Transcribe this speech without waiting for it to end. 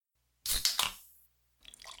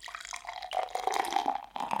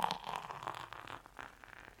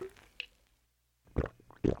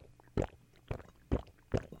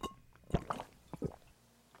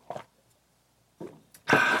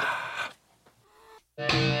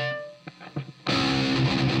Drinking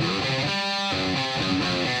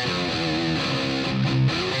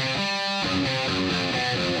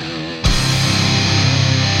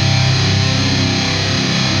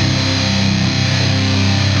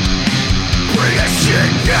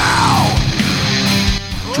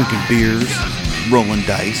beers, rolling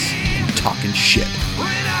dice, and talking shit.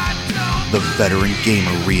 The Veteran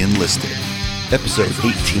Gamer Re-Enlisted, Episode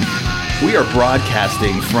 18. We are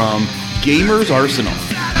broadcasting from Gamers Arsenal.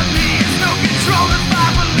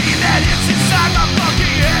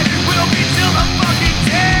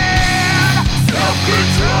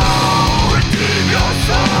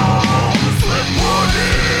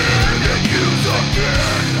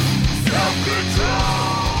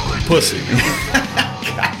 Pussy.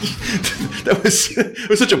 That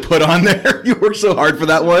was such a put on there. You worked so hard for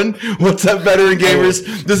that one. What's up, Veteran Gamers?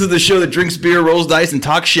 This is the show that drinks beer, rolls dice, and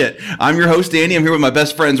talks shit. I'm your host, Danny. I'm here with my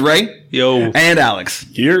best friends, Ray. Yo. And Alex.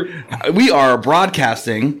 Here. We are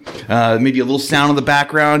broadcasting. Maybe a little sound in the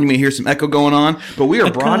background. You may hear some echo going on. But we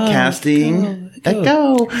are broadcasting.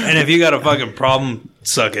 Echo. And if you got a fucking problem,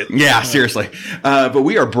 suck it. Yeah, seriously. But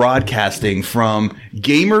we are broadcasting from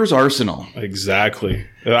Gamers Arsenal. Exactly.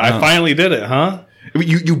 I finally did it, huh?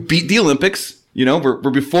 You beat the Olympics. You know,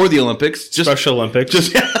 we're before the Olympics. Special Olympics.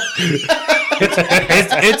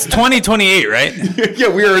 It's 2028, right? Yeah,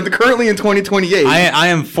 we are currently in 2028. I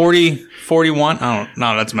am 41. I don't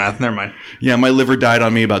know. That's math. Never mind. Yeah, my liver died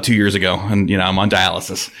on me about 2 years ago, and I'm on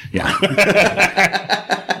dialysis. Yeah.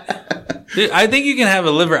 Dude, I think you can have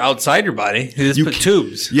a liver outside your body. You just put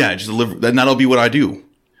tubes. Yeah, just a liver. Then that'll be what I do.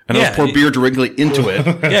 And I'll Yeah, just pour beer directly into it.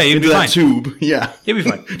 Yeah, you'd into be that fine. tube. Yeah. You'll be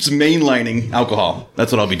fine. Just mainlining alcohol.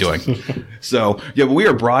 That's what I'll be doing. So, yeah, but we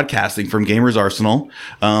are broadcasting from Gamers Arsenal.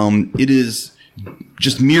 It is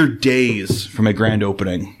just mere days from a grand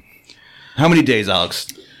opening. How many days, Alex?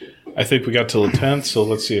 I think we got till the 10th, so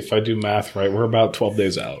let's see if I do math right. We're about 12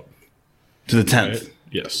 days out. To the 10th. Right?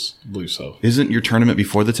 Yes, I believe so. Isn't your tournament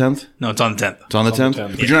before the 10th? No, it's on the 10th. It's on the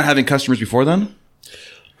 10th? But you're not having customers before then?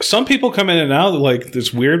 Some people come in and out, like,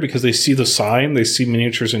 it's weird because they see the sign, they see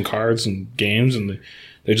miniatures and cards and games, and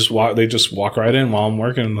they just walk right in while I'm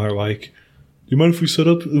working, and they're like, "Do you mind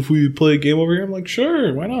if we play a game over here?" I'm like,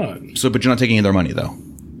 "Sure, why not?" So, but you're not taking any of their money, though?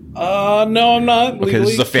 No, I'm not. Okay, this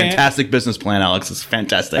is a fantastic business plan, Alex. It's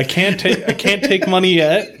fantastic. I can't take money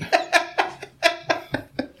yet.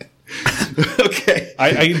 Okay.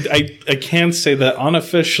 I can say that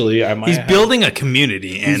unofficially. He's building a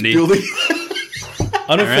community, Andy.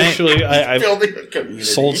 Unofficially, I've building a community.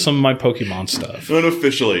 sold some of my Pokemon stuff.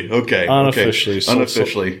 Unofficially, okay. Unofficially, okay.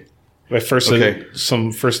 Unofficially. My first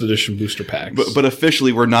some first edition booster packs. But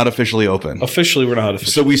officially, we're not officially open. Officially, we're not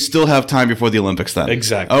official. So we still have time before the Olympics then.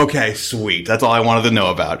 Exactly. Okay, sweet. That's all I wanted to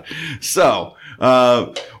know about. So,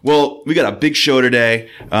 well, we got a big show today.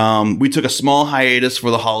 We took a small hiatus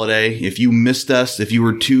for the holiday. If you missed us, if you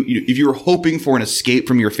were hoping for an escape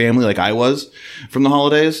from your family like I was from the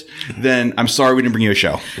holidays, then I'm sorry we didn't bring you a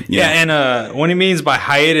show. Yeah, and what he means by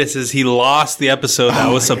hiatus is he lost the episode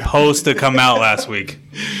that was supposed to come out last week.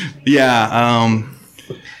 Yeah, I'm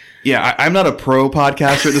not a pro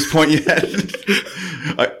podcaster at this point yet.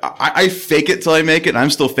 I fake it till I make it, and I'm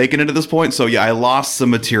still faking it at this point. So, yeah, I lost some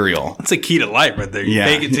material. That's the key to life right there. You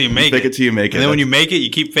fake it till you make it. Fake it till you make it. And then when you make it, you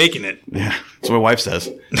keep faking it. Yeah, that's what my wife says.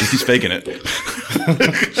 She keeps faking it.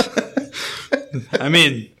 I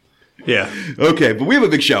mean, yeah. Okay, but we have a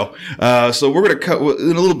big show. So we're going to cut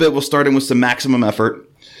in a little bit. We'll start in with some maximum effort.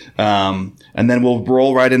 And then we'll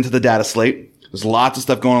roll right into the data slate. There's lots of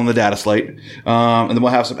stuff going on in the data slate. And then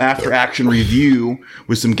we'll have some after-action review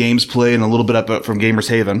with some games played and a little bit up from Gamers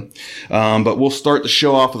Haven. But we'll start the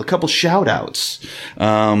show off with a couple shout-outs.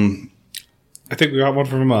 I think we got one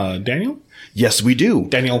from Daniel? Yes, we do.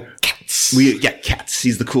 Daniel Katz. Katz.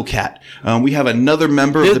 He's the cool cat. We have another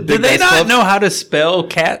member of the Big Did they Dice not Club. know how to spell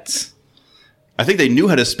cats? I think they knew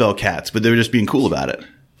how to spell cats, but they were just being cool about it.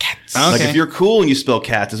 Katz. Okay. Like if you're cool and you spell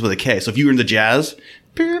cats, it's with a K. So if you were into jazz,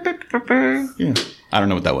 yeah. I don't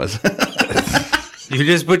know what that was. You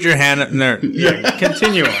just put your hand up there. Yeah.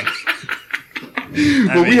 Continue on.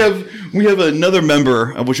 But we have another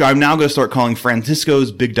member, which I'm now going to start calling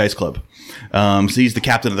Francisco's Big Dice Club. So he's the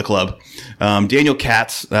captain of the club. Daniel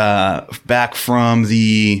Katz, back from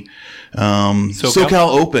the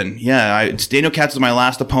SoCal Open. Yeah, Daniel Katz is my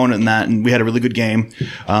last opponent in that, and we had a really good game.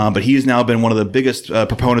 But he's now been one of the biggest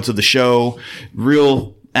proponents of the show.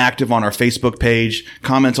 Real active on our Facebook page,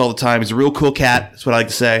 comments all the time. He's a real cool cat. That's what I like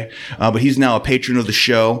to say. But he's now a patron of the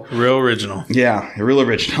show. Real original. Yeah, real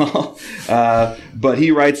original. But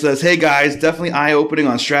he writes us, "Hey guys, definitely eye-opening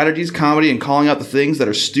on strategies, comedy, and calling out the things that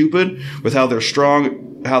are stupid with how they're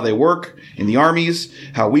strong how they work in the armies,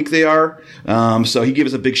 how weak they are. So he gave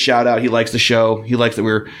us a big shout out. He likes the show. He likes that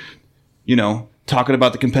we're, talking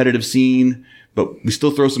about the competitive scene, but we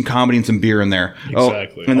still throw some comedy and some beer in there.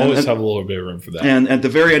 Exactly. And Always have a little bit of room for that. And at the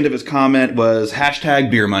very end of his comment was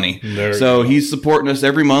 #beer money. So he's supporting us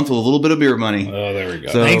every month with a little bit of beer money. Oh, there we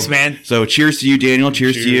go. So, Thanks, man. So cheers to you, Daniel.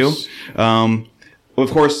 Cheers. To you.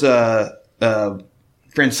 Of course,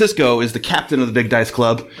 Francisco is the captain of the Big Dice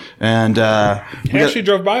Club, and he actually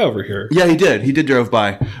drove by over here. Yeah, he did. He did drove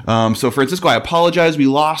by. So Francisco, I apologize. We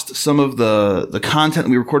lost some of the content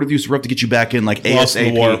we recorded with you, so we have to get you back in like Lost ASAP.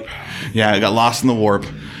 in the warp. Yeah, I got lost in the warp.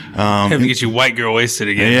 Have to get you white girl wasted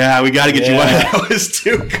again. Yeah, we got to get you. That was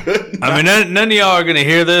too good. I mean, none of y'all are gonna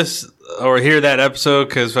hear this or hear that episode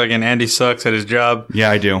because fucking Andy sucks at his job.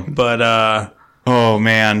 Yeah, I do. But oh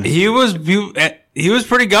man, he was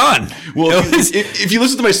pretty gone. Well, if you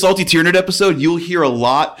listen to my Salty Tier Nerd episode, you'll hear a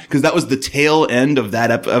lot because that was the tail end of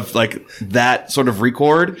that of like that sort of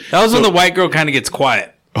record. That was when the white girl kind of gets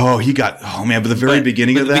quiet. Oh, but the very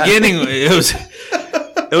beginning of that. Beginning, it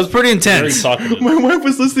was pretty intense. My wife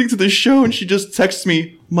was listening to the show and she just texts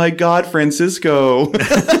me, "My God, Francisco."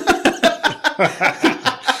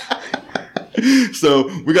 So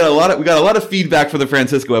we got a lot of feedback for the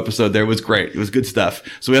Francisco episode. There, it was great. It was good stuff.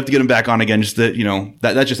 So we have to get him back on again. Just that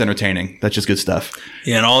that's just entertaining. That's just good stuff.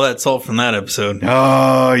 Yeah, and all that salt from that episode.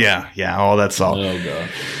 Oh yeah, all that salt. Oh god.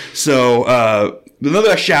 So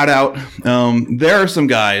another shout out. There are some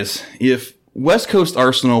guys. If West Coast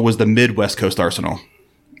Arsenal was the Midwest Coast Arsenal,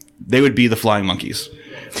 they would be the Flying Monkeys.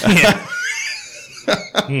 Yeah.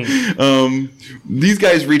 These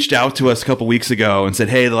guys reached out to us a couple weeks ago and said,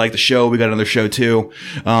 "Hey, they like the show. We got another show too."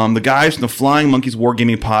 The guys from the Flying Monkeys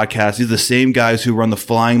Wargaming podcast, these are the same guys who run the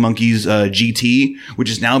Flying Monkeys GT, which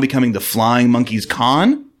is now becoming the Flying Monkeys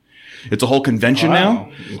Con. It's a whole convention now.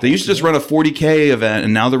 They used to just run a 40K event,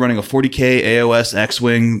 and now they're running a 40K AOS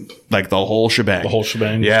X-Wing, like the whole shebang. The whole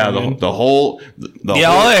shebang. Yeah, the whole. All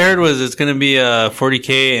I heard was it's going to be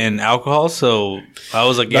 40K and alcohol. So I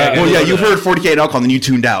was like, yeah. You heard 40K and alcohol, and then you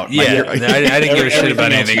tuned out. Yeah, I didn't give a shit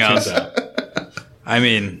about anything else. I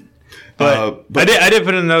mean, but I did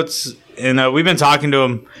put in notes, and we've been talking to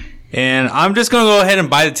him, and I'm just going to go ahead and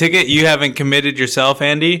buy the ticket. You haven't committed yourself,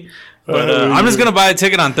 Andy. But I'm just going to buy a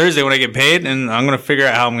ticket on Thursday when I get paid, and I'm going to figure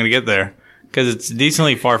out how I'm going to get there. Because it's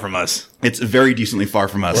decently far from us. It's very decently far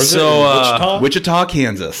from us. So, Wichita,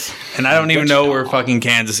 Kansas. And I don't even know where fucking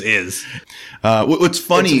Kansas is. What's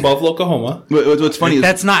funny... It's above Oklahoma. What's funny is...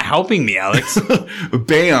 That's not helping me, Alex.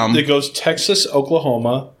 Bam. It goes Texas,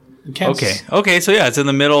 Oklahoma, and Kansas. Okay, so yeah, it's in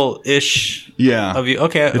the middle-ish. Yeah. Of you.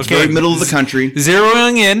 Okay, it's very middle of the country.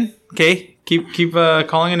 Zeroing in. Okay. Keep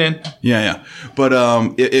calling it in. Yeah. But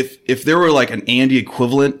if there were like an Andy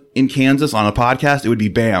equivalent in Kansas on a podcast, it would be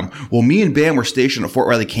Bam. Well, me and Bam were stationed at Fort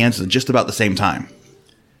Riley, Kansas at just about the same time.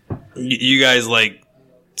 You guys like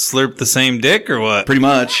slurp the same dick or what? Pretty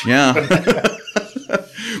much, yeah.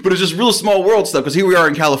 But it's just real small world stuff because here we are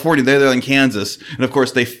in California, they're in Kansas, and of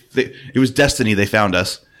course it was destiny. They found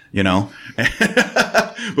us.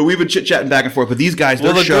 But we've been chit-chatting back and forth. But these guys,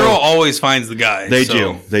 the girl always finds the guy. They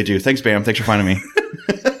do. Thanks, Bam. Thanks for finding me.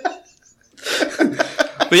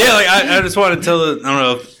 But yeah, like I just want to tell I don't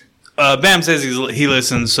know. Bam says he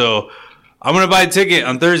listens, so I'm gonna buy a ticket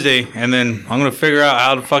on Thursday, and then I'm gonna figure out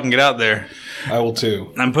how to fucking get out there. I will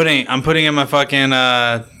too. I'm putting in my fucking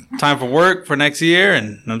time for work for next year,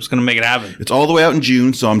 and I'm just gonna make it happen. It's all the way out in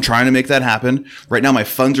June, so I'm trying to make that happen. Right now, my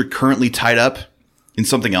funds are currently tied up in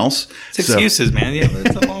something else. It's excuses, man. Yeah,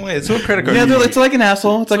 it's a long way. It's what credit cards. Yeah, it's like an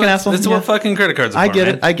asshole. It's like an asshole. It's what fucking credit cards are. I get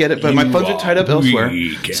it. But my funds are tied up elsewhere.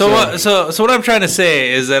 So what I'm trying to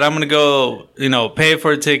say is that I'm gonna go, pay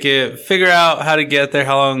for a ticket, figure out how to get there,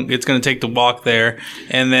 how long it's gonna take to walk there,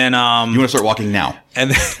 and then you want to start walking now.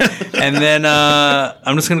 And then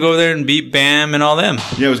I'm just gonna go over there and beat Bam and all them.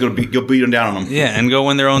 Yeah, I was gonna go beat them down on them. Yeah, and go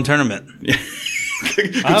win their own tournament.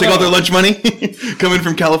 Take all their lunch money. Come in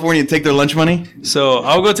from California and take their lunch money. So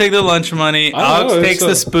I'll go take their lunch money. Alex takes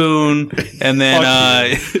the spoon, and then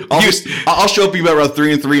I'll show up around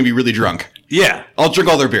 3 and 3 and be really drunk. Yeah, I'll drink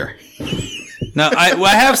all their beer. Now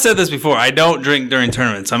I have said this before. I don't drink during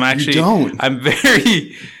tournaments. You don't. I'm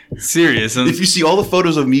very serious. If you see all the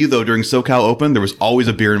photos of me though during SoCal Open, there was always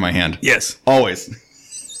a beer in my hand. Yes, always.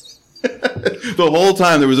 The whole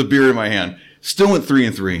time there was a beer in my hand. Still went 3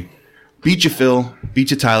 and 3. Beat you, Phil.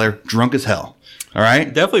 Beat you, Tyler. Drunk as hell. All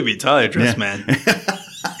right. Definitely beat Tyler, trust man.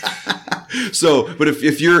 So, but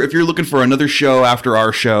if you're looking for another show after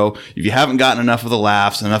our show, if you haven't gotten enough of the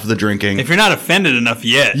laughs, enough of the drinking, if you're not offended enough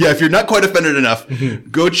yet, if you're not quite offended enough,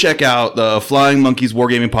 go check out the Flying Monkeys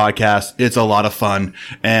Wargaming podcast. It's a lot of fun,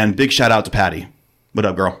 and big shout out to Patty. What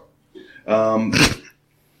up, girl?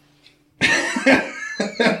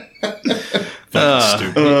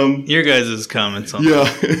 Your guys' comments on yeah.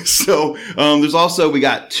 So there's also, we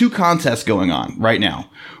got 2 contests going on right now.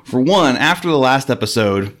 For one, after the last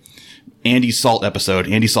episode, Andy Salt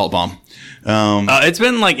Bomb. It's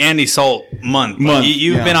been like Andy Salt month.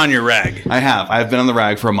 You've been on your rag. I have. I've been on the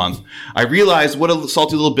rag for a month. I realized what a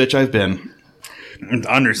salty little bitch I've been.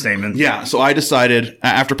 Understatement. Yeah, so I decided,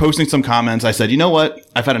 after posting some comments, I said, you know what?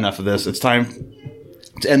 I've had enough of this. It's time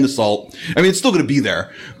to end the salt. I mean, it's still going to be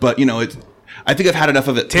there, but, you know, I think I've had enough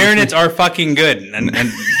of it. Tyranids are fucking good. And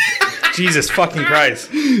Jesus fucking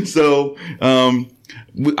Christ. So,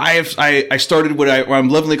 I started what I'm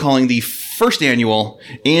lovingly calling the first annual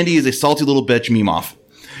Andy is a salty little bitch meme off.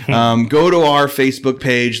 Go to our Facebook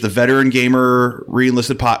page, the Veteran Gamer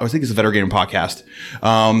Reenlisted I think it's the Veteran Gamer Podcast.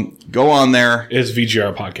 Go on there. It's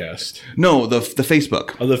VGR Podcast. No, the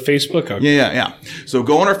Facebook. Oh, the Facebook? Okay. Yeah. So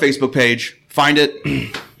go on our Facebook page, find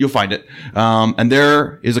it. You'll find it. And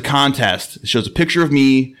there is a contest. It shows a picture of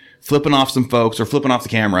me flipping off some folks or flipping off the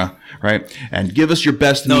camera, right? And give us your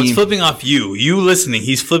best meme. No, it's flipping off you. You listening.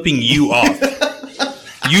 He's flipping you off.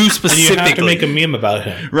 You specifically. And you have to make a meme about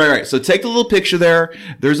him. Right. So take the little picture there.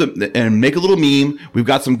 And make a little meme. We've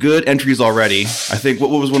got some good entries already. I think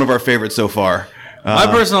what was one of our favorites so far? My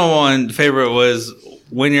personal favorite was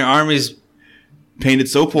when your army's painted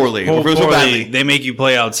so poorly, so badly, they make you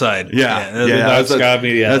play outside. Yeah, that's gotta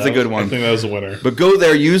be. Yeah, that's a good one. I think that was the winner. But go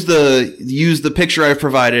there, use the picture I've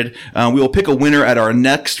provided. We will pick a winner at our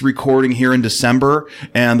next recording here in December,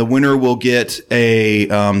 and the winner will get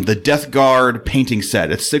the Death Guard painting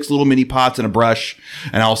set. It's 6 little mini pots and a brush,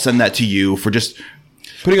 and I'll send that to you for just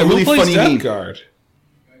putting a really funny meme.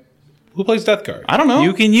 Who plays Death Guard? I don't know.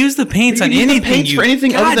 You can use the paints on anything. Paints for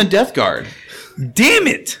anything other than Death Guard. Damn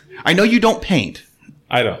it! I know you don't paint.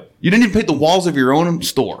 I don't. You didn't even paint the walls of your own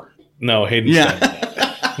store. No, Hayden. Yeah.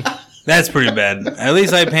 That's pretty bad. At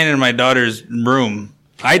least I painted my daughter's room.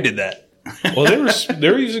 I did that. Well, they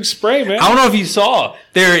were using spray, man. I don't know if you saw.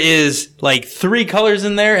 There is like 3 colors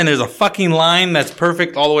in there, and there's a fucking line that's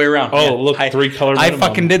perfect all the way around. Oh, look, 3-color minimum. I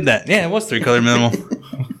fucking did that. Yeah, it was 3-color minimum.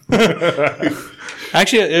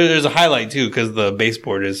 Actually, there's a highlight too because the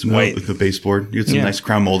baseboard is white. The baseboard. You get some nice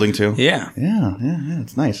crown molding too. Yeah.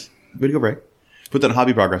 It's nice. Way to go, Bray. Put that in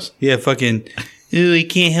hobby progress. Yeah, fucking. Ooh, I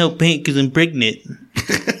can't help paint because I'm pregnant.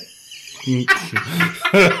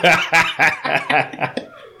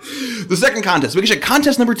 The second contest. We got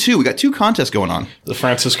contest number 2. We got 2 contests going on. The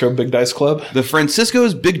Francisco Big Dice Club. The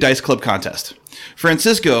Francisco's Big Dice Club contest.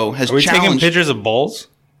 Francisco has challenged. Are we taking pictures of balls?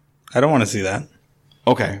 I don't want to see that.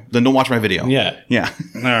 Okay, then don't watch my video. Yeah.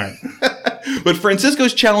 All right. But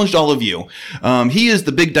Francisco's challenged all of you. He is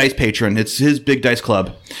the Big Dice patron. It's his Big Dice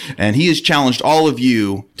Club. And he has challenged all of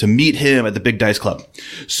you to meet him at the Big Dice Club.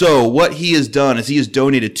 So what he has done is he has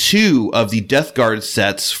donated 2 of the Death Guard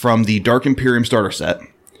sets from the Dark Imperium starter set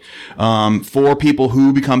for people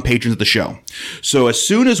who become patrons of the show. So as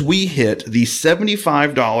soon as we hit the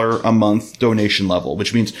 $75 a month donation level,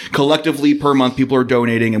 which means collectively per month people are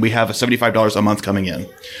donating and we have a $75 a month coming in,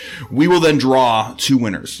 we will then draw 2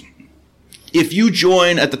 winners. If you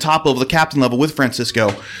join at the top level, the captain level with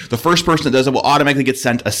Francisco, the first person that does it will automatically get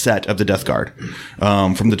sent a set of the Death Guard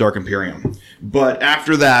from the Dark Imperium. But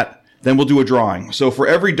after that, then we'll do a drawing. So for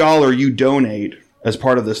every $1 you donate as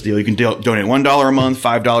part of this deal, you can donate $1 a month,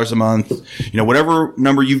 $5 a month, whatever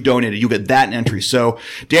number you've donated, you get that entry. So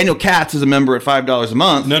Daniel Katz is a member at $5 a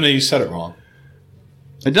month. No, you said it wrong.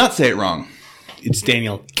 I did not say it wrong. It's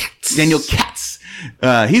Daniel Katz. Daniel Katz.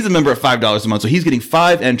 He's a member at $5 a month, so he's getting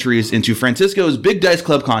 5 entries into Francisco's Big Dice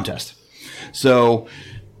Club contest. So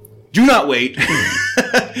do not wait.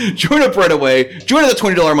 Join up right away. Join at the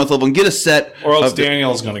 $20 a month level and get a set. Or else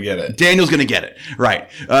Daniel's going to get it. Daniel's going to get it. Right.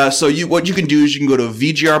 So what you can do is you can go to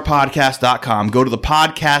vgrpodcast.com, go to the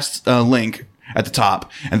podcast link at the top.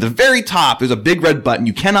 And at the very top, there's a big red button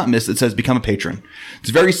you cannot miss that says Become a Patron. It's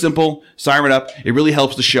very simple. Sign it up. It really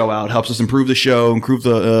helps the show out. Helps us improve the show, improve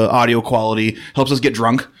the audio quality, helps us get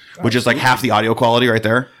drunk, which is like half the audio quality right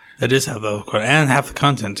there. It is half the and half the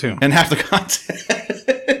content too. And half the content.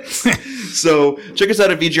 So check us out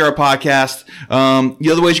at VGR Podcast.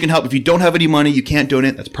 The other ways you can help, if you don't have any money, you can't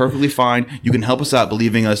donate, that's perfectly fine. You can help us out by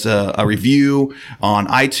leaving us a review on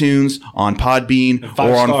iTunes, on Podbean,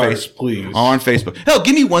 or on Facebook. Please. On Facebook. Hell,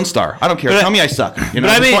 give me 1 star. I don't care. Tell me I suck.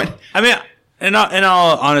 In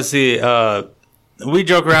all honesty, we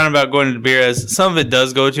joke around about going to beers. Some of it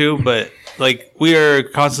does go to, but like we are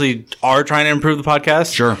constantly trying to improve the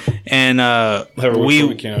podcast. Sure. And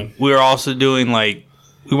we are also doing like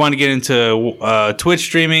we want to get into Twitch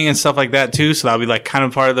streaming and stuff like that too. So that'll be like kind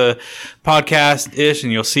of part of the podcast ish,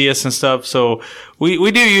 and you'll see us and stuff. So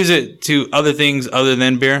we do use it to other things other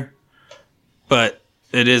than beer, but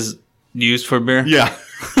it is used for beer. Yeah.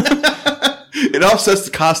 It offsets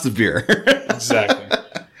the cost of beer. Exactly.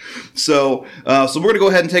 So we're going to go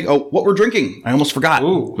ahead and take what we're drinking. I almost forgot.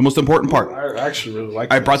 Ooh. The most important part. I actually really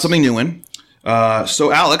like I brought something new in.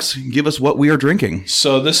 So Alex, give us what we are drinking.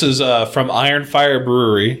 So this is from Iron Fire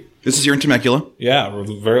Brewery. This is here in Temecula. Yeah,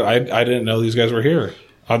 I didn't know these guys were here.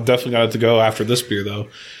 I'm definitely going to have to go after this beer, though.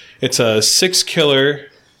 It's a 6 Killer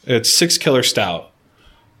Stout.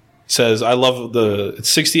 It says, it's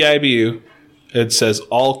 60 IBU. It says,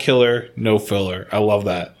 all killer, no filler. I love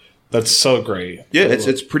that. That's so great. Yeah,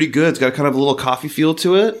 it's pretty good. It's got kind of a little coffee feel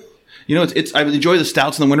to it. You know, I enjoy the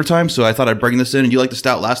stouts in the wintertime, so I thought I'd bring this in. And you liked the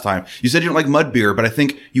stout last time. You said you don't like mud beer, but I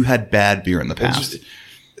think you had bad beer in the past.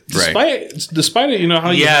 Despite it, you know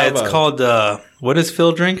how you have it's called, what does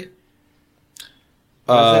Phil drink?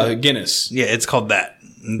 Guinness. Yeah, it's called that.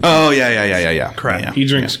 Oh, yeah. Crap. Yeah. He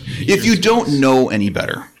drinks. If you don't know any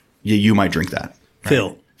better, you might drink that.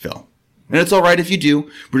 Phil. And it's all right if you do.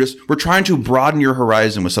 We're trying to broaden your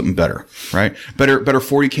horizon with something better, right? Better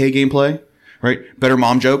 40K gameplay, right? Better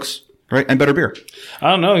mom jokes, right? And better beer. I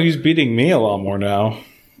don't know. He's beating me a lot more now.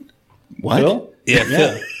 What? Phil?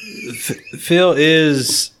 Yeah. Phil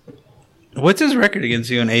is. What's his record against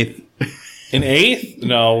you in 8th? In 8th?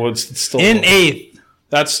 No, it's still in 8th.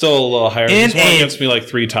 That's still a little higher. He's won against me like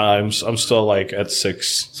 3 times. I'm still like at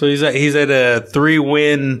 6. So he's at a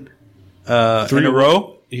 3-win in a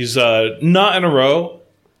row. He's not in a row.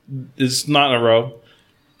 It's not in a row.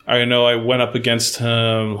 I know I went up against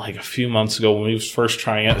him like a few months ago when he was first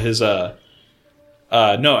trying out his at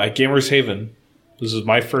Gamers Haven. This is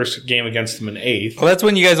my first game against him in 8th. Well, that's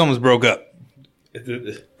when you guys almost broke up.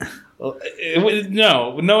 No, even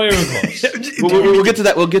close. We'll get to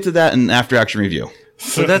that. We'll get to that in after action review.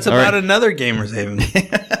 So that's about another Gamers Haven.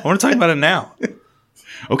 I want to talk about it now.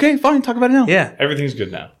 Okay, fine. Talk about it now. Yeah, everything's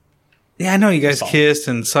good now. Yeah, I know you guys kissed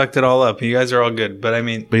and sucked it all up. You guys are all good, but I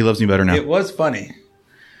mean, but he loves me better now. It was funny.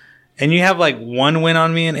 And you have like 1 win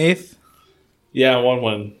on me in 8th? Yeah, 1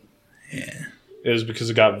 win. Yeah. It was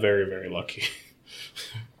because I got very, very lucky.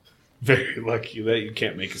 Very lucky that you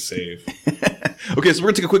can't make a save. Okay, so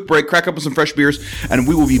we're going to take a quick break, crack up with some fresh beers, and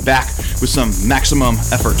we will be back with some maximum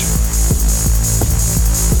effort.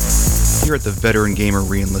 Here at the Veteran Gamer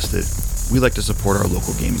Re-Enlisted, we like to support our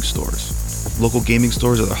local gaming stores. Local gaming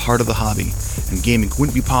stores are the heart of the hobby, and gaming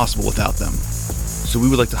wouldn't be possible without them. So we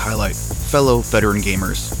would like to highlight fellow veteran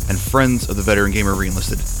gamers and friends of the Veteran Gamer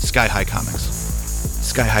Re-Enlisted, Sky High Comics.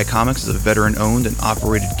 Sky High Comics is a veteran-owned and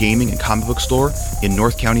operated gaming and comic book store in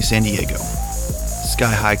North County, San Diego.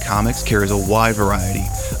 Sky High Comics carries a wide variety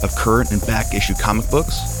of current and back-issue comic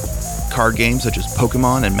books, card games such as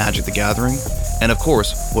Pokemon and Magic the Gathering, and of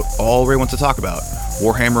course, what all Ray wants to talk about,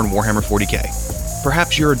 Warhammer and Warhammer 40K.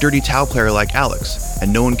 Perhaps you're a dirty Tau player like Alex,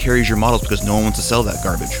 and no one carries your models because no one wants to sell that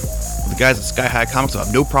garbage. Well, the guys at Sky High Comics will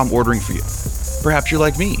have no problem ordering for you. Perhaps you're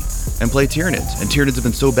like me, and play Tyranids, and Tyranids have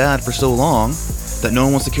been so bad for so long that no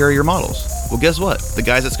one wants to carry your models. Well, guess what? The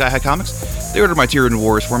guys at Sky High Comics, they ordered my Tyranid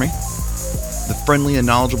Warriors for me. The friendly and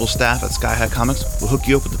knowledgeable staff at Sky High Comics will hook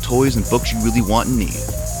you up with the toys and books you really want and need.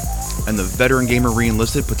 And the Veteran Gamer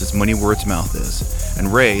Re-Enlisted puts its money where its mouth is,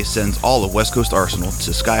 and Ray sends all of West Coast Arsenal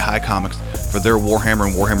to Sky High Comics for their Warhammer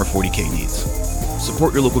and Warhammer 40K needs.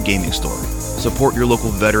 Support your local gaming store. Support your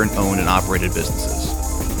local veteran-owned and operated businesses.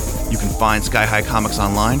 You can find Sky High Comics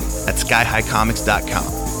online at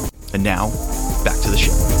skyhighcomics.com. And now, back to the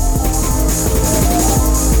show.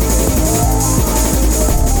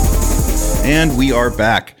 And we are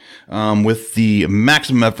back with the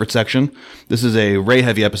maximum effort section. This is a Ray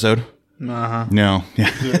heavy episode. Uh-huh. No.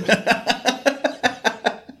 Yeah.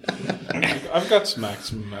 I've got some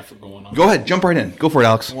maximum effort going on. Go ahead. Jump right in. Go for it,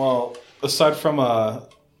 Alex. Well, aside from, I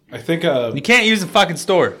think... you can't use the fucking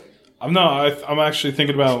store. I'm actually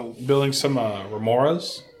thinking about building some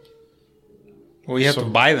Remoras. Well, you have to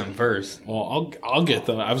buy them first. Well, I'll get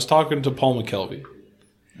them. I was talking to Paul McKelvey.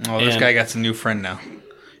 Oh, this guy got some new friend now.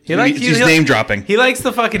 He's name dropping. He likes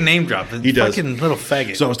the fucking name drop. He does. Fucking little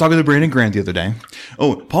faggot. So I was talking to Brandon Grant the other day.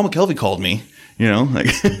 Oh, Paul McKelvey called me. You know, like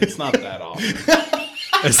it's not that often.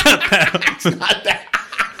 It's not that.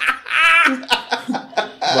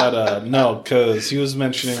 But no, because he was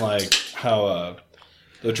mentioning like how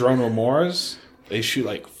the drone Remoras, they shoot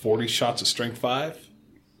like 40 shots of strength 5.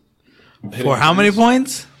 For how many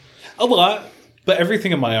points? A lot, but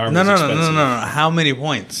everything in my arm is expensive. No. How many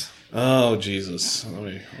points? Oh, Jesus. Let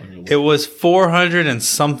me it was 400 and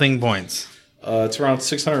something points. It's around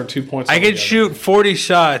 602 points. I could shoot 40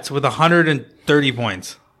 shots with 130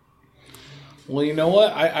 points. Well, you know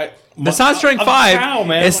what? That's not strength 5. Cow,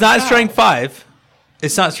 man. It's not strength 5.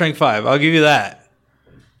 It's not strength 5. I'll give you that.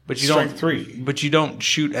 But you strength don't 3. But you don't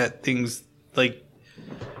shoot at things like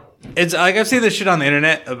it's like I've seen this shit on the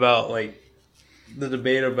internet about like the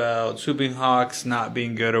debate about Swooping Hawks not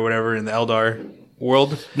being good or whatever in the Eldar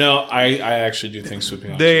world. No, I actually do think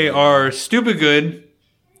Swooping Hawks. They are stupid good.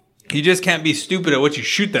 You just can't be stupid at what you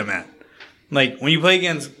shoot them at. Like when you play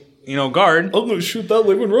against, guard. I'm gonna shoot that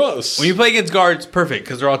Lehman Russ. When you play against guards, perfect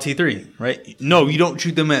because they're all T3, right? No, you don't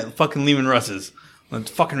shoot them at fucking Lehman Russes.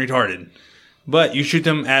 That's fucking retarded. But you shoot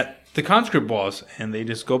them at the conscript walls, and they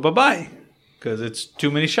just go bye-bye because it's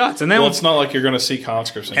too many shots. And then it's not like you're going to see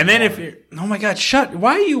conscripts anymore. And then if you're, oh my god,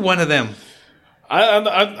 why are you one of them?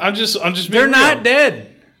 I'm just. They're not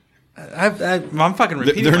dead. I'm fucking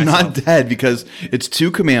repeating They're myself. not dead because it's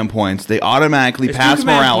 2 command points. They automatically pass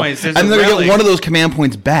command morale, points. and There's they're a going to relic. get one of those command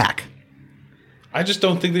points back. I just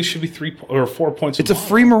don't think they should be 3 or 4 points. It's a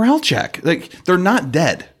free morale check. Like they're not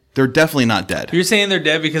dead. They're definitely not dead. You're saying they're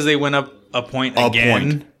dead because they went up a point again?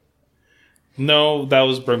 Point. No, that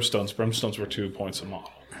was Brimstones. Brimstones were 2 points a model.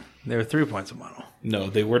 They were 3 points a model. No,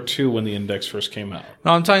 they were 2 when the index first came out.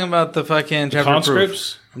 No, I'm talking about the fucking chapter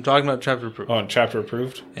conscripts? approved. I'm talking about chapter approved. Oh, and chapter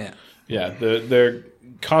approved? Yeah. Yeah, their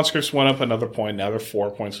conscripts went up another point. Now they're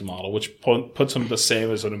 4 points a model, which puts them the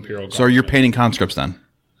same as an Imperial Guard. So you're painting conscripts then?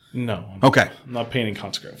 No. Okay. I'm not painting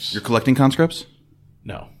conscripts. You're collecting conscripts?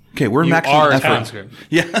 No. Okay, we're You maximum are a effort. conscript.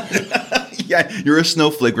 Yeah. Yeah, you're a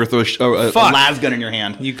snowflake with a Fuck. las gun in your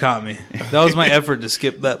hand. You caught me. That was my effort to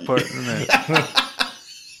skip that part.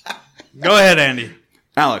 Go ahead, Andy.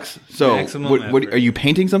 Alex, so Maximum what effort. are you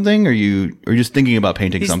painting something? Or are you just thinking about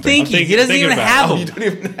painting He's something? thinking. He doesn't thinking even about have Oh, them. you don't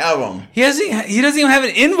even have them. He doesn't even have an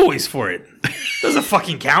invoice for it. Doesn't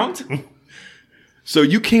fucking count. So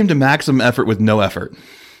you came to maximum effort with no effort.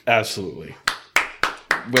 Absolutely.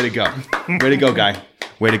 Way to go. Way to go, guy.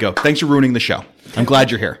 Way to go. Thanks for ruining the show. I'm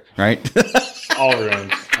glad you're here, right? All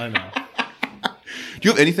ruined. I know. Do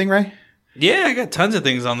you have anything, Ray? Yeah, I got tons of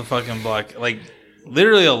things on the fucking block. Like,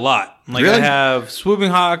 literally a lot. Like, Really? I have Swooping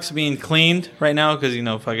Hawks being cleaned right now because,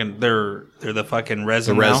 fucking, they're the fucking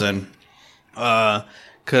resin The now. resin.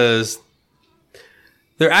 Because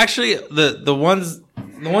they're actually, the ones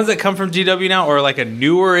that come from GW now are like a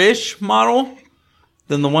newer-ish model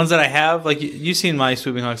than the ones that I have. Like, you've seen my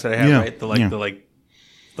Swooping Hawks that I have, Yeah, right?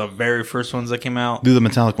 The very first ones that came out. Do the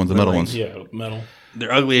metallic ones, the metal ones. Yeah, metal.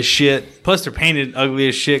 They're ugly as shit. Plus, they're painted ugly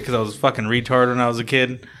as shit because I was fucking retard when I was a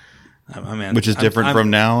kid. I mean, Which is different from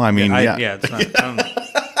now. I mean, yeah. It's not.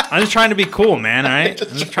 I'm just trying to be cool, man. All right,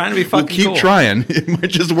 I'm just trying to be fucking We'll keep cool. trying. It might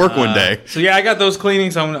just work one day. So yeah, I got those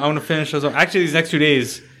cleanings. I'm gonna finish those up. Actually, these next 2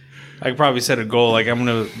 days, I could probably set a goal. Like I'm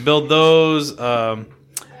gonna build those. I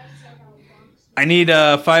need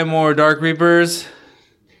 5 more Dark Reapers.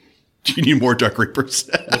 Do you need more Dark Reapers?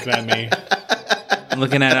 Looking at me. I'm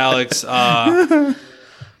looking at Alex. But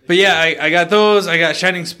yeah, I got those. I got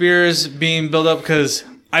Shining Spears being built up because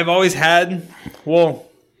I've always had. Well,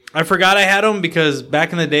 I forgot I had them because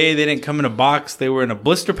back in the day they didn't come in a box. They were in a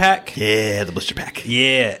blister pack. Yeah, the blister pack.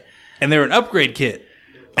 Yeah, and they were an upgrade kit.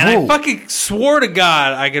 And Oh. I fucking swore to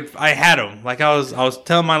God I had them. Like I was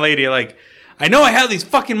telling my lady, like, I know I have these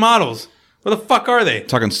fucking models. Where the fuck are they?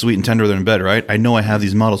 Talking sweet and tender in bed, right? I know I have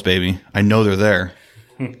these models, baby. I know they're there.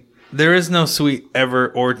 There is no sweet ever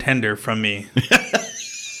or tender from me.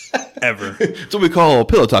 Ever. That's what we call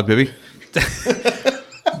pillow talk, baby.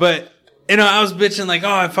 But I was bitching like, oh,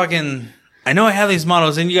 I know I have these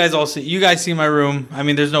models, and you guys see my room. I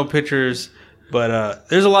mean, there's no pictures, but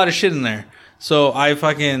there's a lot of shit in there. So I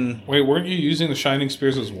fucking Wait, weren't you using the Shining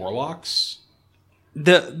Spears as warlocks?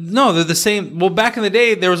 they're the same. Well, back in the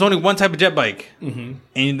day, there was only one type of jet bike, and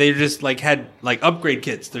they just like had like upgrade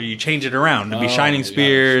kits. So you change it around to be Shining yeah,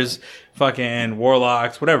 Spears, fucking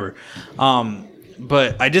warlocks, whatever.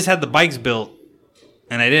 But I just had the bikes built,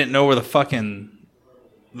 and I didn't know where the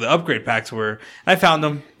upgrade packs were. And I found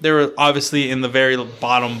them. They were obviously in the very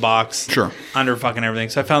bottom box, Sure. under fucking everything.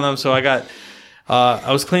 So I found them. So I got.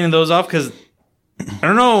 I was cleaning those off because I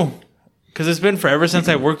don't know, because it's been forever since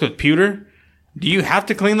I worked with pewter. Do you have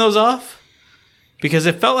to clean those off? Because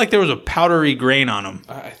it felt like there was a powdery grain on them.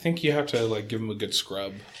 I think you have to like give them a good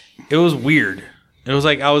scrub. It was weird. It was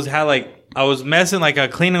like I was messing,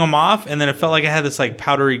 like cleaning them off, and then it felt like I had this like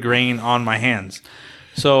powdery grain on my hands.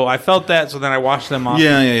 So I felt that. So then I washed them off.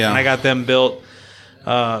 Yeah. And I got them built.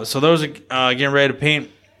 So those are getting ready to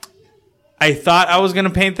paint. I thought I was gonna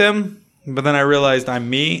paint them, but then I realized I'm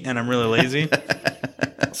me and I'm really lazy.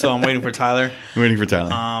 So I'm waiting for Tyler. I'm waiting for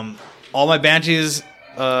Tyler. All my Banshees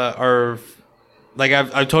are like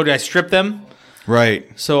I've told you, I stripped them. Right.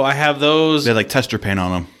 So I have those. They had like tester paint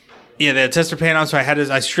on them. Yeah, they had tester paint on, so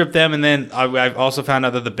I stripped them, and then I've also found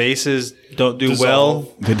out that the bases don't do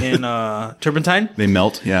Dissolve. well in turpentine. They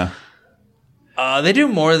melt. Yeah. They do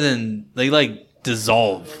more than they like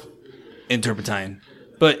dissolve in turpentine.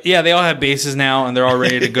 But yeah, they all have bases now, and they're all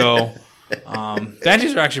ready to go.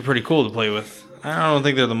 Banshees are actually pretty cool to play with. I don't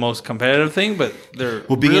think they're the most competitive thing, but they're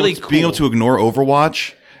really cool. Being able to ignore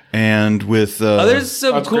Overwatch and with there's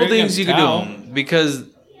some That's cool great things you can do against with them because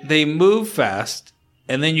they move fast.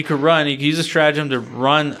 And then you can run. You can use a stratagem to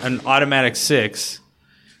run an automatic 6.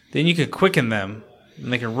 Then you can quicken them,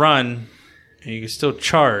 and they can run, and you can still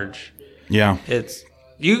charge. yeah.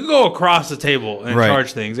 You can go across the table and Right.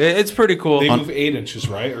 charge things. It's pretty cool. They move 8 inches,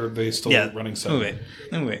 right? Or are they still yeah, running 7?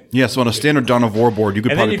 move it. Yeah. So on a standard Dawn of War board, you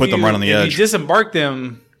could And then probably if put them you- right on the if edge. you disembark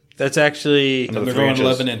them, that's actually And they're 3 going inches.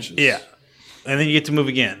 11 inches. yeah. And then you get to move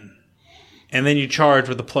again, and then you charge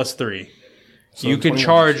with a +3. So you can 21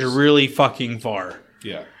 charge inches. really fucking far.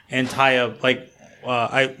 Yeah. And tie up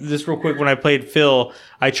this real quick. When I played Phil,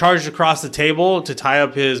 I charged across the table to tie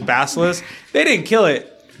up his basilisk. They didn't kill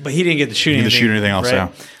it, but he didn't get to shoot anything. shoot anything else, yeah.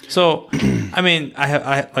 So, I mean,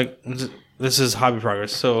 I like this is hobby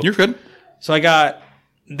progress. So You're good. So I got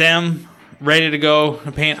them ready to go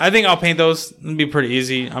to paint. I think I'll paint those. It'll be pretty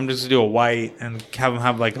easy. I'm just gonna do a white and have them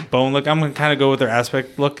have like a bone look. I'm gonna kind of go with their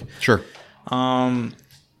aspect look. Sure. And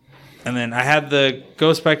then I had the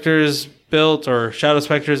Ghost Spectres built or Shadow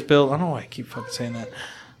Spectres built. I don't know why I keep fucking saying that.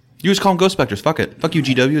 You just call them Ghost Spectres. Fuck it. Fuck you,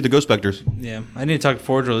 GW. The Ghost Spectres. Yeah, I need to talk to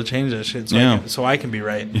Forge to change that shit so I can be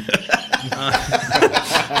right.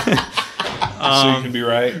 So you can be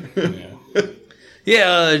right.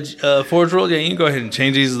 Yeah, Forge World, yeah, you can go ahead and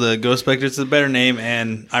change these. The Ghost Spectres is a better name,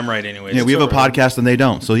 and I'm right anyways. Yeah, we have a podcast and they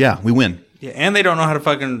don't. So yeah, we win. Yeah, and they don't know how to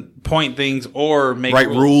fucking point things or make Right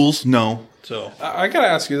rules? No. So I gotta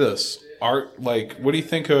ask you this. What do you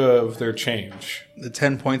think of their change? the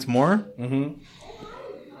 10 points more?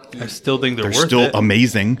 Mm-hmm. I still think they're They're worth still it.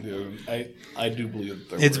 amazing. Dude, I do believe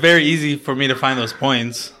that they're It's very easy for me to find those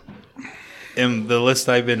points in the list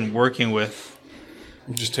I've been working with.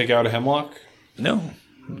 just take out a Hemlock? No.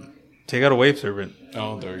 Take out a Wave Serpent.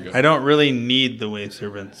 Oh, there you go. I don't really need the Wave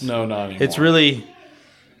Serpents. No, not anymore. It's really...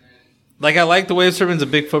 Like, I like the Wave Serpent's a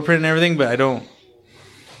big footprint and everything, but I don't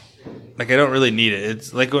really need it.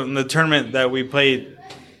 It's like in the tournament that we played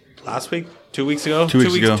last week, 2 weeks ago? 2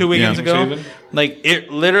 weeks ago, 2 weekends yeah. ago. Saving? Like,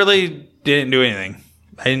 it literally didn't do anything.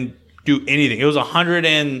 I didn't do anything. It was 100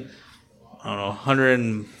 and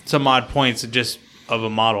some odd points just of a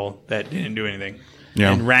model that didn't do anything.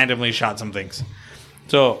 Yeah. And randomly shot some things.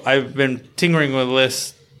 So I've been tinkering with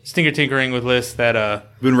lists that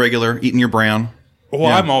Been regular, eating your brown, well,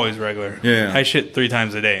 Yeah. I'm always regular. Yeah. I shit 3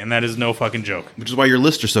 times a day, and that is no fucking joke. which is why your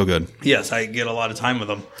lists are so good. Yes, I get a lot of time with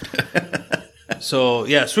them. So,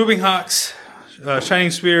 yeah, Swooping Hawks,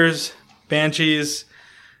 Shining Spears, Banshees,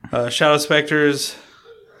 Shadow Spectres.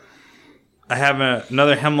 I have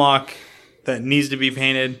another Hemlock that needs to be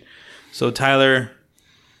painted. So, Tyler,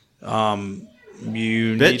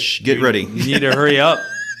 you Get ready. You need to hurry up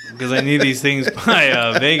because I need these things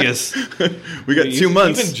by Vegas. We got 2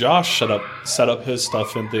 months. Even Josh set up his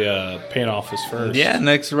stuff in the paint office first. Yeah,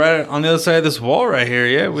 next right on the other side of this wall right here.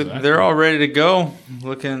 Yeah, they're all ready to go.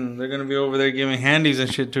 They're gonna be over there giving handies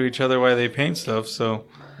and shit to each other while they paint stuff. So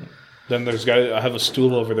Then I have a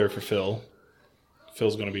stool over there for Phil.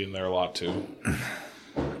 Phil's going to be in there a lot too.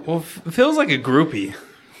 well, it feels like a groupie.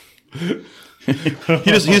 He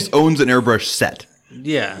just owns an airbrush set.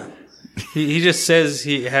 Yeah, he just says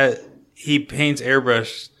he paints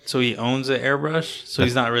airbrush, so he owns an airbrush. So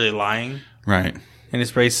he's not really lying, Right. and he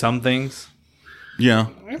sprays some things. Yeah.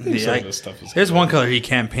 I think some Yeah, of this stuff is. There's one color he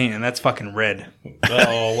can't paint, and that's fucking red.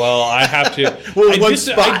 Oh well, I have to.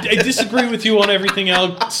 I disagree with you on everything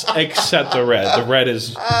else except the red. The red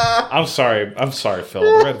is. I'm sorry, Phil.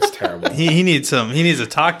 The red is terrible. He needs to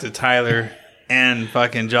talk to Tyler and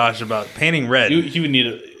fucking Josh about painting red. You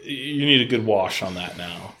need a good wash on that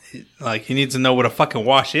now. Like, he needs to know what a fucking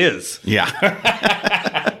wash is. Yeah.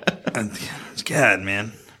 God,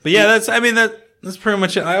 man. But yeah, that's pretty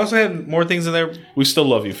much it. I also had more things in there. We still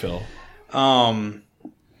love you, Phil. I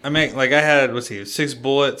had 6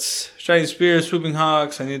 bullets, Shining Spears, Swooping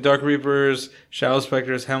Hawks. I need Dark Reapers, Shadow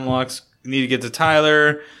Spectres, Hemlocks. Need to get to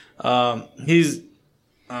Tyler. My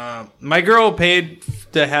girl paid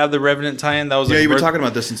to have the Revenant tie-in. That was Yeah, you've been talking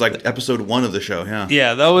about this since like episode 1 of the show. Yeah.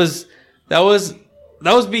 Yeah, that was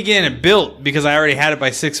beginning and built because I already had it by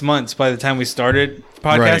 6 months by the time we started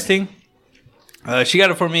podcasting. She got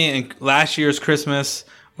it for me in last year's Christmas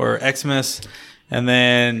or Xmas, and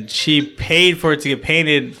then she paid for it to get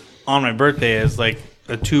painted on my birthday as like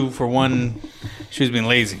a 2-for-1. She was being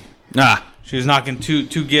lazy. She was knocking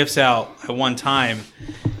two gifts out at one time,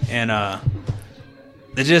 and I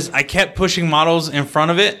kept pushing models in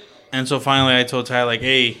front of it, and so finally I told Ty, like,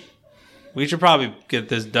 hey, we should probably get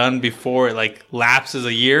this done before it like lapses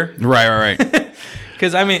a year. Right.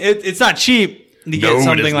 Because I mean, it's not cheap to get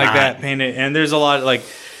something like that painted, and there's a lot of, like,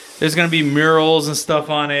 there's gonna be murals and stuff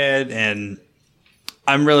on it, and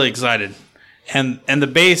I'm really excited. And the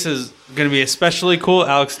base is going to be especially cool.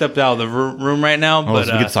 Alex stepped out of the room right now. But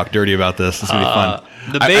so we get to talk dirty about this. This is going to be fun.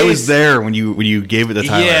 The base, I was there when you gave it to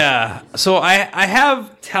Tyler. Yeah. So I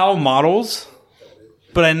have Tau models,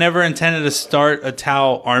 but I never intended to start a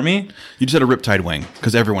Tau army. You just had a Riptide wing,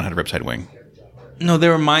 because everyone had a Riptide wing. No, they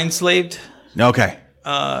were mind-slaved. Okay.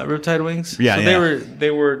 Riptide wings. Yeah, so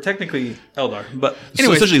they were technically Eldar. But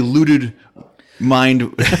anyway. So essentially looted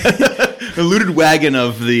the looted wagon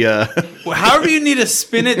of the however you need to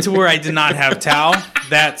spin it to where I did not have Tau,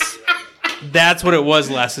 that's what it was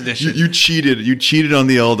last edition. You cheated on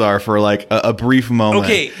the Eldar for like a brief moment.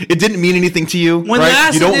 Okay, it didn't mean anything to you,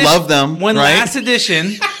 right? You don't love them. When right? last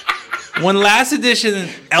edition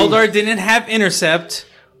Eldar didn't have intercept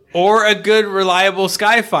or a good reliable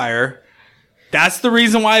Skyfire, that's the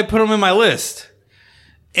reason why I put them in my list.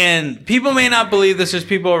 And people may not believe this. There's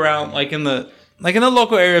people around, like in the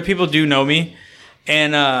local area, people do know me,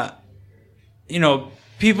 and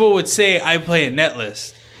people would say I play a net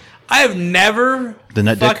list. I have never the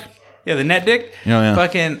net dick. Yeah, the net dick. Yeah.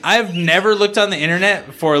 I've never looked on the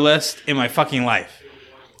internet for a list in my fucking life,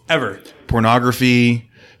 ever. Pornography.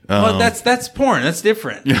 Well, that's porn. That's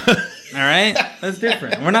different. All right, that's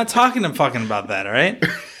different. We're not talking fucking about that. All right.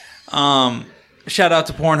 Shout out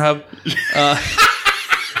to Pornhub.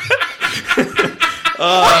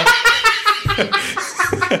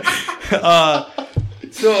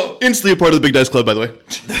 So instantly a part of the Big Dice Club, by the way.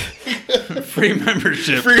 Free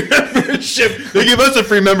membership. They give us a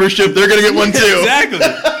free membership. They're gonna get one too. Exactly.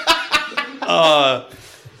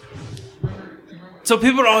 So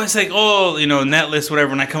people are always like, "Oh, net list, whatever."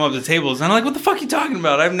 When I come up to tables, and I'm like, "What the fuck are you talking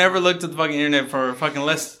about? I've never looked at the fucking internet for a fucking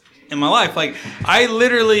list in my life." Like, I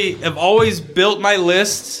literally have always built my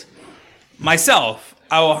lists myself.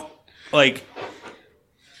 I will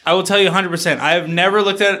tell you 100%. I have never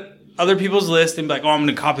looked at other people's lists and be like, "Oh, I'm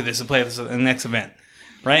going to copy this and play this in the next event,"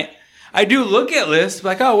 right? I do look at lists,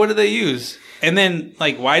 like, "Oh, what did they use?" And then,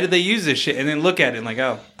 like, "Why did they use this shit?" And then look at it and like,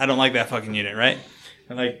 "Oh, I don't like that fucking unit," right?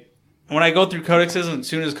 And like, when I go through codexes, and as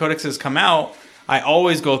soon as codexes come out, I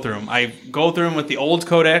always go through them. I go through them with the old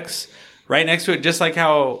codex right next to it, just like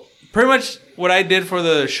how pretty much what I did for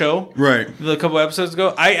the show, right? A couple episodes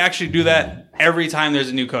ago. I actually do that every time there's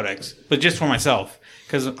a new codex, but just for myself.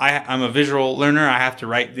 Because I'm a visual learner, I have to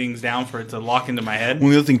write things down for it to lock into my head. Well,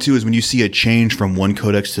 the other thing, too, is when you see a change from one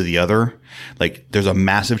codex to the other, like there's a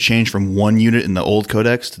massive change from one unit in the old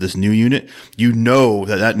codex to this new unit, you know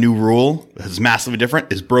that new rule is massively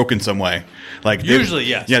different, is broken some way. Like usually,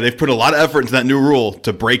 yes. Yeah, they've put a lot of effort into that new rule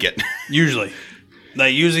to break it. Usually.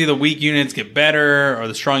 Like, usually the weak units get better, or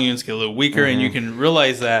the strong units get a little weaker, and you can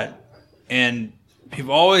realize that. And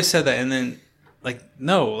people always said that, and then... Like,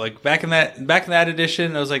 no, like back in that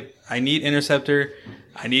edition, I was like, I need Interceptor,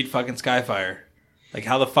 I need fucking Skyfire. Like,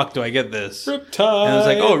 how the fuck do I get this? Riptide. And I was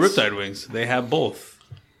like, oh, Riptide wings. They have both.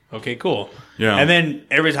 Okay, cool. Yeah. And then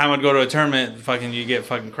every time I'd go to a tournament, fucking you get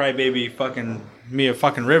fucking Crybaby, fucking Mia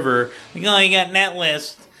fucking River. Like, oh, you got net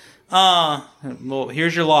list. Well,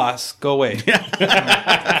 here's your loss. Go away.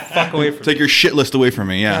 Fuck away from me. Take your shit list away from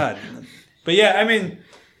me, yeah. God. But yeah, I mean...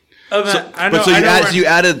 you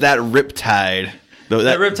added that Riptide.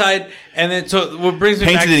 That Riptide, and then so what brings me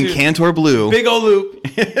back to... Painted in Cantor blue. Big old loop,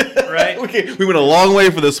 right? Okay, we went a long way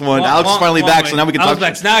for this one. Alex is finally back, so now we can talk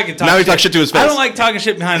shit. Now I can talk Now we talk shit to his face. I don't like talking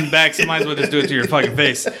shit behind the back, so might as well just do it to your fucking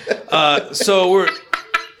face. I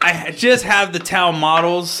just have the Tau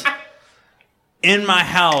models in my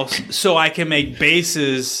house so I can make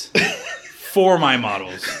bases for my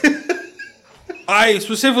models. I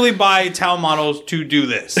specifically buy Tau models to do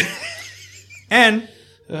this. And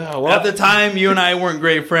at the time, you and I weren't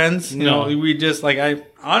great friends. You know, we just like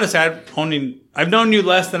I've known you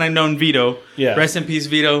less than I've known Vito. Yeah. Rest in peace,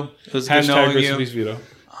 Vito. It was Hashtag good knowing rest you. in peace, Vito.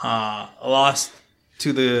 Lost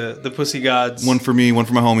to the pussy gods. One for me, one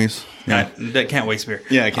for my homies. Yeah. That can't waste beer.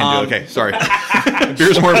 Yeah, I can't do it. Okay, sorry.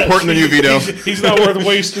 Beer's more important than you, Vito. He's not worth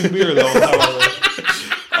wasting beer, though.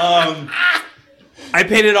 I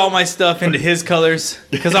painted all my stuff into his colors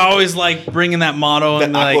because I always like bringing that motto. That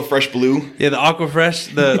and Aqua Fresh blue. Yeah, the Aqua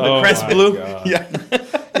Fresh, the Crest blue. God. Yeah.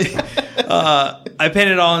 I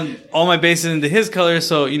painted all my bases into his colors,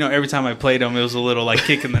 so every time I played him, it was a little like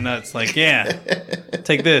kick in the nuts, like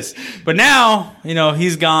take this. But now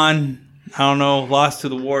he's gone. I don't know, lost to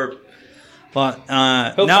the warp. But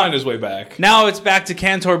he'll find his way back. Now it's back to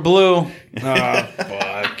Cantor Blue.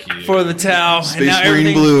 Fuck you. For the Tau. Space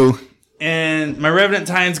Marine Blue. And my Revenant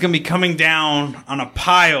Titan's going to be coming down on a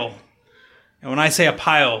pile. And when I say a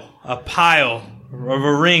pile of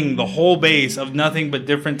a ring, the whole base of nothing but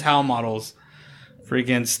different Tau models.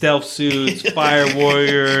 Freaking stealth suits, fire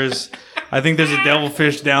warriors. I think there's a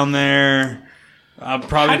devilfish down there.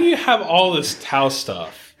 How do you have all this Tau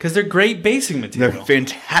stuff? Because they're great basing material. They're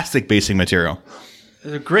fantastic basing material.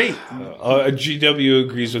 They're great. GW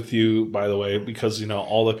agrees with you, by the way, because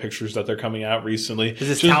all the pictures that they're coming out recently. Is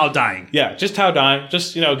this Tau dying? Yeah, just Tau dying.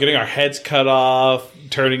 Just getting our heads cut off,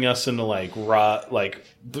 turning us into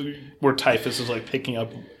where Typhus is picking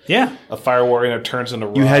up a fire warrior and it turns into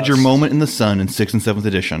rust. You had your moment in the sun in 6th and 7th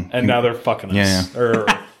edition. And now they're fucking us. Yeah. Or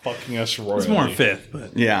fucking us royally. It's more in 5th,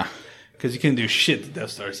 but yeah. Because you couldn't do shit to Death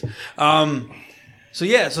Stars. So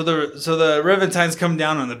the Revenant Titans come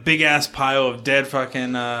down on the big ass pile of dead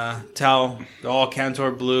fucking Tau, all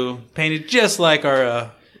Cantor Blue, painted just like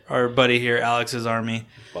our buddy here, Alex's army.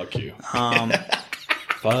 Fuck you.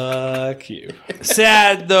 Fuck you.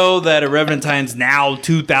 Sad though that a Revenant Titan's now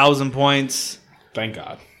 2,000 points. Thank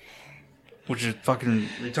God. Which is fucking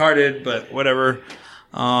retarded, but whatever.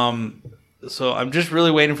 So I'm just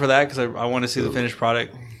really waiting for that because I want to see the finished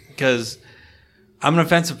product. Because I'm an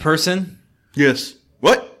offensive person. Yes.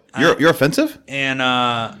 What? You're offensive? And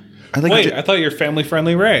I thought you're family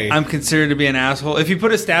friendly Ray. I'm considered to be an asshole. If you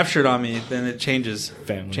put a staff shirt on me, then it changes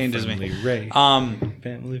me. Ray.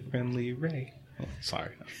 Family friendly Ray. Oh,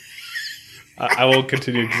 sorry. I won't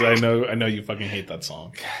continue because I know you fucking hate that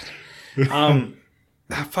song.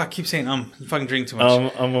 Fuck, keep saying you fucking drink too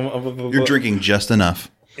much. You're drinking just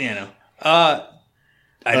enough. I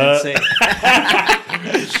didn't say.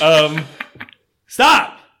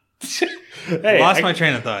 Stop. Hey, Lost my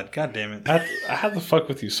train of thought. God damn it. I had to fuck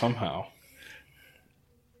with you somehow.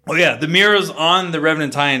 Oh yeah, the mirrors on the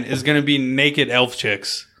Revenant Titan is going to be naked elf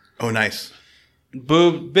chicks. Oh, nice.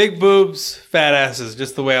 Big boobs, fat asses,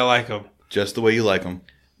 just the way I like them. Just the way you like them.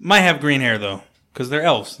 Might have green hair though, because they're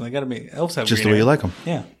elves. They got to be elves have just green the way hair. you like them.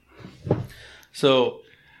 Yeah. So,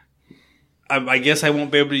 I guess I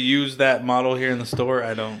won't be able to use that model here in the store.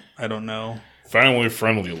 I don't know. Family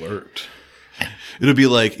friendly alert. It'll be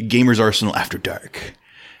like Gamers Arsenal After Dark.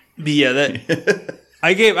 But yeah, that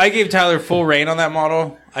I gave Tyler full reign on that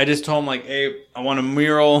model. I just told him hey, I want a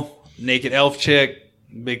mural, naked elf chick,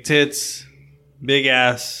 big tits, big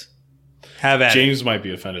ass. Have at James might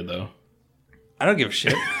be offended though. I don't give a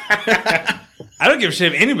shit. I don't give a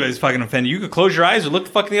shit if anybody's fucking offended. You could close your eyes or look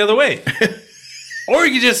fucking the other way, or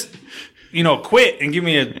you could just quit and give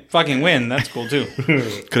me a fucking win. That's cool too.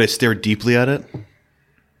 Could I stare deeply at it?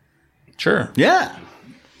 Sure. Yeah.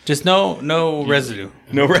 Just no residue.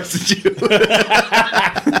 No residue.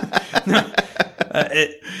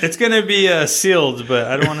 It's going to be sealed, but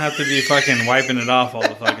I don't want to have to be fucking wiping it off all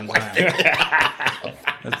the fucking time.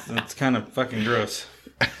 That's kind of fucking gross.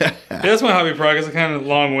 That's my hobby progress. I'm kind of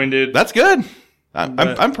long-winded. That's good.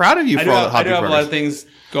 I'm proud of you for all the hobby progress. I do have a lot of things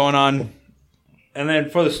going on. And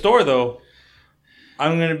then for the store, though,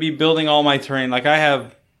 I'm going to be building all my terrain. I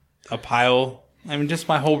have a pile. I mean, just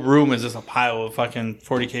my whole room is just a pile of fucking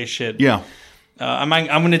 40K shit. Yeah. I'm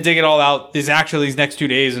going to dig it all out these next 2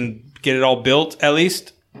 days and get it all built at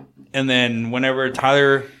least. And then whenever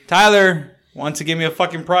Tyler wants to give me a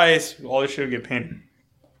fucking price, all this shit will get painted.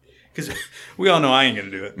 Because we all know I ain't going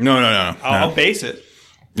to do it. No. I'll base it.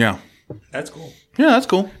 Yeah. That's cool. Yeah, that's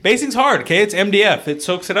cool. Basing's hard, okay? It's MDF. It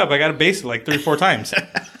soaks it up. I got to base it 3 or 4 times.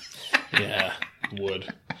 Yeah,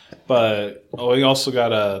 would. But we also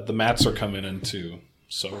got the mats are coming in too,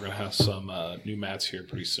 so we're gonna have some new mats here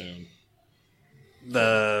pretty soon.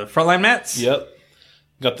 The frontline mats. Yep,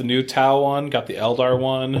 got the new Tau one, got the Eldar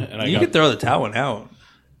one, and you could throw the Tau one out.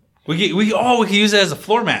 We could use it as a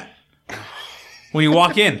floor mat when you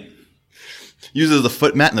walk in. Use it as a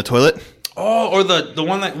foot mat in the toilet. Oh, or the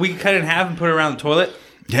one that we can cut in half and put it around the toilet.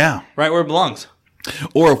 Yeah, right where it belongs.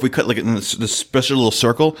 Or if we cut in this special little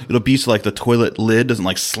circle, it'll be so the toilet lid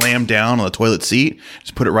doesn't slam down on the toilet seat.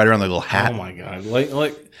 Just put it right around the little hat. Oh my god!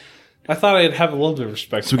 I thought I'd have a little bit of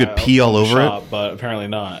respect, so we could pee all over it, but apparently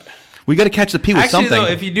not. We got to catch the pee with something. Actually,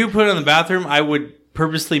 though, if you do put it in the bathroom, I would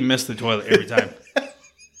purposely miss the toilet every time.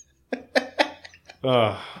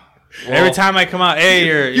 Every time I come out,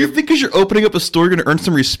 hey, you think because you're opening up a store, you're going to earn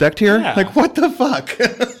some respect here? Yeah. What the fuck?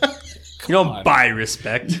 You don't buy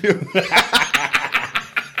respect.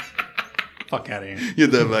 Fuck out of here.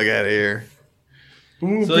 Get the fuck out of here.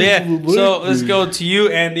 So so let's go to you,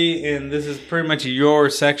 Andy, and this is pretty much your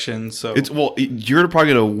section. So you're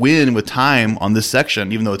probably gonna win with time on this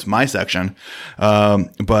section, even though it's my section.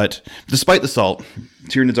 But despite the salt,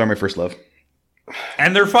 Tyranids are my first love,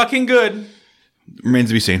 and they're fucking good. Remains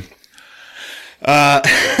to be seen.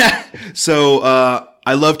 So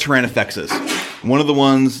I love Tyrannifexes. One of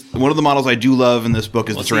the models I do love in this book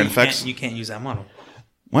is the Tyrannifex. You can't use that model.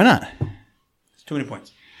 Why not? It's too many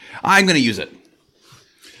points. I'm gonna use it.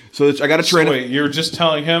 So I got a Tyrannifex. Wait, you're just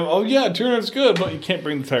telling him, oh yeah, Tyrannid's good, but you can't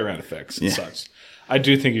bring the Tyrannifex. It sucks. I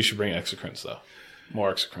do think you should bring Exocrines, though.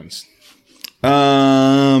 More Exocrines.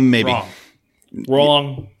 Maybe.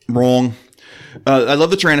 Wrong. I love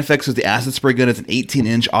the Tyrannifex because the acid spray gun is an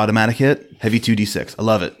 18-inch automatic hit, heavy 2d6. I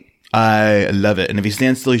love it. And if he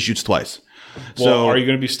stands still, he shoots twice. Well, are you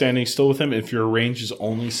going to be standing still with him if your range is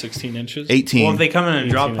only 16 inches? 18. Well, if they come in a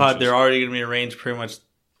drop pod, they're already going to be in range pretty much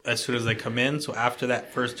as soon as they come in. So after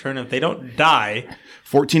that first turn, if they don't die,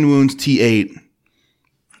 14 wounds, T8,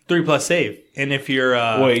 3+ save. And if you're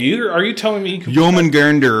wait, are you telling me you can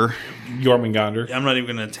Jormungandr? I'm not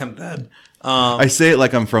even going to attempt that. I say it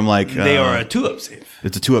like I'm from like they are a 2-up save.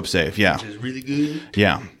 It's a 2-up save, yeah, which is really good.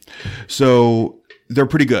 Yeah, so they're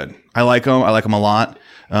pretty good. I like them. I like them a lot.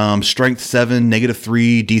 Strength 7,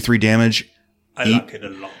 -3, D3 damage. I like it a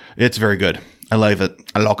lot. It's very good. I like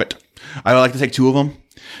it. I like it. I like to take 2 of them.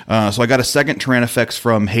 So I got a second Tyrannifex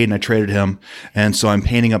from Hayden. I traded him, and so I'm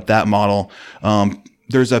painting up that model.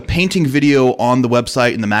 There's a painting video on the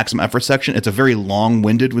website in the maximum effort section. It's a very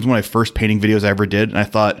long-winded. It was one of my first painting videos I ever did, and I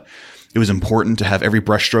thought it was important to have every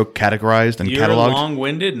brushstroke categorized and cataloged. You're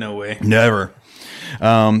long-winded? No way. Never.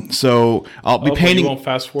 So I'll be painting. You won't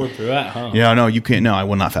fast forward through that, huh? Yeah, no, you can't. No, I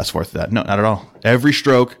will not fast forward through that. No, not at all. Every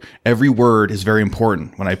stroke, every word is very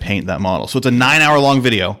important when I paint that model. So it's a 9-hour long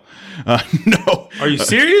video. No, are you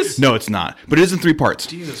serious? No, it's not. But it is in 3 parts.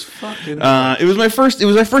 Jesus fucking. It was my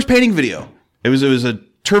first painting video. It was a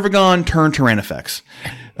Tervigon turned Tyrannifex.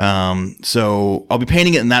 So I'll be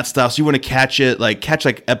painting it in that style. So you want to catch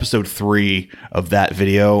episode 3 of that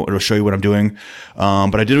video. It'll show you what I'm doing.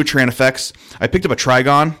 But I did a Tyrannifex. I picked up a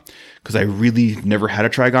Trigon because I really never had a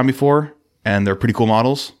Trigon before, and they're pretty cool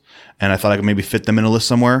models. And I thought I could maybe fit them in a list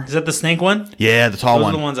somewhere. Is that the snake one? Yeah, the tall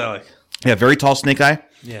one. Those are the ones I like. Yeah, very tall snake eye.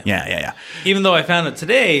 Yeah. Even though I found it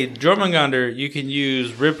today, Jormungandr, you can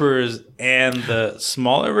use Rippers and the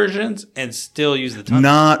smaller versions and still use the tunnel.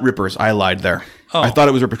 Not Rippers. I lied there. Oh. I thought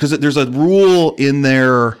it was Rippers because there's a rule in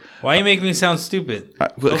there. Why are you making me sound stupid?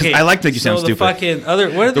 Okay, I like to make you sound stupid. Fucking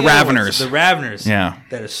other, what are the Raveners. The Raveners. Yeah.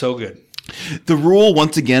 That is so good. The rule,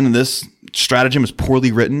 once again, in this stratagem is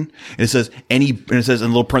poorly written. It says and it says in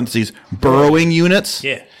little parentheses, burrowing units.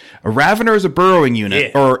 Yeah. A Ravener is a burrowing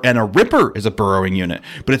unit, and a Ripper is a burrowing unit,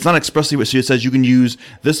 but it's not expressly what it says. You can use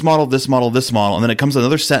this model, this model, this model, and then it comes to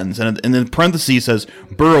another sentence, and then parentheses says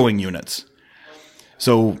burrowing units.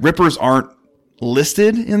 So Rippers aren't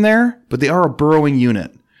listed in there, but they are a burrowing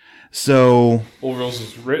unit. So overalls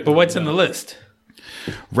is written. But what's in the list?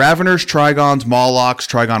 Raveners, Trigons, Molochs,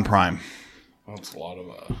 Trigon Prime. That's a lot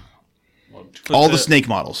of all the snake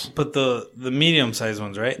models. But the medium-sized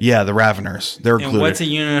ones, right? Yeah, the Raveners. They're included. And what's a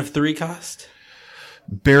unit of 3 cost?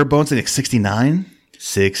 Bare bones, I think 69.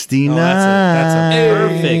 69. Oh, that's a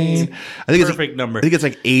perfect. I think perfect number. I think it's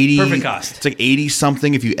like 80. Perfect cost. It's like 80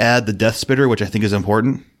 something if you add the Death Spitter, which I think is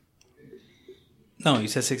important. No, you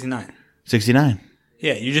said 69. 69.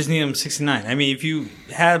 Yeah, you just need them 69. I mean, if you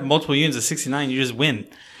have multiple units of 69, you just win.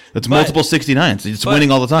 That's multiple 69s. It's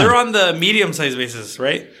winning all the time. They're on the medium-sized basis,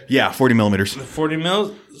 right? Yeah, 40 millimeters. 40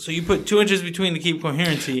 mils. So you put 2 inches between to keep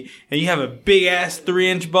coherency, and you have a big-ass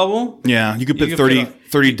 3-inch bubble. Yeah, you could put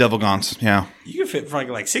 30 Devil Gaunts. Yeah. You could fit for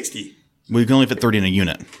like 60. Well, you can only fit 30 in a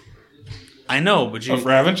unit. I know, but you... Of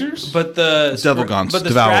Ravengers? But the... Devil Gaunts. But the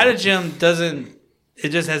stratagem doesn't... It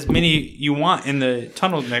just has many you want in the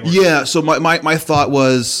tunnel network. Yeah, so my thought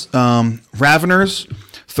was Raveners,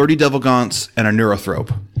 30 Devil Gaunts, and a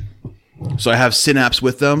Neurothrope. So I have Synapse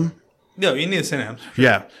with them. No, you need a Synapse. Sure.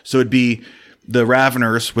 Yeah. So it'd be the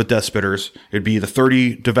Raveners with Death Spitters. It'd be the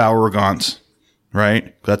 30 Devourer Gaunts,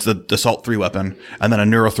 right? That's the Assault 3 weapon. And then a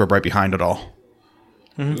Neurothrope right behind it all.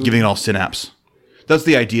 Mm-hmm. Giving it all Synapse. That's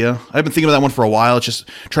the idea. I've been thinking about that one for a while. It's just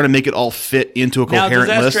trying to make it all fit into a coherent list.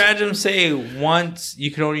 Now, does that stratagem say once,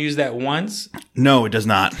 you can only use that once? No, it does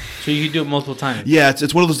not. So you can do it multiple times? Yeah,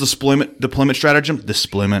 it's one of those deployment stratagems.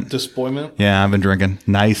 Deployment? Yeah, I've been drinking.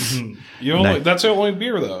 Nice. Mm-hmm. That's the only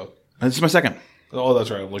beer, though. This is my second. Oh,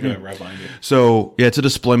 that's right. I'm looking at it right behind you. So, yeah, it's a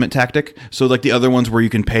deployment tactic. So, like the other ones where you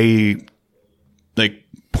can pay, like,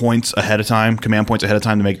 points ahead of time, command points ahead of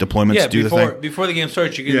time to make deployments do the thing. Before the game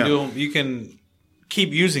starts, you can do them. You can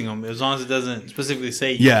keep using them as long as it doesn't specifically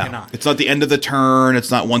say you cannot. It's not the end of the turn. It's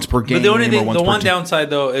not once per game. But the only thing, the one downside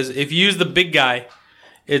though is if you use the big guy,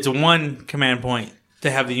 it's 1 command point to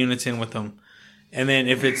have the units in with them, and then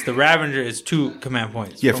if it's the Ravager, it's 2 command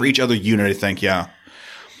points. Yeah, for each other unit, I think. Yeah,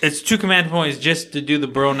 it's 2 command points just to do the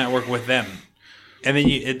burrow network with them, and then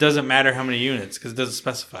it doesn't matter how many units because it doesn't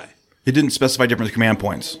specify. It didn't specify different command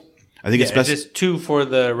points. I think it's just 2 for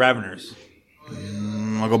the Raveners.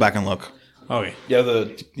 I'll go back and look. Okay. You have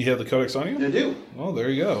the codex on you? I do. Oh, there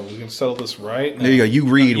you go. We can settle this right now. There you go. You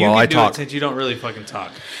read while I talk. Since you don't really fucking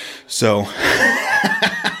talk. So.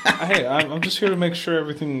 Hey, I'm just here to make sure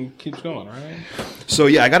everything keeps going, right? So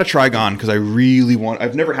yeah, I got a Trigon because I really want.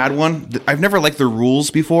 I've never had one. I've never liked the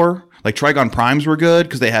rules before. Like Trigon Primes were good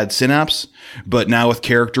because they had Synapse, but now with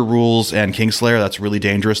character rules and Kingslayer, that's really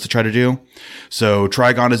dangerous to try to do. So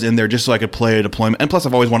Trigon is in there just so I could play a deployment. And plus,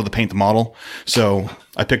 I've always wanted to paint the model, so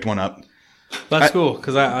I picked one up. That's cool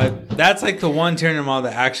because I that's like the one Tyranid model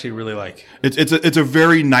that I actually really like. It's a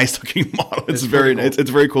very nice looking model. It's very cool. It's a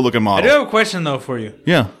very cool looking model. I do have a question though for you.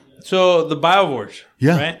 Yeah. So the Biovorge.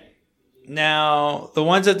 Yeah. Right. Now the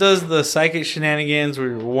ones that does the psychic shenanigans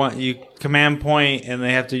where you command point and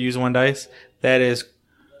they have to use 1 dice. That is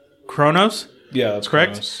Kronos. Yeah, that's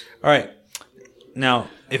correct. Kronos. All right. Now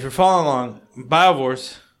if you're following along,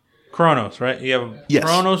 Biovorce, Kronos, right? You have a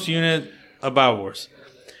Kronos unit of Biovorce.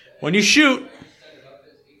 When you shoot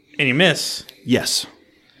and you miss, yes,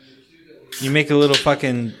 you make a little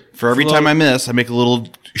fucking. For every time I miss, I make a little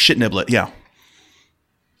shit niblet. Yeah.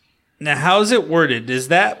 Now, how is it worded? Is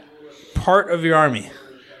that part of your army?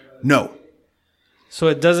 No. So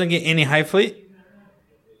it doesn't get any high fleet?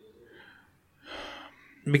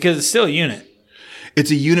 Because it's still a unit.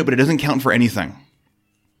 It's a unit, but it doesn't count for anything.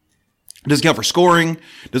 It doesn't count for scoring.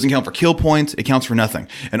 It doesn't count for kill points. It counts for nothing.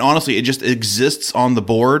 And honestly, it just exists on the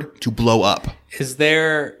board to blow up. Is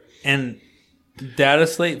there an data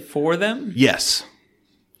slate for them? Yes.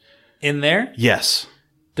 In there? Yes.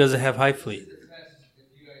 Does it have high fleet?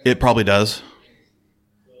 It probably does.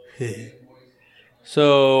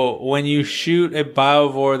 So when you shoot a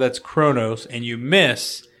Biovore that's Kronos and you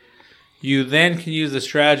miss, you then can use the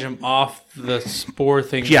stratagem off the spore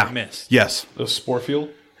thing you missed. Yes. The spore field?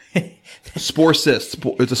 Spore cyst.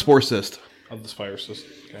 It's a spore cyst. Of the spire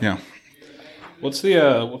system. Okay. Yeah. What's the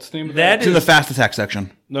name of that? It's in the fast attack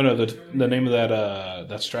section. No, the name of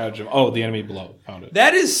that stratagem. Oh, the enemy below. Found it.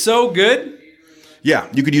 That is so good. Yeah,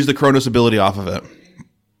 you could use the Kronos ability off of it.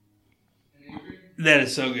 That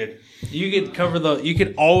is so good. You could cover you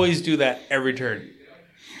could always do that every turn.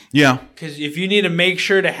 Yeah. Because if you need to make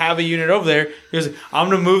sure to have a unit over there, because I'm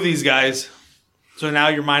going to move these guys, so now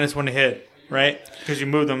you're -1 to hit, right? Because you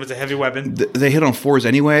move them. It's a heavy weapon. They hit on 4s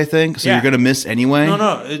anyway, I think, so you're going to miss anyway.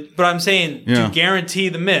 No. But I'm saying to guarantee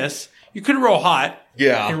the miss, you could roll hot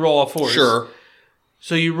and roll all 4s. Sure.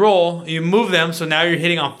 So you move them, so now you're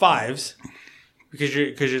hitting on 5s.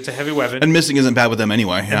 Because it's a heavy weapon. And missing isn't bad with them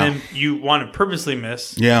anyway. Yeah. And then you want to purposely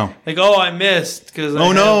miss. Yeah. Like, I missed because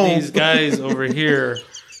I have these guys over here.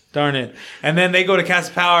 Darn it. And then they go to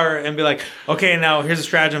cast power and be like, okay, now here's a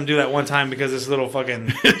stratagem. Do that one time because this little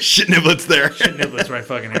fucking... shit niblet's there. Shit niblet's right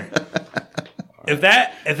fucking here.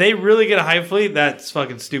 If they really get a high fleet, that's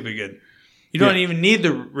fucking stupid good. You don't even need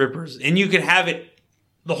the Rippers. And you could have it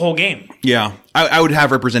the whole game. Yeah. I would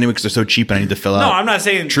have Rippers anyway because they're so cheap and I need to fill out. No, I'm not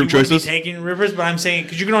saying troop you wouldn't choices. be taking Rippers, but I'm saying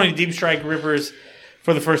because you can only deep strike Rippers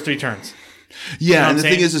for the first 3 turns. Yeah, you know and the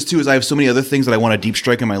thing is I have so many other things that I want to deep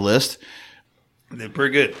strike in my list. They're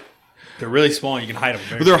pretty good. They're really small and you can hide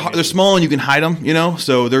them. They're small and you can hide them,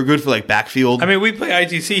 so they're good for like backfield. I mean, we play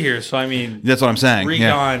ITC here, so I mean... That's what I'm saying.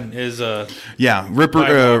 Recon is a... Yeah,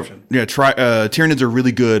 Ripper... Tyranids are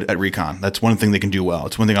really good at recon. That's one thing they can do well.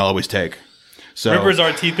 It's one thing I'll always take. So Rippers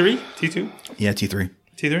are T3? T2? Yeah, T3.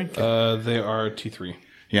 T3? They are T3.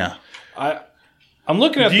 Yeah. I'm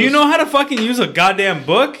looking at Do you know how to fucking use a goddamn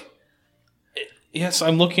book? Yes,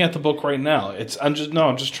 I'm looking at the book right now. I'm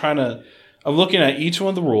looking at each one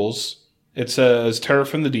of the rules. It says Terror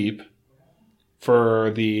from the Deep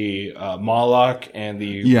for the Moloch and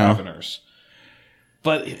the Raveners.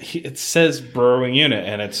 But it says burrowing unit,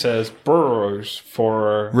 and it says burrowers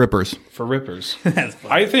for Rippers.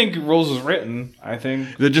 I think rules is written. I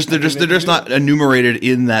think they're just not enumerated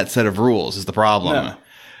in that set of rules. Is the problem? No.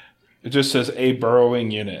 It just says a burrowing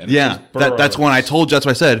unit. Yeah, that's when I told you. That's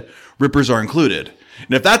why I said Rippers are included.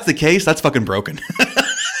 And if that's the case, that's fucking broken.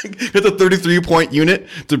 It's a 33-point unit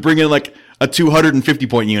to bring in like a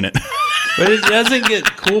 250-point unit. But it doesn't get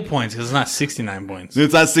cool points because it's not 69 points.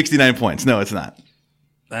 It's not 69 points. No, it's not.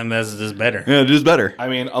 And that's just better. Yeah, it is better. I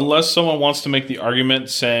mean, unless someone wants to make the argument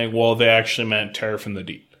saying, well, they actually meant Terror from the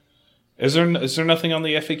Deep. Is there nothing on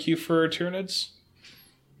the FAQ for Tyranids?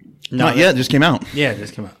 Not yet. It just came out. Yeah, it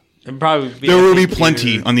just came out. There will be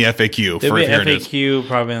plenty on the FAQ for There'll be Tyranids. FAQ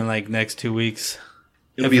probably in like next 2 weeks.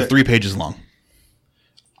 It'll be 3 pages long.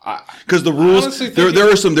 Because the rules, there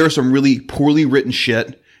are some really poorly written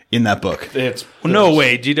shit in that book. No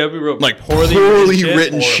way. GW wrote like poorly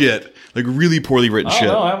written shit. Like really poorly written shit.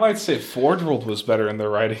 I might say Forge World was better in their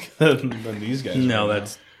writing than these guys. No,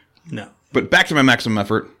 no. But back to my maximum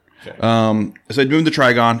effort. Okay. So I'm doing the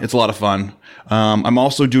Trigon. It's a lot of fun. I'm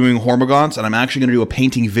also doing Hormagaunts, and I'm actually going to do a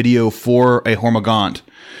painting video for a Hormagaunt,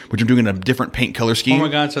 which I'm doing in a different paint color scheme.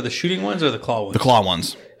 Hormagaunts are the shooting ones or the claw ones? The claw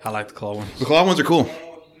ones. I like the claw ones. The claw ones are cool.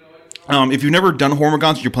 If you've never done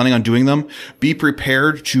Hormagaunts, you're planning on doing them, be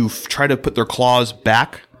prepared to try to put their claws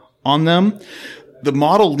back on them. The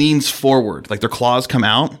model leans forward, like their claws come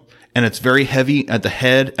out, and it's very heavy at the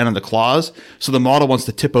head and on the claws, so the model wants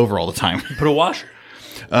to tip over all the time. Put a washer.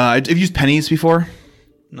 I've used pennies before.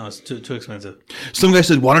 No, it's too expensive. Some guy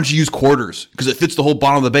said, why don't you use quarters? Because it fits the whole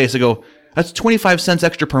bottom of the base. I go, that's 25 cents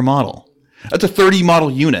extra per model. That's a 30 model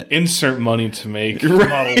unit. Insert money to make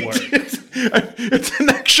model work. It's an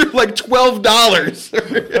extra like $12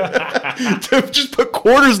 to just put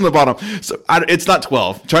quarters in the bottom. So it's not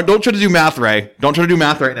 12. Don't try to do math, Ray. Don't try to do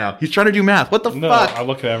math right now. He's trying to do math. What the fuck? I'm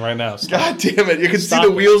looking at him right now. God damn it. You can see the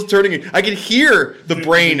wheels turning. I can hear the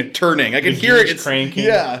brain turning. I can hear it. It's cranking.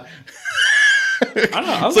 Yeah. I don't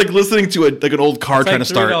know. It's like listening to an old car trying to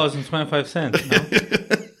start. $3.25. No?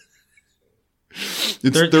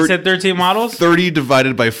 It's you said 13 models? 30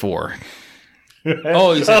 divided by 4.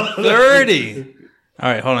 Oh, you said 30. All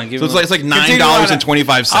right, hold on. So it's like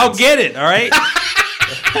 $9.25. I'll get it, all right?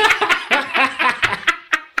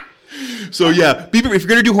 So yeah, if you're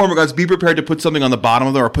going to do Hormagaunts, be prepared to put something on the bottom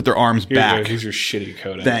of them or put their arms back. Here's your shitty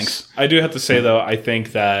codex. Thanks. I do have to say, though, I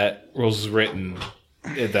think that rules is written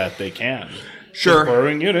that they can. Sure.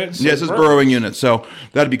 Burrowing units. Yes, it's burrowing units. So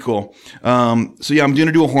that'd be cool. So yeah, I'm going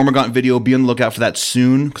to do a Hormagaunt video. Be on the lookout for that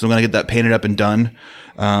soon because I'm going to get that painted up and done.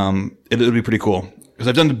 It'll be pretty cool because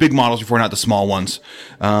I've done the big models before, not the small ones.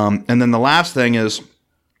 And then the last thing is,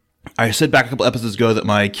 I said back a couple episodes ago that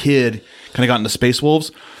my kid kind of got into Space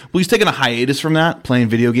Wolves. Well, he's taking a hiatus from that, playing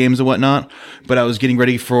video games and whatnot. But I was getting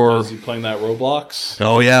ready for... Is he playing that Roblox?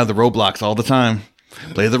 Oh, yeah, the Roblox all the time.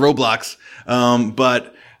 Play the Roblox.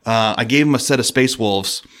 But I gave him a set of Space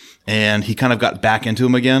Wolves, and he kind of got back into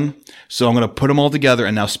them again. So I'm going to put them all together,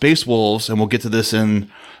 and now Space Wolves, and we'll get to this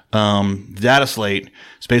in Data Slate.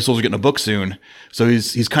 Space Wolves are getting a book soon. So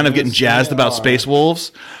he's kind of getting jazzed about Space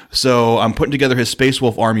Wolves. So I'm putting together his Space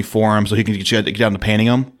Wolf army for him so he can get down to painting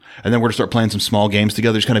them. And then we're going to start playing some small games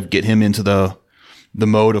together, just kind of get him into the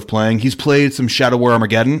mode of playing. He's played some Shadow War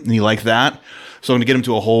Armageddon, and he liked that. So I'm going to get him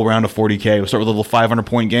to a whole round of 40K. We'll start with a little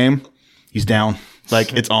 500-point game. He's down.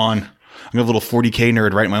 It's on. I'm going to have a little 40K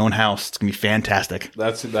nerd right in my own house. It's going to be fantastic.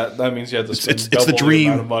 That means you have to spend it's the dream.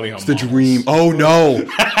 amount of money on it's the dream. Oh, no.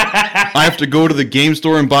 I have to go to the game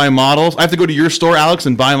store and buy models. I have to go to your store, Alex,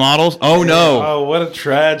 and buy models. Oh, no. Oh, what a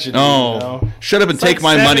tragedy. Oh, you know? Shut up and take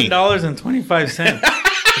my money. $7.25.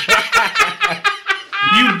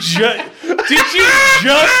 Did you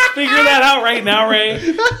just figure that out right now,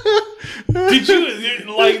 Ray? Did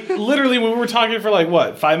you, literally, when we were talking for,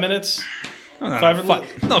 what, 5 minutes?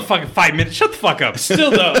 Fucking 5 minutes. Shut the fuck up.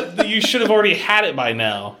 Still, though, you should have already had it by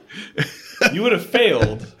now. You would have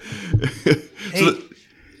failed.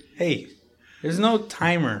 Hey, there's no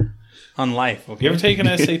timer on life. Okay? You ever taken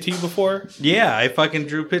an SAT before? Yeah, I fucking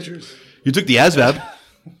drew pictures. You took the ASVAB.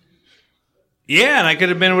 Yeah, and I could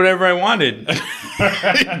have been whatever I wanted.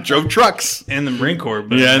 Drove trucks. In the Marine Corps.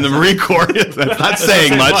 But yeah, in the Marine Corps. That's not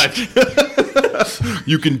saying much.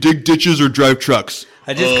 You can dig ditches or drive trucks.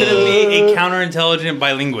 I just couldn't be a counterintelligent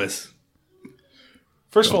bilinguist.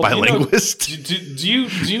 First of all, bilinguist. Do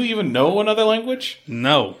you even know another language?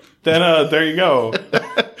 No. Then there you go.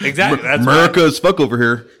 Exactly. That's America is fuck over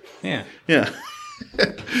here. Yeah. Yeah.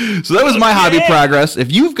 So that was my hobby progress.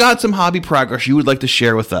 If you've got some hobby progress you would like to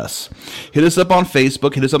share with us, hit us up on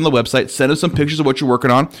Facebook, hit us up on the website, send us some pictures of what you're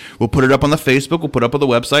working on. We'll put it up on the Facebook, we'll put it up on the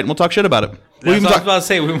website, and we'll talk shit about it. That's what I was about to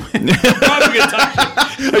say. We're probably going to talk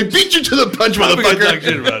shit. I beat you to the punch, motherfucker. Talk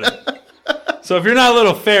shit about it. So if you're not a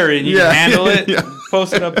little fairy and you can handle it,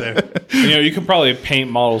 post it up there. You can probably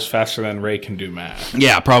paint models faster than Ray can do math.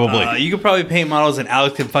 Yeah, probably. You could probably paint models and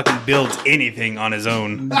Alex can fucking build anything on his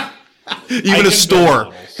own. Even a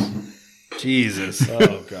store. Jesus.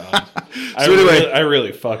 Oh, God. I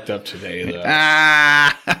really fucked up today, though. All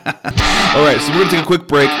right, so we're going to take a quick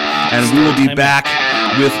break, and we will be back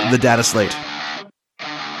with the Data Slate.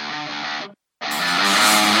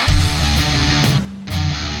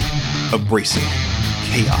 abrasive,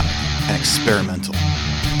 chaotic, and experimental.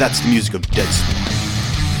 That's the music of Dead Swarm.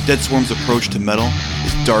 Dead Swarm's approach to metal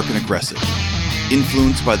is dark and aggressive,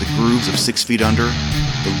 influenced by the grooves of 6 Feet Under,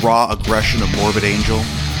 the raw aggression of Morbid Angel,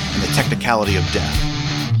 and the technicality of Death.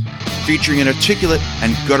 Featuring an articulate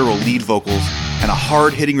and guttural lead vocals and a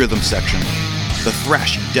hard-hitting rhythm section, the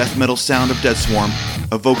thrashy death metal sound of Dead Swarm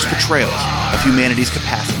evokes portrayals of humanity's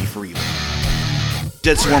capacity for evil.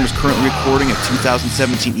 Dead Swarm is currently recording a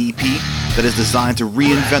 2017 EP that is designed to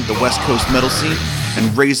reinvent the West Coast metal scene and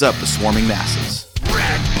raise up the swarming masses.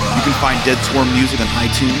 You can find Dead Swarm music on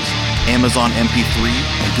iTunes, Amazon MP3,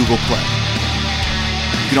 and Google Play.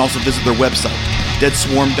 You can also visit their website,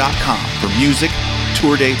 deadswarm.com, for music,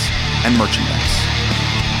 tour dates, and merchandise.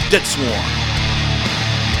 Dead Swarm.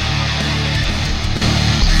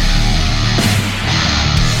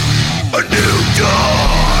 A new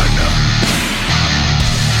dawn,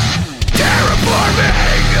 terraforming.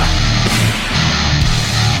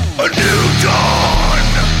 A new dawn,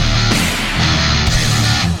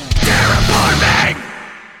 terraforming.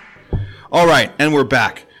 All right, and we're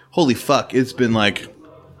back. Holy fuck! It's been like,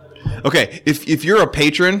 okay. If you're a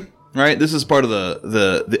patron, right? This is part of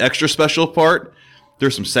the extra special part.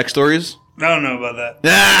 There's some sex stories. I don't know about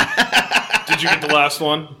that. Did you get the last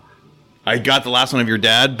one? I got the last one of your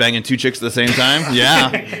dad banging 2 chicks at the same time.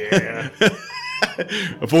 Yeah. Yeah.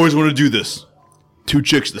 I've always wanted to do this. 2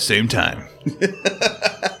 chicks at the same time.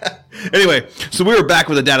 Anyway, so we were back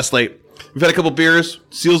with a data slate. We've had a couple beers.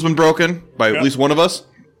 Seal's been broken by at least one of us.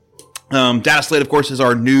 Data slate, of course, is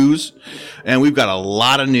our news. And we've got a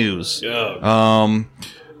lot of news. Yeah.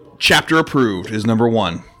 Chapter approved is number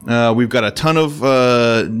 1. We've got a ton of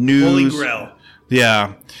news. Holy Grail.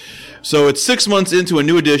 Yeah. So it's 6 months into a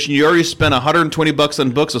new edition. You already spent $120 on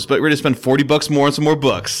books. So we're going to spend $40 more on some more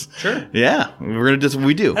books. Sure. Yeah. We're going to do what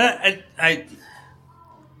we do.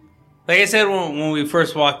 Like I said when we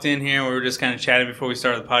first walked in here, we were just kind of chatting before we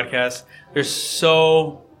started the podcast. There's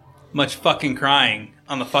so much fucking crying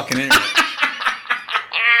on the fucking internet.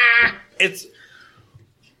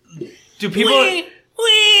 Do people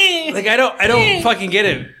like I don't fucking get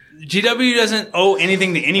it. GW doesn't owe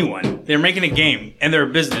anything to anyone. They're making a game and they're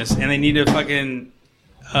a business and they need to fucking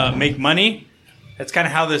make money. That's kind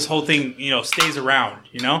of how this whole thing, stays around,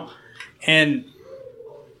 And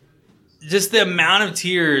just the amount of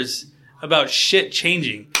tears about shit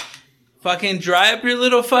changing. Fucking dry up your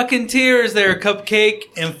little fucking tears there, Cupcake,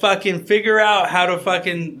 and fucking figure out how to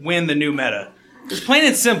fucking win the new meta. Just plain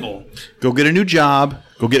and simple. Go get a new job.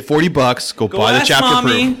 Go get $40. Go buy the chapter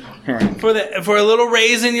mommy proof. for a little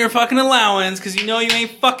raise in your fucking allowance because you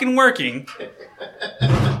ain't fucking working.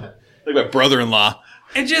 Like my brother-in-law.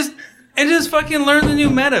 And just fucking learn the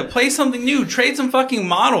new meta. Play something new. Trade some fucking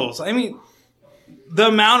models. I mean, the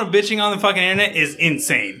amount of bitching on the fucking internet is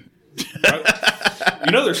insane.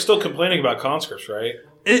 They're still complaining about conscripts, right?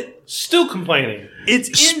 Still complaining. It's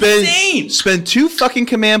insane. Spend 2 fucking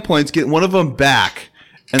command points, get one of them back,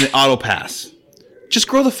 and then auto pass. Just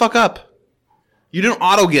grow the fuck up. You didn't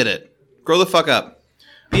auto get it. Grow the fuck up.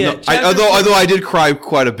 Yeah. No, although I did cry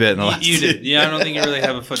quite a bit in the last. You did. Yeah, I don't think you really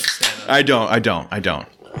have a foot to stand on. I don't.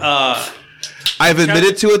 I've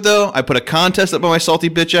admitted to it though. I put a contest up on my salty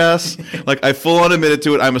bitch ass. Like I full on admitted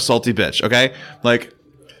to it. I'm a salty bitch. Okay, like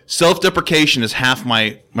self-deprecation is half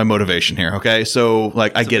my motivation here. Okay, so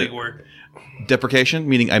like I get it. Word. Deprecation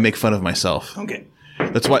meaning I make fun of myself. Okay.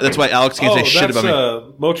 That's why Alex can't say shit about me.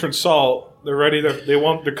 Motrin Salt. They're ready. They're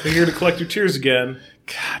here to collect your tears again.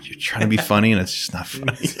 God, you're trying to be funny and it's just not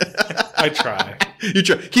funny. I try. You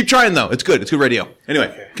try. Keep trying though. It's good. It's good radio.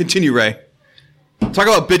 Anyway, Continue, Ray. Talk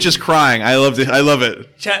about bitches crying. I love it.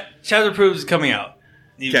 Chapter Proof is coming out.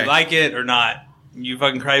 You like it or not. You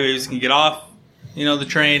fucking crybabies can get off, the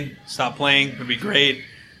train. Stop playing. It'll be great.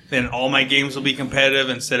 Then all my games will be competitive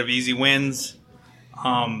instead of easy wins.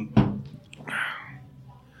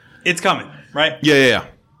 It's coming, right? Yeah.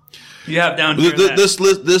 You have down here. This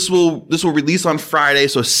will release on Friday,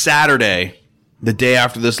 so Saturday, the day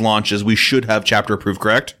after this launches, we should have chapter approved,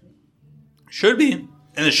 correct? Should be.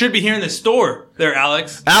 And it should be here in the store there,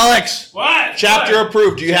 Alex. Alex! What? Chapter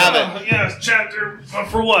approved. Do you have it? Yes, chapter.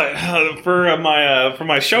 For what? For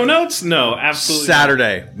my show notes? No, absolutely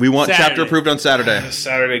Saturday. We want chapter approved on Saturday.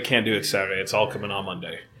 Saturday, can't do it Saturday. It's all coming on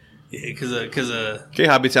Monday. Yeah, because Okay,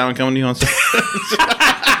 Hobby Town coming to you on Saturday.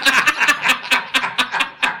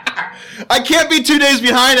 I can't be 2 days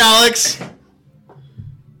behind, Alex.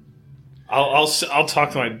 I'll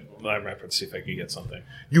talk to my rep and see if I can get something.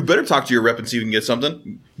 You better talk to your rep and see if you can get something.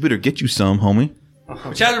 You better get you some, homie.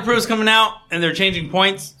 Chapter Pro is coming out, and they're changing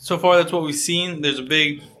points. So far, that's what we've seen. There's a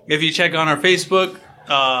big... If you check on our Facebook,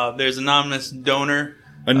 there's an anonymous donor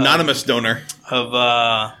Anonymous donor. Of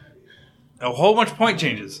a whole bunch of point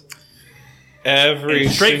changes. Every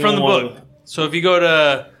straight from the one. book. So if you go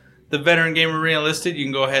to the Veteran Gamer Arena listed, you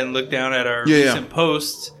can go ahead and look down at our recent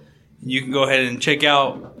posts. You can go ahead and check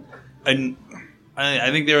out.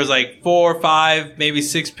 I think there was like 4 or 5, maybe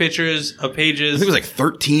 6 pictures of pages. I think it was like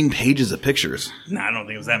 13 pages of pictures. No, I don't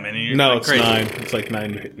think it was that many. No, it's crazy. 9. It's like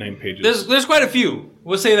 9 pages. There's quite a few.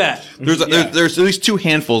 We'll say that. There's at least 2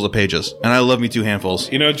 handfuls of pages, and I love me 2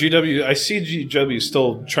 handfuls. You know, GW. I see GW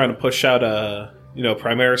still trying to push out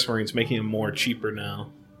Primaris Marines, making them more cheaper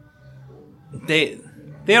now. They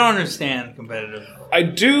don't understand competitive. I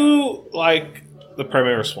do like the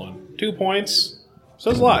Primaris one. 2 points. So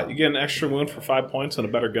that's a lot. You get an extra wound for 5 points and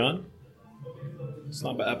a better gun. It's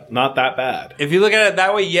not bad. Not that bad. If you look at it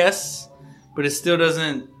that way, yes, but it still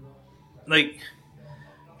doesn't. Like,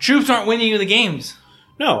 troops aren't winning you the games.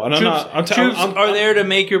 No, and troops are there to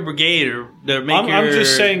make your brigade or to make your. I'm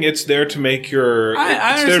just saying it's there to make your.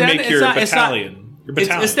 I it's there to understand. make your battalion. It's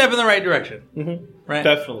a step in the right direction. Mm-hmm. Right?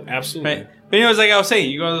 Definitely, absolutely. Right. But like I was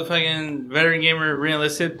saying, you go to the fucking Veteran Gamer Arena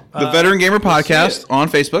listed. The Veteran Gamer podcast on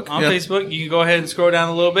Facebook. On Facebook, you can go ahead and scroll down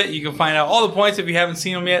a little bit. You can find out all the points if you haven't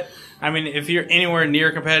seen them yet. I mean, if you're anywhere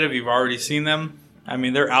near competitive, you've already seen them. I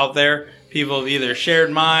mean, they're out there. People have either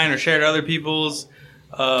shared mine or shared other people's.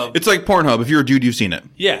 It's like Pornhub. If you're a dude, you've seen it.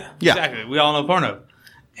 Yeah, exactly. We all know Pornhub.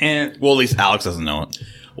 And well, at least Alex doesn't know it.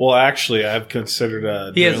 Well, actually, I've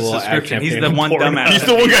considered he has a subscription. He's the one dumbass. He's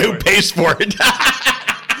the one guy who pays for it.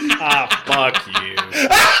 Fuck you.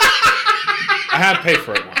 I had to pay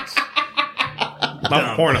for it once.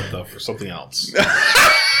 Not for Pornhub, though, for something else.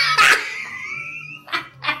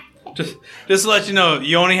 Just to let you know,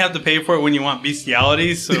 you only have to pay for it when you want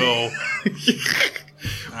bestiality, so...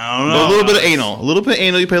 I don't know. A little bit of anal. A little bit of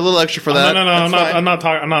anal. You pay a little extra for that. No. I'm not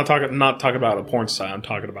talking about a porn site. I'm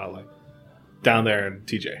talking about, like, down there in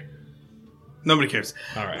TJ. Nobody cares.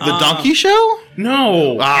 All right. The Donkey Show?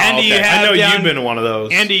 No. Oh, Andy, okay. I know you've been to one of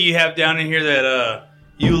those. Andy, you have down in here that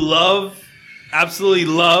you absolutely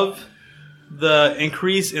love the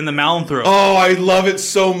increase in the Malum throw. Oh, I love it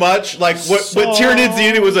so much. Like, what Tyranids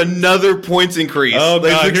needed was another points increase. Oh,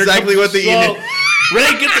 That's God. exactly what they needed.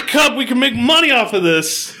 Ray, get the cup. We can make money off of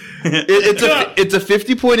this. It's a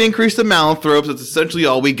 50-point increase to Malum throws. That's essentially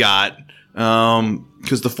all we got.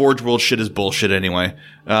 Because the Forge World shit is bullshit anyway.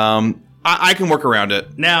 I can work around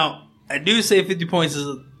it. Now, I do say 50 points is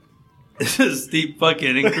a steep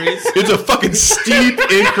fucking increase. It's a fucking steep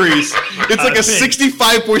increase. It's like a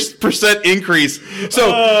 65% increase.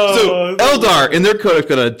 So Eldar in their codex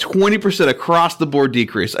got a 20% across the board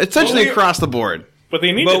decrease. Essentially across the board. But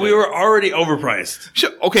they But we were already overpriced.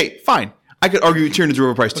 Sure, okay, fine. I could argue Tyranids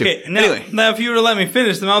are overpriced too. Okay, now if you were to let me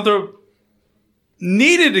finish, the Malum throw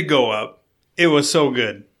needed to go up. It was so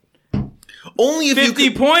good. Only if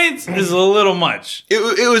 50 points is a little much.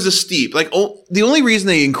 It was a steep. Like the only reason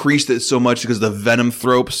they increased it so much is because the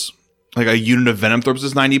Venomthropes, like a unit of Venomthropes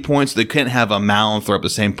is 90 points. They couldn't have a Malumthrop the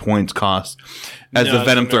same points cost as the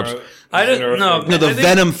Venomthropes. I don't know. No, the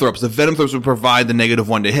Venomthropes. The Venomthropes would provide the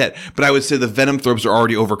 -1 to hit. But I would say the Venomthropes are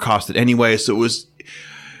already overcosted anyway, so it was.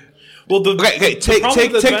 Well, take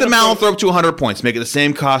the Malumthrop to 100 points. Make it the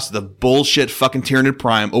same cost as the bullshit fucking Tyranid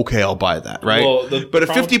Prime. Okay, I'll buy that, right? Well, but a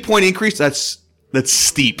 50-point increase, that's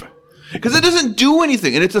steep. Because it doesn't do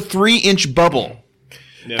anything, and it's a 3-inch bubble.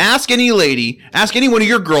 Yeah. Ask any lady, ask any one of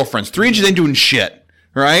your girlfriends. 3 inches ain't doing shit,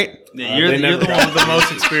 right? Yeah, you're the one with the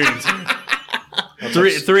most experience.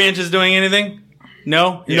 3 inches doing anything?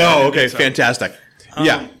 No? Yeah, no, okay, so. Fantastic.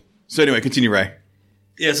 Yeah. So anyway, continue, Ray.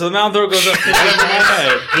 Yeah, so the Malum throw goes up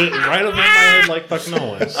right over my head like fucking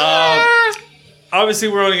always. Obviously,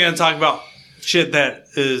 we're only going to talk about shit that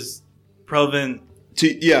is relevant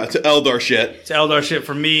to Eldar shit. To Eldar shit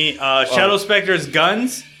for me. Shadow Spectre's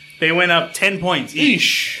guns, they went up 10 points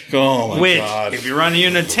each. Oh my God. If you run a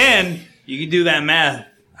unit of 10, you can do that math.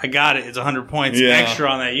 I got it. It's 100 points extra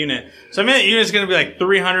on that unit. So I mean, that unit's going to be like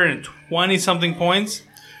 320 something points.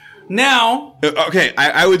 Now, okay,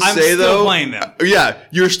 I would say I'm still playing them. Yeah,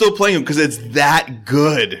 you're still playing them because it's that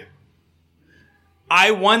good.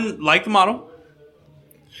 I like the model.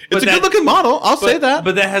 It's a good-looking model. I'll say that.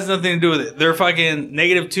 But that has nothing to do with it. They're fucking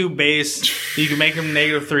 -2 base. You can make them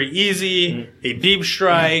 -3 easy. A deep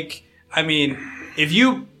strike. I mean, if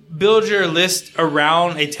you build your list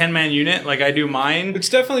around a 10-man unit like I do mine, it's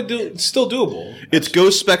definitely still doable. It's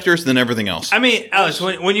Ghost Spectres than everything else. I mean, Alex,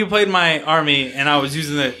 when you played my army and I was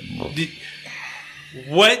using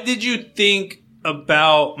what did you think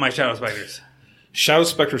about my Shadow Spectres? Shadow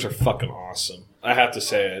Spectres are fucking awesome. I have to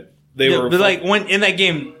say it. They were but like when in that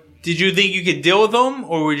game, did you think you could deal with them,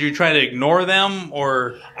 or would you try to ignore them,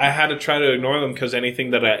 or? I had to try to ignore them because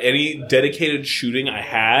any dedicated shooting I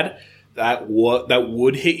had that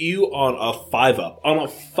would hit you on a 5-up. On a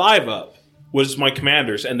 5-up was my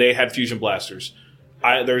commanders, and they had fusion blasters.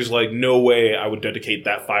 There's like no way I would dedicate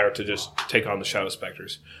that fire to just take on the Shadow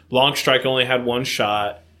Specters. Long Strike only had one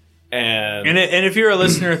shot, and if you're a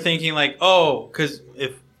listener thinking like, oh, because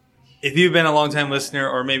if you've been a long time listener,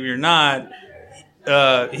 or maybe you're not.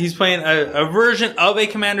 He's playing a version of a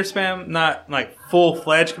commander spam, not like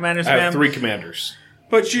full-fledged commander spam. I have 3 commanders.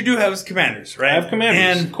 But you do have commanders, right? I have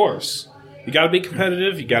commanders, of course. You got to be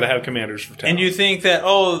competitive. You got to have commanders for town. And you think that,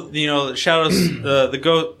 Shadows, the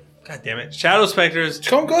Ghost... God damn it. Shadow Specters... Just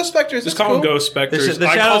call them Ghost Specters. Just call them Ghost Specters.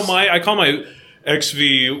 I call my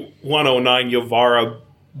XV-109 Yavara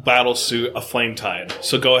battlesuit a Flame Tide.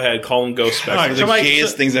 So go ahead, call them Ghost Specters. One of the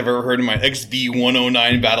gayest things I've ever heard in my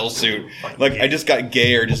XV-109 battlesuit. Like, I just got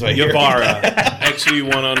gayer just by hearing Yavara.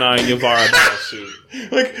 XV-109 Yavara battlesuit.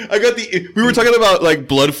 Like, I got we were talking about, like,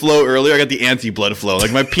 blood flow earlier. I got the anti-blood flow.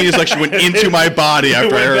 Like, my penis actually went into my body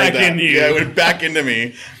after I heard that. Yeah, it went back into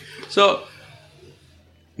me. So...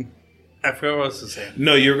 I forgot what I was to say.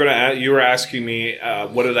 No, you were asking me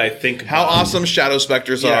what did I think about how awesome Shadow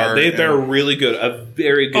Specters are. They're really good. A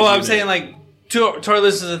very good I'm saying like to our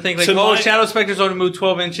listeners to think like, Shadow Specters only move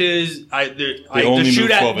 12 inches.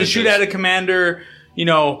 To shoot at a commander, they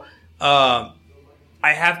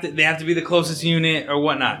have to be the closest unit or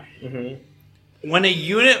whatnot. Mm-hmm. When a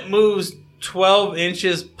unit moves 12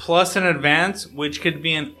 inches plus an advance, which could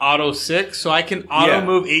be an auto 6, so I can auto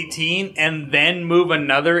move 18 and then move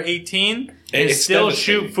another 18 and still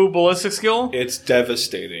shoot full ballistic skill. It's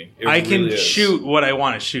devastating. I can shoot what I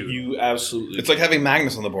want to shoot. You absolutely. It's like having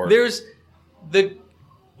Magnus on the board. There's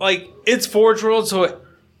it's Forge World, so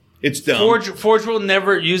it's dumb. Forge World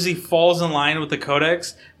never usually falls in line with the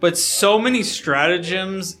Codex, but so many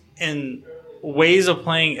stratagems and ways of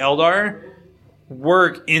playing Eldar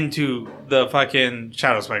work into the fucking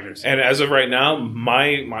Shadow Specters. And as of right now,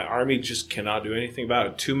 my army just cannot do anything about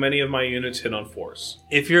it. Too many of my units hit on force.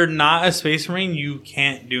 If you're not a Space Marine, you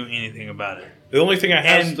can't do anything about it. The only thing I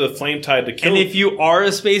have is the Flame Tide to kill. And if you are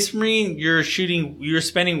a Space Marine, you're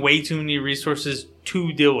spending way too many resources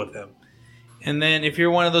to deal with them. And then if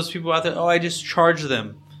you're one of those people out there, I just charge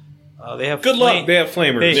them. They have good luck. They have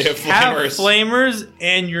flamers. They have flamers,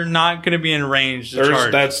 and you're not going to be in range to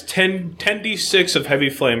charge. That's 10d6 of heavy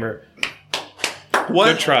flamer.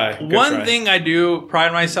 Good try. One thing I do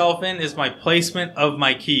pride myself in is my placement of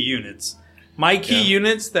my key units. My key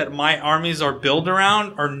units that my armies are built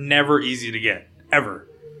around are never easy to get. Ever.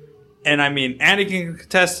 And I mean, Andy can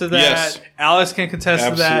contest to that. Yes. Alex can contest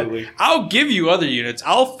to that. I'll give you other units.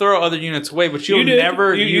 I'll throw other units away, but you'll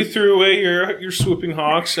never... You threw away your Swooping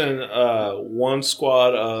Hawks and one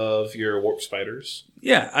squad of your Warp Spiders.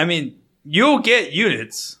 Yeah, I mean, you'll get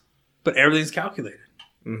units, but everything's calculated.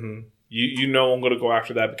 Mm-hmm. You know I'm going to go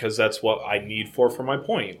after that because that's what I need for my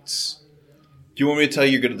points. Do you want me to tell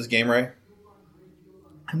you you're good at this game, Ray?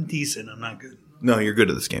 I'm decent. I'm not good. No, you're good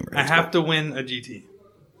at this game, Ray. I have to win a GT.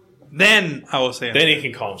 Then I will say I'm Then good. he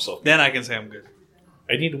can call himself. Then I can say I'm good.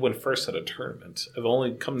 I need to win first at a tournament. I've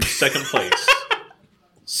only come to second place.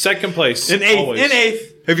 Second place. In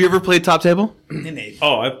eighth. Have you ever played Top Table? In eighth.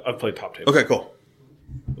 Oh, I've played Top Table. Okay, cool.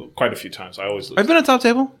 Quite a few times. I always lose. I've been at Top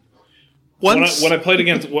Table. Once. When I played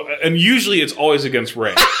against... And usually it's always against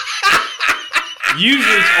Ray.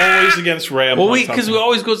 Usually it's always against Ray. Because we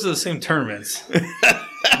always go to the same tournaments.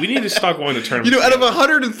 We need to stop going to tournaments. Out of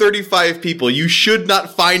 135 people, you should not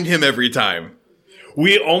find him every time.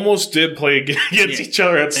 We almost did play against each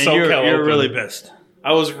other at SoCal. You're really pissed.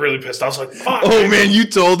 I was really pissed. I was like, fuck. Oh, man, you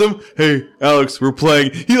told him, hey, Alex, we're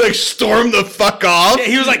playing. He, stormed the fuck off. Yeah,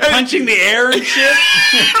 he was, punching the air and shit.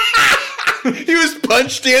 He was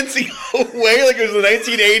punch dancing away like it was the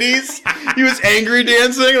 1980s. He was angry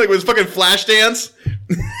dancing like it was fucking flash dance.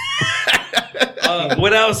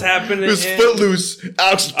 What else happened? It was footloose.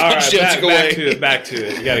 Alex punch dancing away. Back to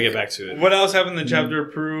it. You got to get back to it. What else happened? The chapter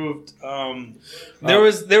approved. There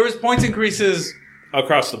was points increases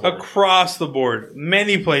across the board.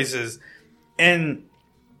 Many places, and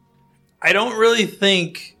I don't really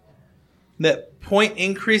think that point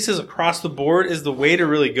increases across the board is the way to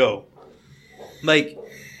really go.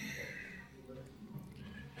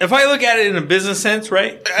 If I look at it in a business sense,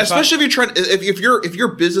 right? Especially if your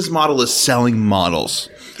business model is selling models,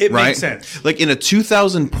 it right? makes sense. Like in a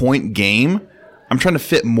 2,000 point game, I'm trying to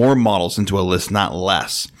fit more models into a list, not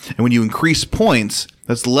less. And when you increase points,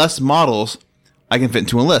 that's less models I can fit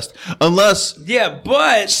into a list. Unless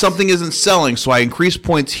but something isn't selling, so I increase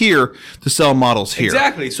points here to sell models here.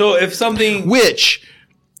 Exactly. So if something... Which,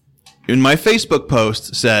 in my Facebook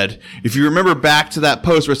post said, if you remember back to that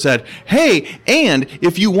post where it said, hey, and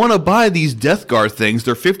if you want to buy these Death Guard things,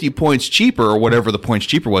 they're 50 points cheaper or whatever the points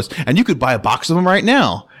cheaper was, and you could buy a box of them right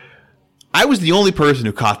now. I was the only person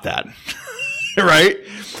who caught that. Right?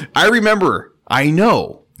 I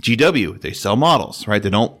know GW, they sell models, right? They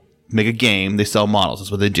don't make a game, they sell models. That's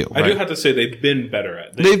what they do. I right? do have to say they've been better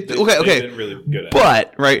at it. They've been really good at it.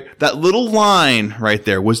 But, right, that little line right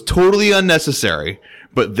there was totally unnecessary.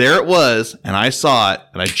 But there it was, and I saw it,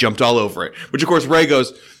 and I jumped all over it. Which, of course, Ray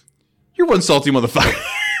goes, "You're one salty motherfucker."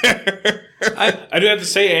 I do have to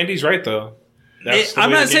say, Andy's right though.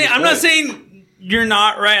 I'm not saying you're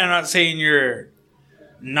not right. I'm not saying you're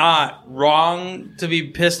not wrong to be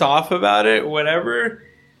pissed off about it, whatever.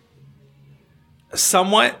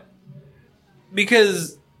 Somewhat,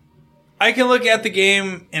 because I can look at the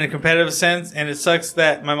game in a competitive sense, and it sucks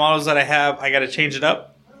that my models that I have, I got to change it up.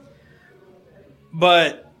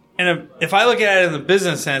 But if I look at it in the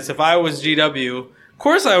business sense, if I was GW, of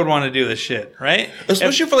course I would want to do this shit, right?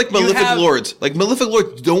 Especially for like Malefic Lords. Like Malefic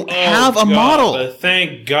Lords don't have a model. But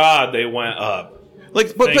thank God they went up.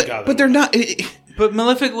 Like, but they're not. But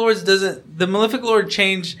Malefic Lords doesn't. The Malefic Lord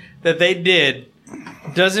change that they did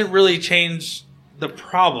doesn't really change the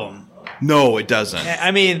problem. No, it doesn't.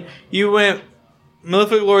 I mean,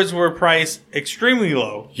 Malefic Lords were priced extremely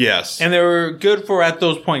low. Yes. And they were good for at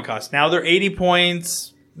those point costs. Now they're 80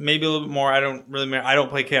 points, maybe a little bit more. I don't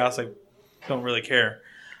play Chaos. I don't really care.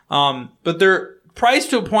 But they're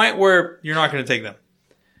priced to a point where you're not going to take them.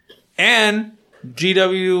 And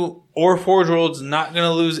GW or Forge World's not going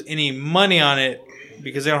to lose any money on it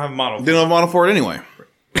because they don't have a model. They don't have a model for it anyway.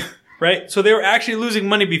 Right? So they were actually losing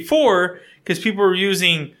money before because people were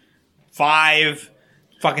using 5...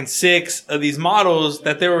 fucking 6 of these models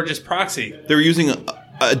that they were just proxy. They were using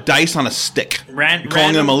a dice on a stick.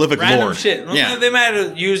 Calling them Malefic Lord. Shit. Yeah. They might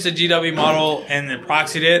have used a GW model and then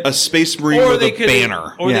proxied it. A Space Marine with a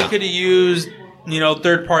banner. Or they could have used,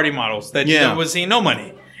 third-party models that GW was seeing no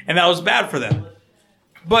money. And that was bad for them.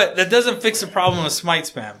 But that doesn't fix the problem of Smite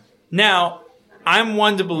spam. Now, I'm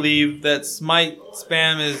one to believe that Smite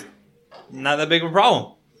spam is not that big of a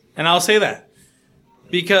problem. And I'll say that.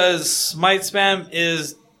 Because Smite spam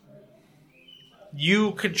is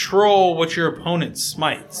you control what your opponent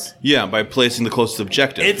smites. Yeah, by placing the closest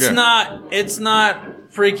objective. It's not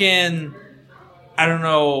freaking, I don't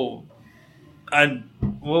know,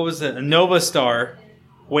 what was it? A Nova Star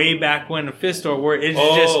way back when, a Fistor, where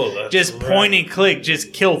it's just point and click,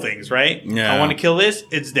 just kill things, right? Yeah. I want to kill this,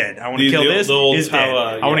 it's dead. I want to kill this, it's dead.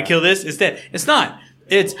 I want to kill this, it's dead. It's not.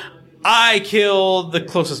 It's I kill the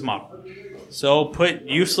closest model. So put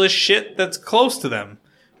useless shit that's close to them.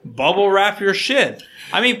 Bubble wrap your shit.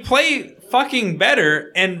 I mean, play fucking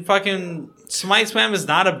better, and fucking Smite spam is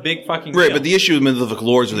not a big fucking deal. Right, but the issue with Malefic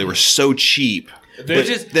Lords was they were so cheap. True,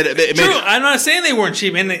 I'm not saying they weren't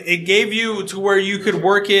cheap, and it gave you to where you could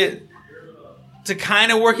work it to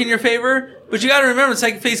kind of work in your favor, but you got to remember the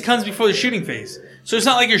second phase comes before the shooting phase. So it's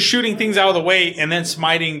not like you're shooting things out of the way and then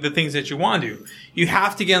smiting the things that you want to do. You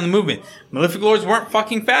have to get on the movement. Malefic Lords weren't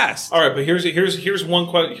fucking fast. All right, but here's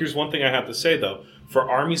one thing I have to say though. For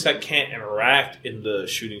armies that can't interact in the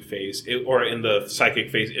shooting phase or in the psychic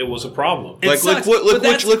phase, it was a problem.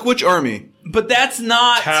 Look which army. But that's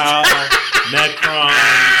not Tau,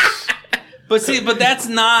 Necrons. But that's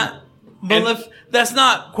not that's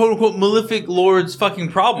not quote unquote Malefic Lord's fucking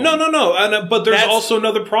problem. No. But there's also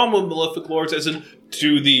another problem with Malefic Lords, as in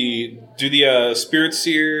do the Spirit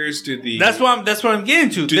Seers, That's what I'm getting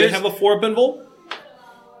to. Do they have a 4-up invul?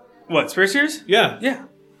 What, Spirit Seers? Yeah. Yeah.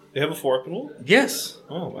 They have a 4-up invul? Yes.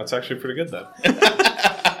 Oh, that's actually pretty good then.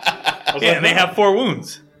 And they have 4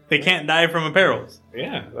 wounds. They can't die from apparels.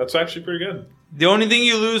 Yeah, that's actually pretty good. The only thing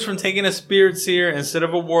you lose from taking a Spirit Seer instead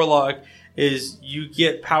of a Warlock is you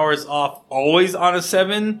get powers off always on a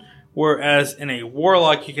 7, whereas in a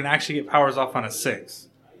Warlock you can actually get powers off on a 6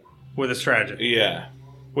 with a strategy. Yeah.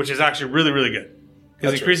 Which is actually really, really good.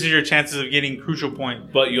 Because it increases your chances of getting crucial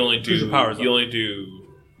point. But you only do powers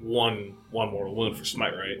one more wound for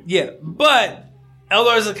Smite, right? Yeah, but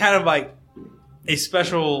Eldar is kind of like a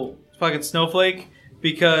special fucking snowflake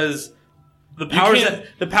because the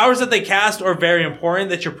powers that they cast are very important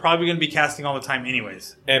that you're probably going to be casting all the time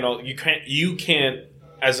anyways. And you can't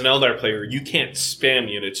as an Eldar player, you can't spam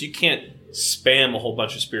units. You can't spam a whole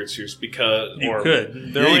bunch of Spirit Seers because you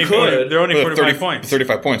could. They're only 45 points.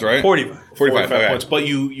 35 points, right? 45 points. But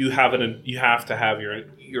you have to have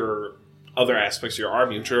your other aspects of your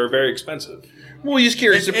army, which are very expensive. Well, you just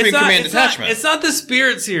carry Supreme Command Detachment. It's not the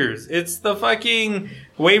Spirit Seers. It's the fucking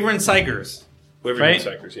Wyvern Psychers. Wyvern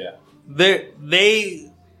Psychers, yeah. They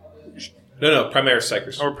No, Primaris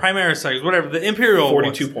Psychers. Or Primaris Psychers, whatever. The Imperial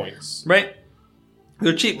 42 ones, points. right?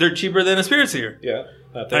 They're cheap. They're cheaper than a Spirit Seer. Yeah,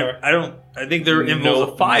 they are. I think their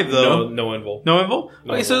Invol's a 5, though. No Invol. No Invol? Okay,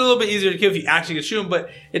 so it's a little bit easier to kill if you actually can shoot them, but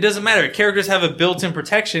it doesn't matter. Characters have a built-in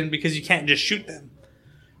protection because you can't just shoot them.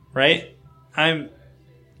 Right?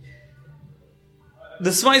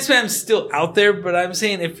 The Smite Spam's still out there, but I'm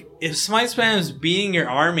saying if Smite Spam is beating your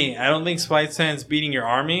army, I don't think Smite Spam is beating your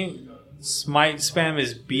army. Smite Spam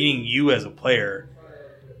is beating you as a player.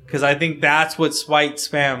 Because I think that's what Smite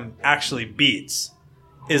Spam actually beats,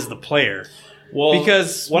 is the player. Well,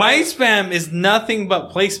 because Smite Spam is nothing but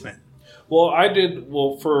placement.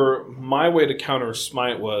 Well, for my way to counter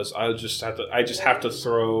Smite was I just have to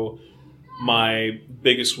throw my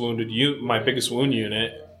biggest wound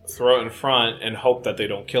unit, throw it in front, and hope that they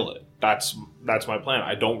don't kill it. That's my plan.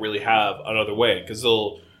 I don't really have another way because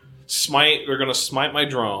they're going to smite my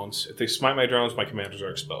drones. If they smite my drones, my commanders are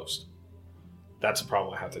exposed. That's a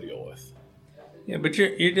problem I have to deal with. Yeah, but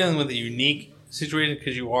you're dealing with a unique situation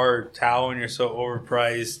because you are Tau and you're so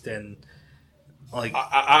overpriced and like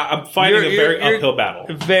I'm fighting a very uphill battle.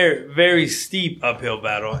 Very, very steep uphill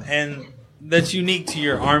battle, and that's unique to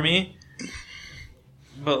your army.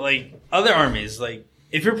 But like other armies, like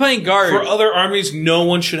if you're playing guard, for other armies, no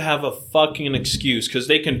one should have a fucking excuse because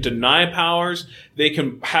they can deny powers. They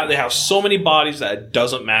have so many bodies that it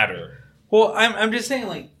doesn't matter. Well, I'm just saying,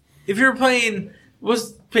 like if you're playing,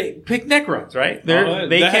 pick Necrons, right?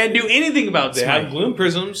 They can't do anything about They Smite. have Gloom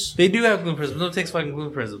Prisms. They do have Gloom Prisms. No, it takes fucking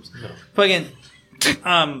Gloom Prisms. No. Fucking,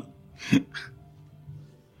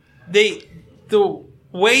 the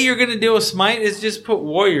way you're gonna deal with Smite is just put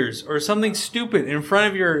warriors or something stupid in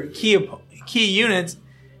front of your key units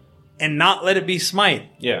and not let it be Smite.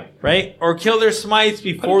 Yeah. Right? Or kill their Smites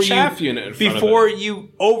before you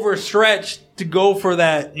overstretch to go for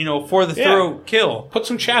that, for the throw kill. Put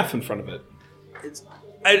some chaff in front of it.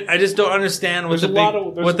 I just don't understand what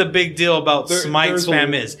the big deal about Smite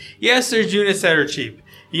spam is. Yes, there's units that are cheap.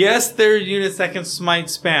 Yes, there are units that can Smite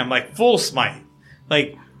spam, like full Smite.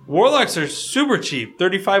 Like, Warlocks are super cheap,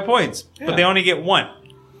 35 points, but they only get 1,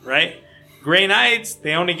 right? Grey Knights,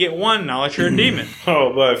 they only get 1 unless you're a demon.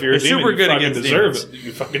 Oh, but if you're a demon, super good against deserve demons. it.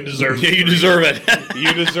 You fucking deserve it. Yeah, you deserve it.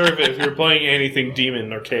 You deserve it if you're playing anything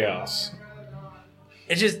demon or chaos.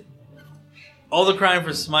 It's just all the crying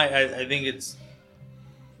for Smite. I think it's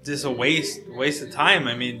just a waste of time.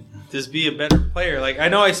 I mean, just be a better player. Like I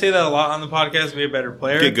know I say that a lot on the podcast. Be a better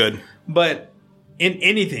player. Get good. But in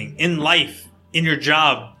anything, in life, in your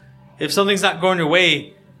job, if something's not going your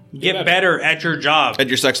way, get better at your job. At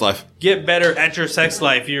your sex life. Get better at your sex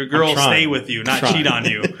life. Your girl will stay with you, not cheat on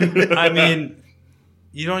you. I mean,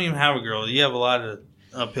 you don't even have a girl. You have a lot of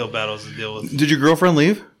uphill battles to deal with. Did your girlfriend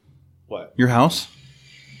leave? What? Your house?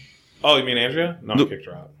 Oh, you mean Andrea? No, I kicked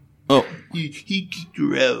her out. Oh. He kicked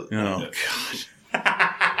her out. Oh,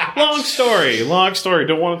 God. Long story.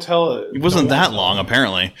 Don't want to tell it. It wasn't that long,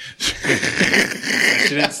 apparently.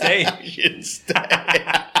 She didn't stay.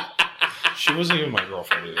 She wasn't even my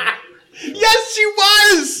girlfriend either. Yes, she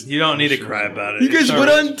was! You don't need to cry about it. You guys went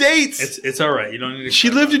on dates. It's all right. You don't need to. She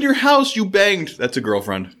lived in your house. You banged. That's a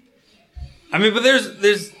girlfriend. I mean, but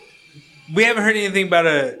there's. We haven't heard anything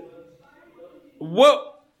about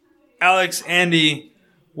Alex, Andy,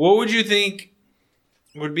 what would you think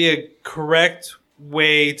would be a correct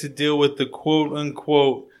way to deal with the quote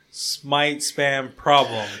unquote Smite spam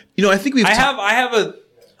problem? I think we've.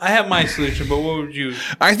 I have my solution, but what would you?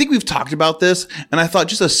 I think we've talked about this, and I thought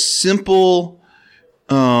just a simple,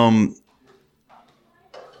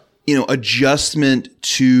 adjustment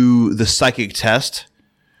to the psychic test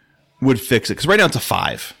would fix it. Because right now it's a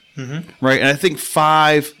 5, right? And I think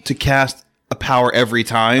 5 to cast a power every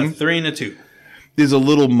time. A 3 and a 2 is a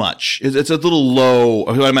little much. It's a little low.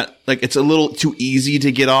 I meant like it's a little too easy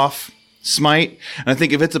to get off Smite. And I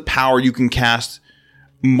think if it's a power you can cast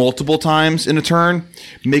multiple times in a turn,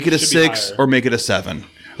 make it a 6 or make it a 7.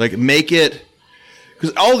 Like make it,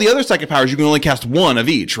 because all the other psychic powers you can only cast 1 of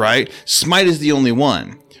each, right? Smite is the only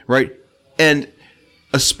one, right? And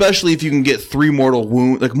especially if you can get 3 mortal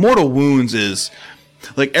wounds. Like mortal wounds is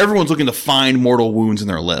like everyone's looking to find mortal wounds in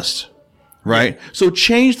their list, right? Yeah. So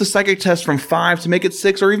change the psychic test from 5 to make it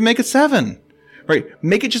 6 or even make it 7, right?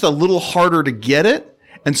 Make it just a little harder to get it.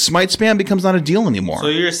 And Smite spam becomes not a deal anymore. So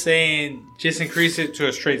you're saying just increase it to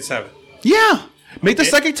a straight 7? Yeah. Make the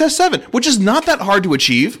psychic test 7, which is not that hard to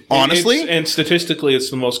achieve, honestly. And statistically,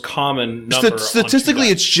 it's the most common number. Statistically,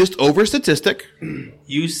 it's just over statistic.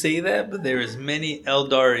 You say that, but there is many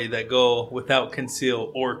Eldari that go without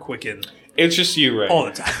conceal or quicken. It's just you, Ray. All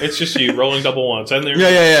the time. It's just you rolling double ones. And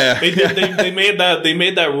Yeah. They made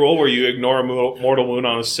that rule where you ignore a mortal wound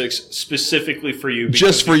on a 6 specifically for you.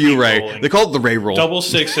 Just for you, Ray. Rolling. They call it the Ray rule. Double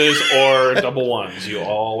 6s or double 1s. You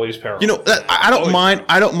always paralyze. You know, I don't mind.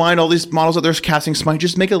 I don't mind all these models out there casting smite.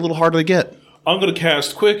 Just make it a little harder to get. I'm going to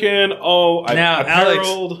cast Quicken. Oh, I Alex,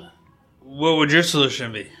 paralleled. What would your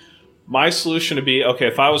solution be? My solution would be, okay,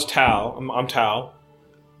 if I was Tau, I'm Tau.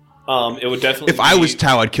 It would definitely. If I was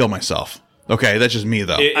Tau, I'd kill myself. Okay, that's just me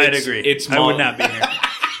though. I'd agree. I would not be here.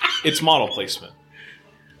 It's model placement.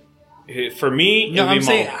 For me, no, I'm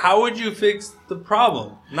saying, how would you fix the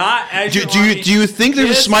problem? Not as do you think there's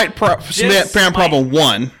a smite spam problem?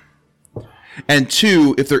 1, and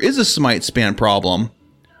 2, if there is a smite spam problem,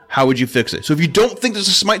 how would you fix it? So if you don't think there's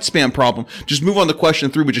a smite spam problem, just move on to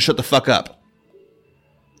question 3, but just shut the fuck up.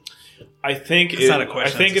 I think it's not a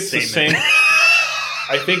question. I think it's the same.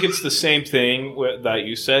 I think it's the same thing that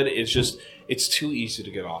you said. It's just it's too easy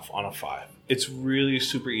to get off on a 5. It's really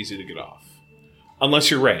super easy to get off,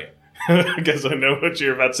 unless you're Ray. Because I know what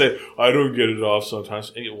you're about to say. I don't get it off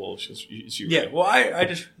sometimes. Well, it's you. Yeah. Ray. Well, I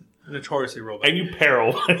just notoriously roll back. And you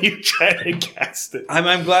peril when you try to cast it.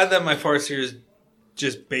 I'm glad that my Farseers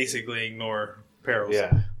just basically ignore perils.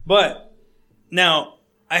 Yeah. But now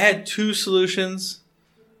I had 2 solutions.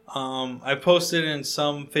 I posted in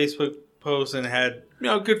some Facebook posts and had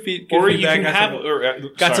good feedback. Or you can have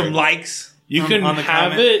got some likes. You can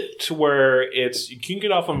have it to where you can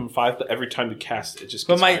get off on 5 but every time you cast it. It just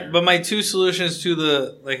gets higher. But my 2 solutions to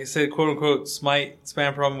the, like I said, quote unquote smite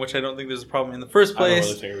spam problem, which I don't think there's a problem in the first place, I don't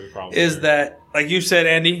really think there's a problem is that, like you said,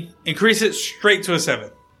 Andy, increase it straight to a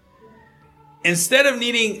 7. Instead of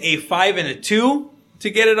needing a 5 and a 2 to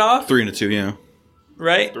get it off, 3 and a 2, yeah,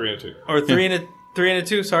 right? 3 and a 2, or 3 and a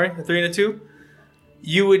 2. Sorry, a 3 and a 2.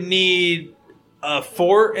 You would need a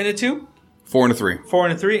 4 and a 2. 4 and a 3. 4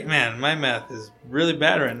 and a 3. Man, my math is really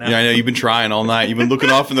bad right now. Yeah, I know. You've been trying all night. You've been looking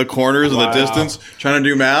off in the corners of the distance, trying to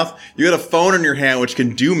do math. You got a phone in your hand which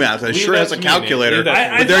can do math. It sure has a calculator.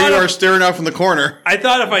 But there you are staring off in the corner. I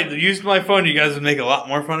thought if I used my phone, you guys would make a lot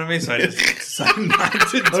more fun of me, so I just decided not to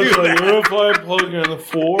do that. You're if I plug in a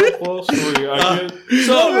 4 plus 3, I get...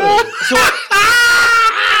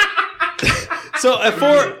 So a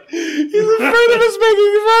 4... He's afraid of us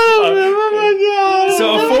making fun of him. Oh my god. So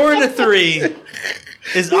a 4 and a 3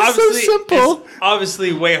 is obviously so simple. It's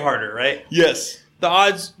obviously way harder, right? Yes. The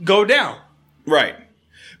odds go down. Right.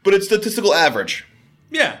 But it's statistical average.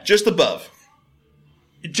 Yeah. Just above.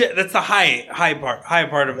 That's the high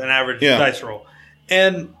part of an average dice roll.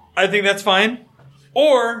 And I think that's fine.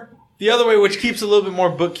 Or the other way, which keeps a little bit more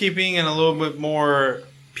bookkeeping and a little bit more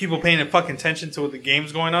people paying fucking attention to what the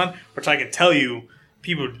game's going on, which I can tell you,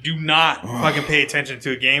 people do not fucking pay attention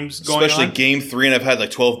to games going on. Especially game 3 and I've had like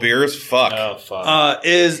 12 beers. Fuck. Oh, fuck.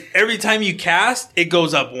 Is every time you cast, it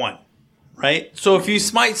goes up 1. Right? So if you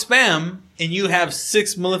smite spam and you have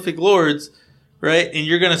 6 Malefic Lords, right, and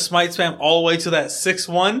you're going to smite spam all the way to that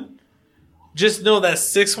 6-1, just know that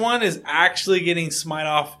 6-1 is actually getting smite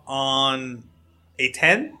off on a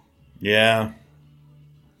 10. Yeah.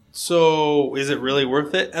 So is it really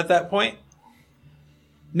worth it at that point?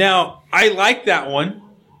 Now, I like that one.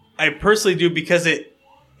 I personally do because it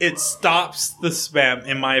stops the spam,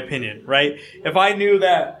 in my opinion, right? If I knew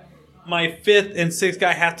that my 5th and 6th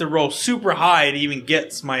guy have to roll super high to even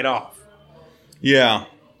get smite off, yeah,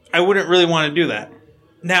 I wouldn't really want to do that.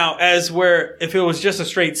 Now, if it was just a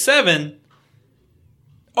straight 7,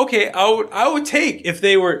 okay, I would take if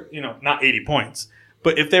they were, not 80 points,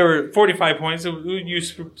 but if they were 45 points, we would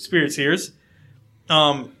use Spirit Seers.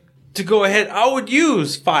 To go ahead, I would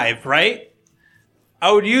use 5, right?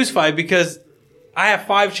 I would use 5 because I have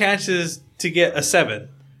 5 chances to get a 7,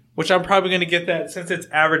 which I'm probably going to get that since it's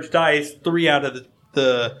average dice 3 out of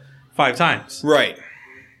the 5 times. Right.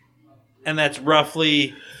 And that's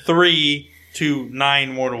roughly 3 to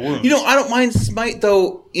 9 mortal wounds. I don't mind smite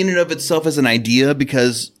though in and of itself as an idea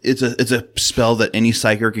because it's a spell that any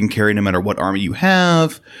psyker can carry no matter what army you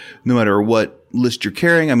have, no matter what list you're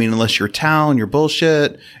carrying. I mean, unless you're Tau and you're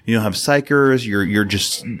bullshit, you don't have psychers, you're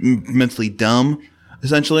just mentally dumb,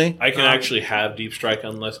 essentially. I can actually have Deep Strike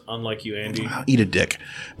unlike you, Andy. Eat a dick.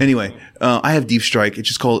 Anyway, I have Deep Strike. It's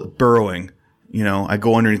just called burrowing. I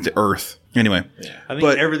go underneath the earth. Anyway, I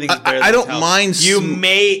think everything's better than I don't mind. You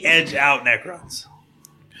may edge out Necrons.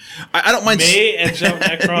 I don't mind. May edge out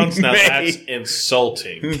Necrons? Now that's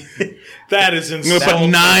insulting. That is insulting.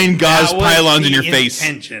 I'm going to put 9 Gauss pylons in your face.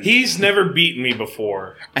 He's never beaten me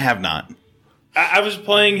before. I have not. I was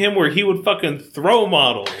playing him where he would fucking throw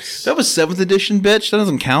models. That was 7th edition, bitch. That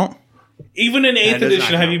doesn't count. Even in 8th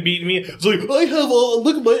edition, have you beaten me? It's like, I have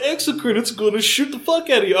look at my exocrine. It's going to shoot the fuck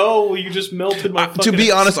out of you. Oh, well, you just melted my fucking To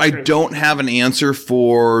be honest, I exocrine. don't have an answer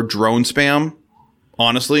for drone spam,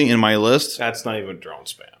 honestly, in my list. That's not even drone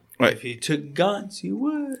spam. Right. If you took guns, you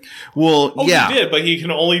would. Well, Oh, yeah. he did, but he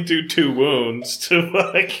can only do 2 wounds to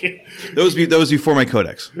like. That was before my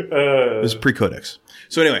codex. It was pre-codex.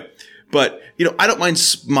 So anyway, but, I don't mind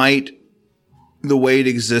Smite the way it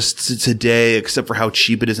exists today, except for how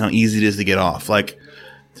cheap it is and how easy it is to get off. Like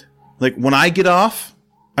when I get off,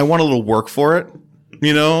 I want a little work for it.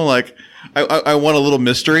 I want a little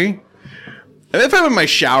mystery. If I'm in my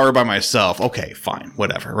shower by myself, okay, fine,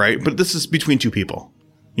 whatever, right? But this is between 2 people,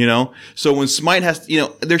 So when Smite has,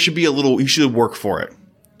 there should be you should work for it. A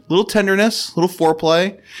little tenderness, a little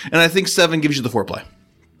foreplay. And I think 7 gives you the foreplay.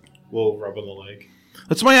 We'll rub on the leg.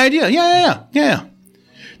 That's my idea. Yeah.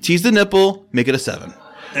 Tease the nipple, make it a 7.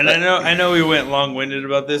 And I know we went long-winded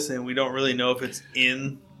about this, and we don't really know if it's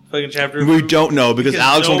in fucking chapter. We don't know because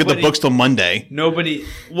Alex won't get the books till Monday. Nobody.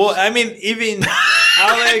 Well, I mean, even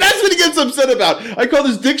Alex. That's what he gets upset about. I call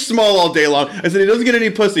this dick small all day long. I said he doesn't get any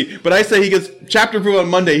pussy, but I say he gets chapter proof on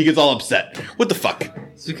Monday. He gets all upset. What the fuck?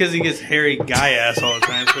 It's because he gets hairy guy ass all the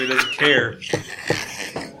time, so he doesn't care.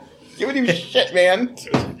 Giving him shit, man.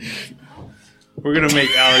 We're gonna make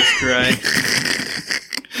Alex cry.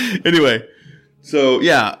 Anyway, so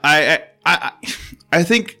yeah, I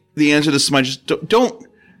think the answer to Smite, just don't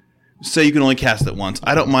say you can only cast it once.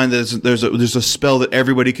 I don't mind that there's a spell that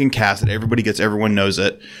everybody can cast it. Everybody gets, everyone knows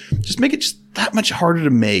it. Just make it just that much harder to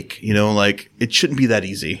make. It shouldn't be that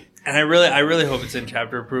easy. And I really hope it's in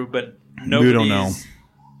chapter approved, but We don't know.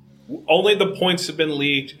 Only the points have been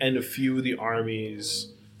leaked, and a few of the armies.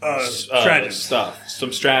 Stratagems. Stuff.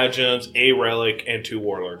 Some stratagems, a relic, and 2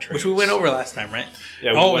 warlord traits. Which we went over last time, right?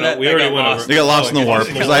 Yeah, we already went over. They got lost in the warp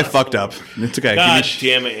yeah. because I fucked up. It's okay. God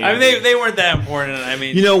damn it. I mean, they weren't that important. I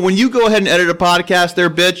mean, When you go ahead and edit a podcast there,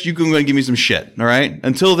 bitch, you can go and give me some shit, all right?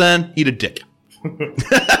 Until then, eat a dick. In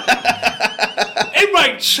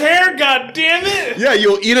my chair, god damn it! Yeah,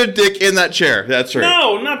 you'll eat a dick in that chair. That's right.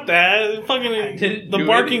 No, not that. Fucking didn't the do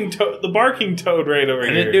barking toad. The barking toad right over I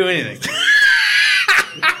here. didn't do anything.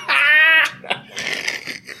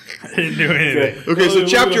 I didn't do anything. Okay, so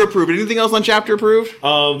chapter approved. Anything else on chapter approved?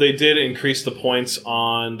 They did increase the points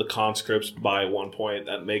on the conscripts by 1 point.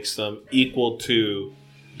 That makes them equal to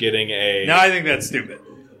getting a. No, I think that's stupid.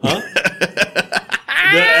 Huh?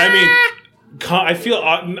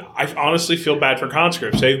 I honestly feel bad for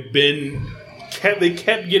conscripts. They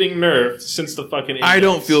kept getting nerfed since the fucking. I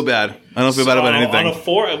don't feel bad. I don't feel bad about anything. On a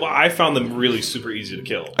 4, I found them really super easy to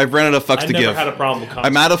kill. I've ran out of fucks I to never give. had a problem with conscripts.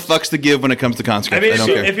 I'm out of fucks to give when it comes to I conscripts. mean, I don't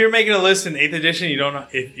care. if you're making a list in 8th edition, you don't know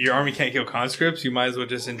if your army can't kill conscripts, you might as well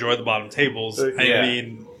just enjoy the bottom tables. Yeah. I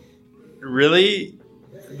mean, really,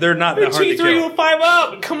 they're not that hard to T3 kill. with 5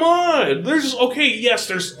 up. Come on. There's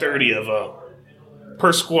there's 30 of them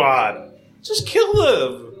per squad. Just kill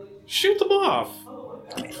them. Shoot them off.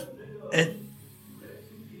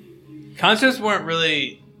 Conscripts weren't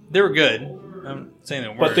really. They were good. I'm saying they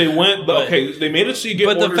weren't. But they went. They made it so you get.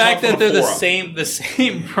 But the orders fact off that on a they're the 4-up.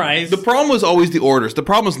 same price. The problem was always the orders. The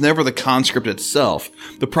problem was never the conscript itself.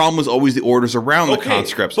 The problem was always the orders around the Okay,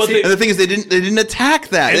 conscripts. but And the thing is, they didn't attack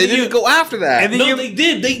that. They then didn't go after that. and then No, they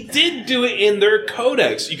did. They did do it in their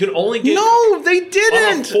codex. You could only get No, they on a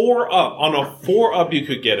didn't. 4-up. On a 4-up, you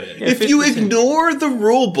could get it. If you ignore the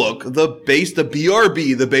rule book, the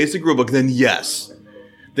BRB, the basic rule book, then yes,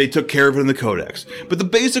 they took care of it in the codex. But the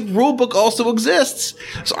basic rule book also exists.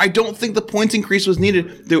 So I don't think the points increase was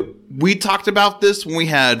needed. We talked about this when we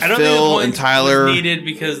had I don't think the Phil and points Tyler. was needed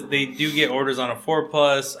because they do get orders on a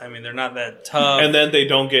 4+. I mean, they're not that tough. And then they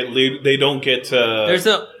don't get. They don't get to.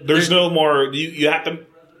 There's no more. You have to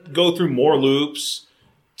go through more loops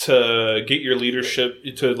to get your leadership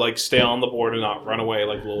to stay on the board and not run away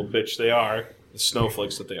like the little bitch they are. The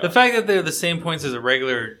snowflakes that they are. the fact that they're the same points as a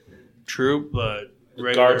regular troop, but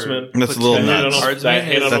regular Guardsman. That's a little platoon nuts. guardsman That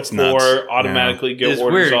hit on That's a 4 nuts. automatically get It's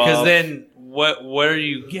orders weird off. because then what are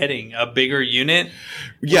you getting? A bigger unit?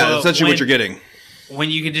 Yeah, Well, that's essentially when- what you're getting. When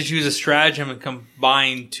you can just use a stratagem and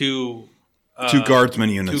combine two Guardsman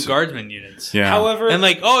units. Yeah. However, And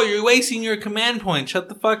you're wasting your command point. Shut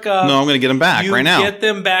the fuck up. No, I'm going to get them back You right now. get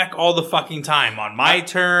them back all the fucking time. On my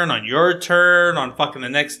turn, on your turn, on fucking the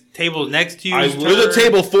next table next to you. There's a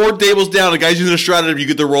table 4 tables down. The guy's using a stratagem. You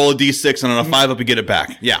get to roll a d6, and on a 5-up, you get it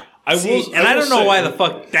back. Yeah. I don't know why the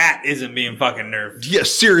fuck that isn't being fucking nerfed. Yeah,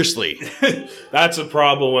 seriously. That's a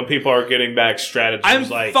problem when people are getting back stratagems I'm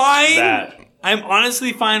like fine. that. I'm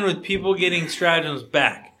honestly fine with people getting stratagems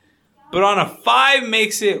back. But on a 5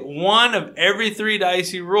 makes it 1 of every 3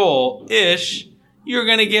 dice you roll ish. you're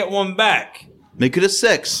going to get one back. Make it a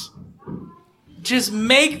 6. Just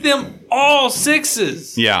make them all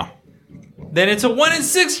 6s. Yeah. Then it's a 1 in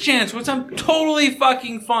 6 chance, which I'm totally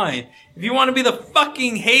fucking fine. If you want to be the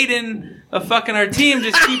fucking Hayden of fucking our team,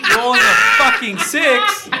 just keep rolling a fucking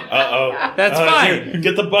 6. That's fine. Here,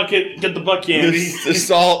 get the bucket, Andy. The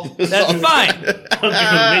salt. That's fine. I'm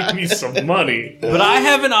gonna make me some money. But I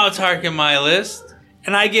have an Autark in my list,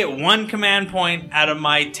 and I get 1 command point out of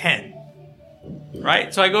my 10.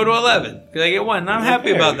 Right? So I go to 11, because I get 1. And I'm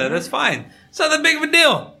happy about that. That's fine. It's not that big of a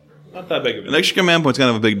deal. Not that big of a An extra command point's kind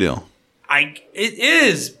of a big deal. It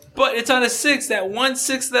is, but it's on a 6, that 1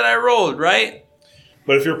 6 that I rolled, right?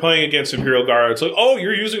 But if you're playing against Imperial Guard, it's like, oh,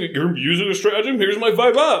 you're using a stratagem. Here's my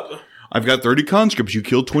 5-up. I've got 30 conscripts. You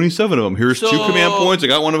killed 27 of them. Here's 2 command points. I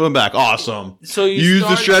got 1 of them back. Awesome. So you use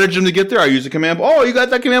the stratagem to get there. I use the command. Oh, you got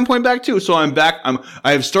that command point back too. So I'm back.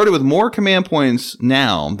 I have started with more command points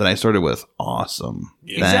now than I started with. Awesome.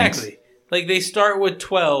 Exactly. Thanks. Like they start with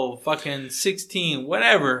 12, fucking 16,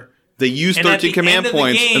 whatever. They use 13 command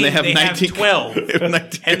points, and they have 19. 12. They have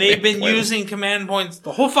 19 and they've been points. using command points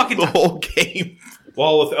the whole fucking The time. whole game.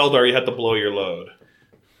 Well, with Eldar, you have to blow your load.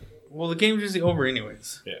 Well, the game's usually over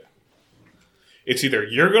anyways. Yeah. It's either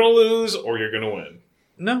you're going to lose or you're going to win.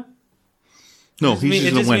 No. No, he's just It going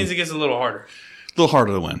just to win. means it gets a little harder. A little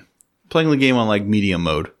harder to win. Playing the game on like medium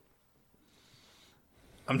mode.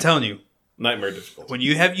 I'm telling you, Nightmare difficulty. when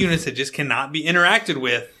you have units that just cannot be interacted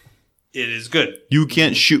with, it is good. You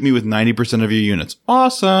can't shoot me with 90% of your units.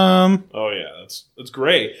 Awesome. Oh yeah, that's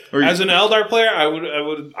great. Or As an Eldar player, I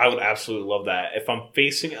would absolutely love that. If I'm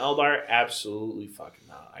facing Eldar, absolutely fucking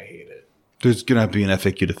not. I hate it. There's going to be an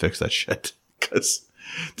FAQ to fix that shit. Because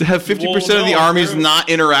to have 50% of the no, armies there- not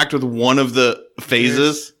interact with one of the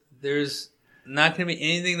phases. There's not going to be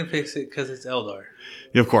anything to fix it because it's Eldar.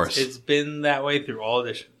 Yeah, of course. It's been that way through all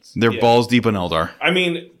editions. They're balls deep in Eldar. I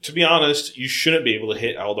mean, to be honest, you shouldn't be able to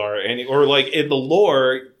hit Eldar, or like in the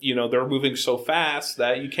lore, they're moving so fast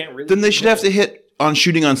that you can't really. Then they should have to hit on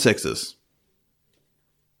shooting on 6s.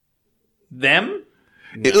 Them?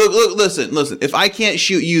 Look, listen. If I can't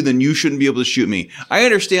shoot you, then you shouldn't be able to shoot me. I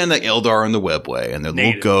understand that Eldar and the Webway and their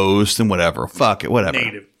little ghosts and whatever. Fuck it, whatever.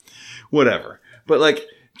 Negative. Whatever. But like,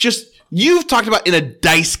 you've talked about in a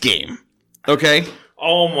dice game, okay?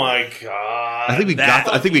 Oh my god! I think we got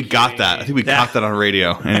that. I think we got that on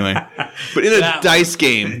radio anyway. But in a dice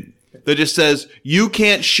game that just says you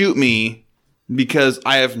can't shoot me because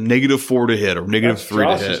I have -4 to hit or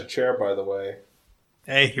 -3 to hit. chair, by the way.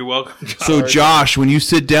 Hey, you're welcome. So Josh, when you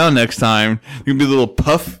sit down next time, there's gonna be a little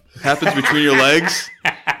puff happens between your legs.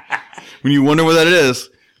 When you wonder what that is,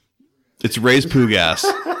 it's Ray's poo gas.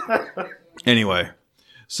 Anyway,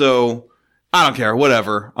 so I don't care.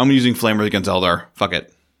 Whatever. I'm using flamers against Eldar. Fuck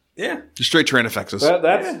it. Yeah. Just straight Tyrannofaxes.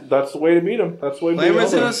 That's the way to beat them. That's the way to beat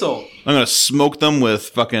Flamers and them. Assault. I'm gonna smoke them with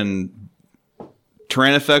fucking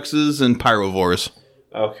Tyrannofaxes and Pyrovores.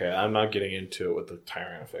 Okay, I'm not getting into it with the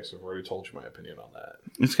Tyrant effects. I've already told you my opinion on that.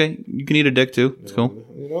 It's okay. You can eat a dick too. It's cool.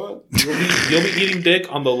 You know what? You'll be eating dick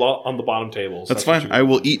on the bottom tables. That's fine. I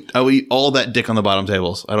will eat all that dick on the bottom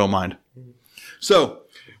tables. I don't mind. So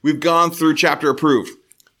we've gone through chapter approved.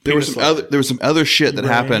 There was some other shit that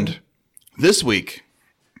happened this week.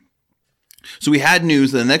 So we had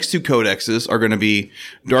news that the next 2 codexes are going to be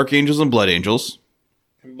Dark Angels and Blood Angels.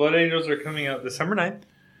 Blood Angels are coming out December 9th.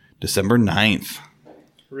 December 9th.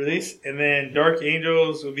 Release. And then Dark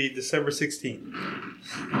Angels will be December 16th.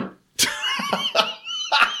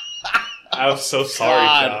 I'm so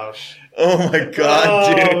sorry, Josh. Oh my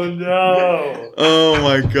god, dude. Oh no. Oh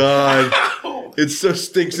my god. It so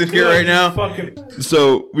stinks in here right now.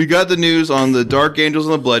 So we got the news on the Dark Angels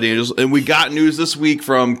and the Blood Angels, and we got news this week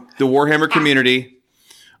from the Warhammer community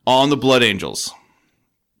on the Blood Angels.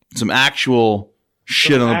 Some actual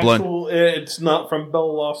shit on the Blood. It's not from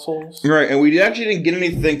Bell Lost Souls. Right, and we actually didn't get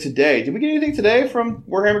anything today. Did we get anything today from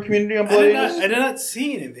Warhammer community on Blood Angels? I did not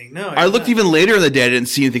see anything. No. I looked even later in the day. I didn't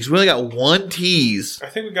see anything. So we only got 1 tease. I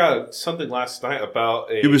think we got something last night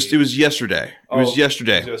about a. It was yesterday. It was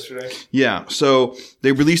yesterday. Yesterday. Yeah. So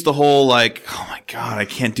they released the whole like, oh my god, I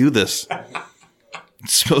can't do this. It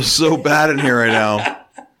smells so bad in here right now.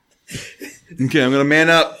 Okay, I'm gonna man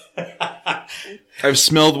up. I've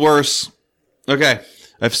smelled worse. Okay.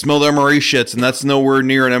 I've smelled MRE shits, and that's nowhere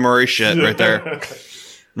near an MRE shit right there.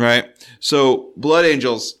 Right? So, Blood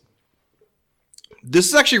Angels. This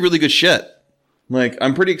is actually really good shit. Like,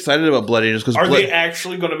 I'm pretty excited about Blood Angels. Because Are they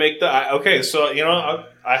actually going to make the... Okay, so,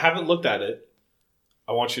 I haven't looked at it.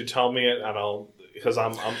 I want you to tell me it, and because I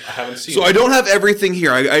haven't seen. So I don't have everything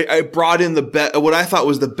here. I brought in what I thought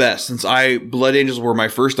was the best, since Blood Angels were my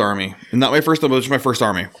first army, and not my first army, but it was my first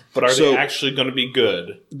army. But are they actually going to be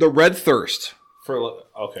good? The Red Thirst.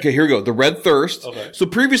 Okay, here we go. The Red Thirst. Okay. So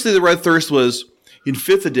previously, the Red Thirst was in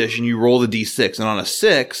 5th edition. You roll the d6, and on a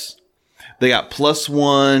 6, they got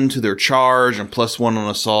 +1 to their charge and +1 on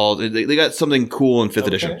assault. They got something cool in 5th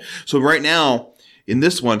edition. So right now, in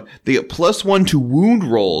this one, they get +1 to wound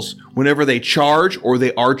rolls whenever they charge or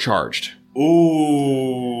they are charged.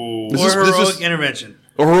 Ooh. Heroic intervention.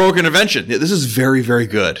 Or heroic intervention. Yeah, this is very, very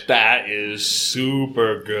good. That is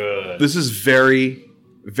super good. This is very,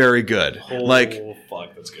 very good.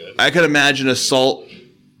 Fuck, that's good. I could imagine assault,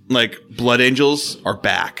 Blood Angels are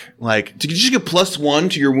back. Did you just get +1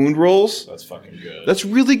 to your wound rolls? That's fucking good. That's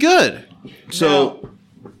really good. So,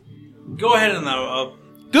 go ahead and No,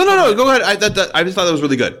 go ahead. I just thought that was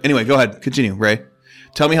really good. Anyway, go ahead. Continue, Ray.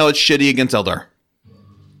 Tell me how it's shitty against Eldar.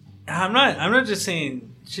 I'm not just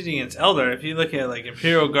saying shitty against Eldar. If you look at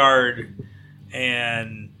Imperial Guard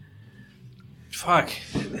and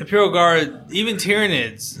Imperial Guard, even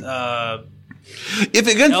Tyranids. If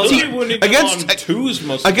against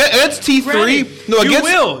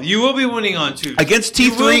T3, you will be winning on 2s. Against T3,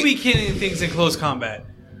 you will be killing things in close combat.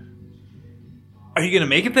 Are you going to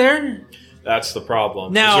make it there? That's the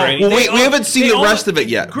problem. Now, we haven't seen the rest of it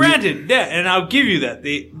yet. Granted, and I'll give you that.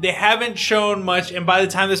 They haven't shown much, and by the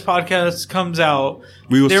time this podcast comes out,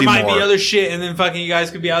 there might be other shit, and then fucking you guys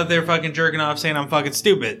could be out there fucking jerking off saying I'm fucking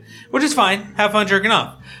stupid. Which is fine. Have fun jerking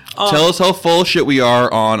off. Tell us how full shit we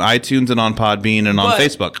are on iTunes and on Podbean and on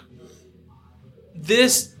Facebook.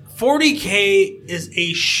 This 40K is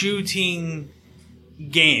a shooting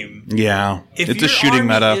game. Yeah. If it's a shooting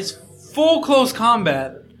meta. Is full close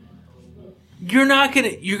combat, you're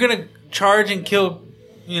gonna charge and kill,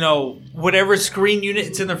 whatever screen unit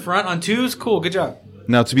it's in the front on 2s. Cool, good job.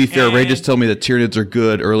 Now, to be fair, Ray just told me that Tyranids are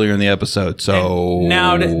good earlier in the episode, so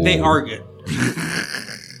now they are good.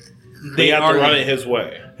 They have to run it his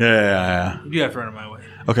way. Yeah. You have to run it my way.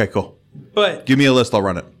 Okay, cool. But give me a list, I'll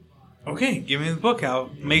run it. Okay, give me the book. I'll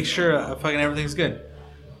make sure fucking everything's good.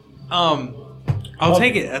 I'll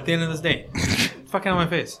take it at the end of this day. Fucking on my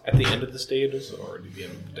face. At the end of this day, it is, or at the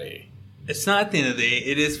end of the day? It's not at the end of the day.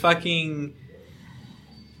 It is fucking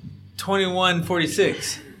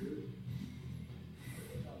 21:46.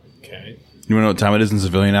 Okay. You want to know what time it is in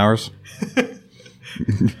civilian hours?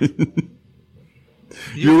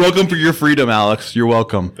 You're welcome for your freedom, Alex. You're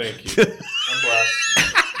welcome. Thank you. I'm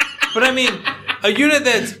blessed. But I mean, a unit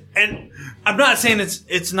and I'm not saying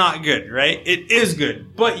it's not good, right? It is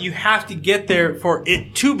good, but you have to get there for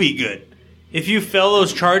it to be good. If you fail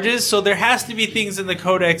those charges, so there has to be things in the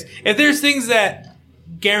codex. If there's things that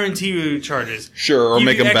guarantee you charges, sure, or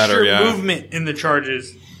make them better, yeah. Movement in the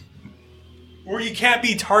charges, or you can't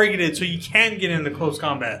be targeted, so you can get into close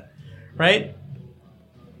combat, right?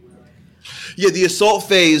 Yeah, the assault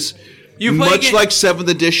phase, much like 7th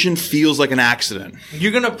edition, feels like an accident.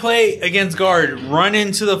 You're gonna play against guard, run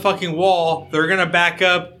into the fucking wall. They're gonna back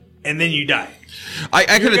up, and then you die.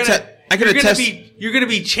 You're going to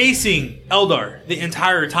be chasing Eldar the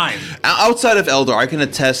entire time. Outside of Eldar, I can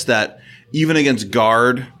attest that even against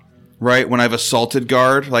Guard, right, when I've assaulted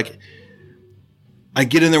Guard, I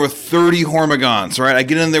get in there with 30 Hormigons, right? I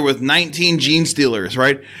get in there with 19 Gene Stealers,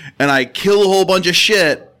 right? And I kill a whole bunch of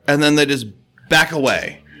shit, and then they just back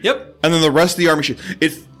away. Yep. And then the rest of the army shit.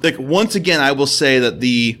 Once again, I will say that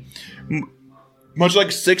much like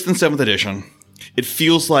 6th and 7th edition, it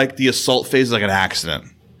feels like the assault phase is like an accident.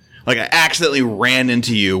 Like I accidentally ran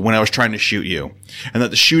into you when I was trying to shoot you. And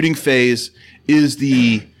that the shooting phase is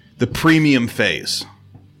the premium phase.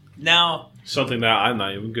 Now, something that I'm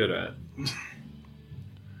not even good at.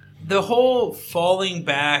 The whole falling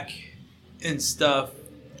back and stuff,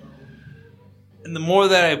 and the more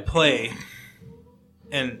that I play,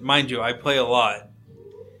 and mind you, I play a lot,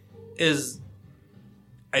 is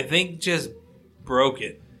I think just broke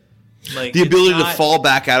it. The ability to fall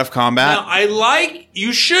back out of combat? Now,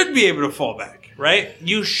 you should be able to fall back, right?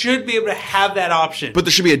 You should be able to have that option. But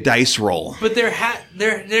there should be a dice roll. But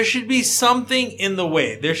there should be something in the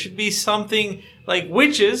way. There should be something like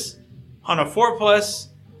witches on a 4+,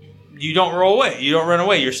 you don't roll away. You don't run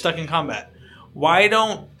away. You're stuck in combat. Why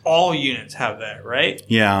don't all units have that, right?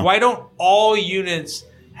 Yeah. Why don't all units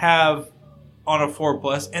have on a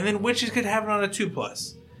 4+, and then witches could have it on a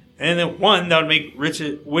 2+? And then that would make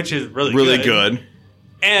witches really good.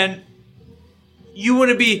 And you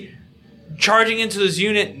wouldn't be charging into this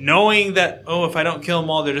unit knowing that, if I don't kill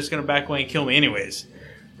them all, they're just going to back away and kill me anyways.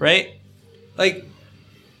 Right?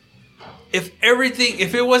 If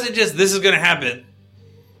it wasn't just this is going to happen.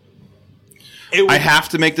 I have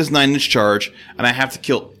to make this 9-inch charge, and I have to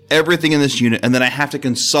kill everything in this unit, and then I have to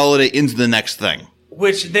consolidate into the next thing.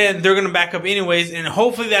 Which then they're going to back up anyways, and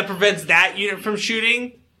hopefully that prevents that unit from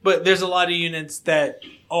shooting. But there's a lot of units that,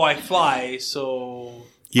 I fly, so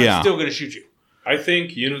I'm still going to shoot you. I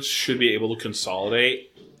think units should be able to consolidate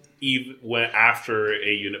even when after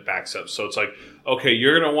a unit backs up. So it's like, okay,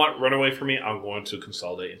 you're going to run away from me. I'm going to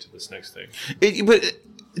consolidate into this next thing. But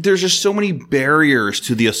there's just so many barriers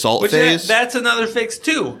to the assault phase. That's another fix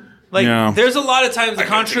too. There's a lot of times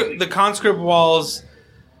the conscript walls,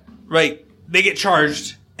 right? They get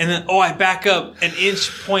charged, and then I back up an inch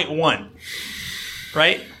 0.1,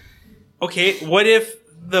 right? Okay, what if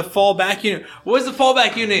the fallback unit? What is the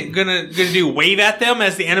fallback unit gonna do? Wave at them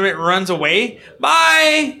as the enemy runs away?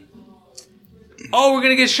 Bye. Oh, we're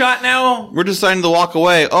gonna get shot now. We're deciding to walk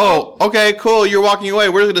away. Oh, okay, cool. You're walking away.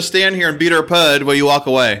 We're gonna stand here and beat our pud while you walk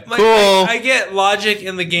away. Cool. I get logic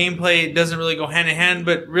in the gameplay. It doesn't really go hand in hand,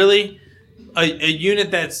 but really, a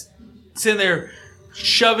unit that's sitting there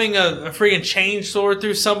shoving a freaking chainsword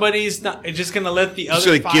through somebody's just gonna let the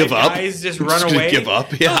other five guys just run away? Give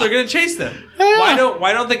up? Yeah. No, they're gonna chase them. Yeah.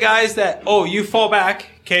 Why don't the guys that you fall back?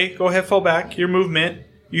 Okay, go ahead, fall back. Your movement.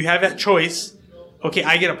 You have that choice. Okay,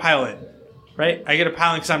 I get a pilot, right? I get a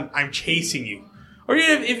pilot because I'm chasing you. Or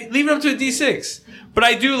if leave it up to a D6. But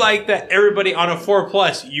I do like that everybody on a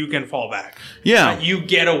 4+ you can fall back. Yeah, you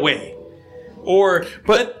get away. Or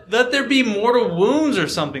let there be mortal wounds or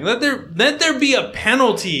something. Let there be a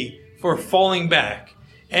penalty for falling back.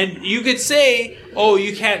 And you could say,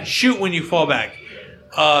 you can't shoot when you fall back.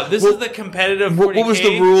 This is the competitive 40K. What was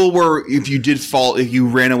the rule where if you did fall, if you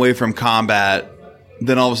ran away from combat,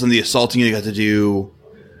 then all of a sudden the assaulting you got to do...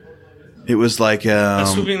 It was like a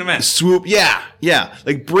swooping event. Swoop, yeah.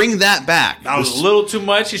 Like bring that back. That was a little too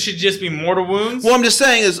much. It should just be mortal wounds. Well, I'm just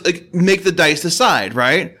saying is make the dice decide,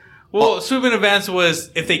 right? Well, swooping events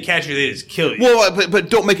was if they catch you, they just kill you. Well, but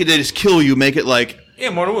don't make it they just kill you. Make it like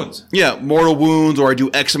mortal wounds. Yeah, mortal wounds, or I do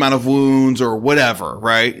X amount of wounds, or whatever,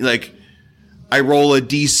 right? Like I roll a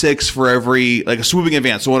D6 for every a swooping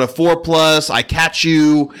advance. So on a 4+, I catch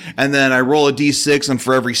you, and then I roll a D6, and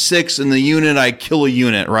for every 6 in the unit, I kill a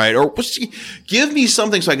unit, right? Or give me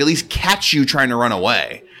something so I can at least catch you trying to run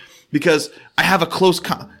away, because I have a close.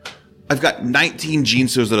 I've got 19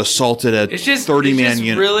 Gensos that assaulted a 30-man unit.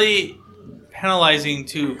 It's really penalizing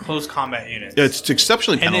to close combat units. It's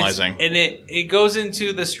exceptionally penalizing, and it goes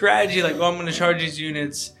into the strategy I'm going to charge these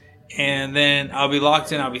units, and then I'll be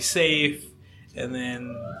locked in, I'll be safe. And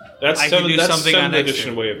then I can do something on next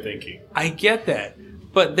edition way of thinking. I get that.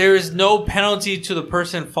 But there is no penalty to the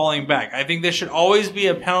person falling back. I think there should always be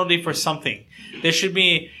a penalty for something. There should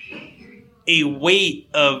be a weight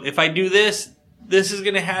of, if I do this is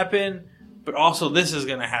going to happen, but also this is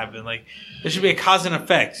going to happen. Like, there should be a cause and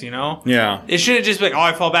effect, Yeah. It shouldn't just be like,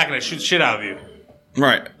 I fall back and I shoot shit out of you.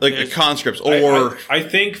 Right. Like the conscripts. Or I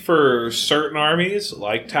think for certain armies,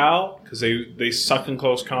 like Tau, because they suck in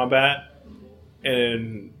close combat,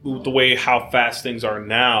 and the way how fast things are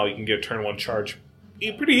now, you can get a turn 1 charge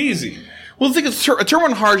pretty easy. Well, the thing is, a turn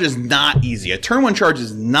 1 charge is not easy. A turn 1 charge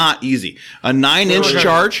is not easy. A 9-inch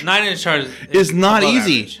charge 9-inch charge is not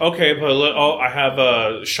easy. Average. Okay, but I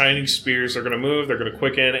have Shining Spears. They're going to move. They're going to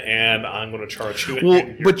quicken, and I'm going to charge you.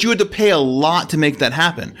 Well, but you had to pay a lot to make that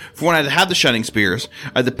happen. For when I had to have the Shining Spears,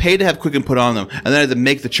 I had to pay to have quicken put on them, and then I had to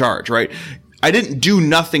make the charge, right? I didn't do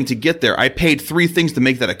nothing to get there. I paid 3 things to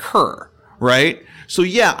make that occur. Right? So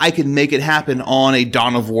yeah, I could make it happen on a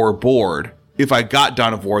Dawn of War board if I got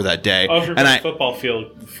Dawn of War that day. Oh, if you're on a football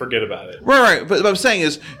field, forget about it. Right. But what I'm saying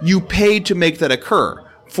is, you paid to make that occur.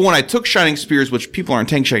 For when I took Shining Spears, which people aren't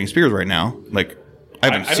taking Shining Spears right now, like I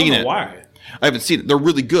haven't seen it. Why? I haven't seen it. They're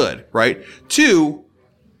really good, right? 2,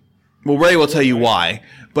 well, Ray will tell you why.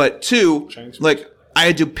 But 2, I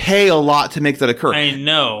had to pay a lot to make that occur. I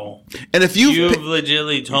know. And if you've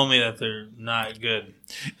legitimately told me that they're not good.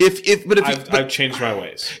 I've changed my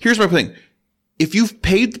ways. Here's my thing. If you've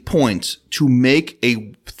paid the points to make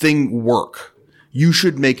a thing work, you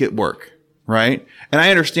should make it work, right? And I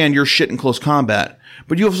understand you're shit in close combat,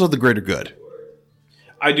 but you also have the greater good.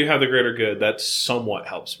 I do have the greater good. That somewhat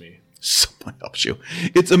helps me. Somewhat helps you.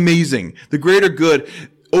 It's amazing. The greater good.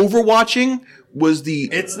 Overwatching was the...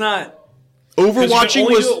 It's not... Overwatching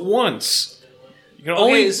was... do it once. You can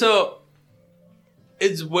only... so...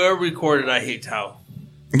 It's well recorded I hate Tau.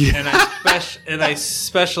 Yeah. And I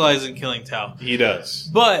specialize in killing Tau. He does.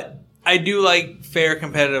 But I do like fair,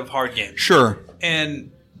 competitive, hard games. Sure.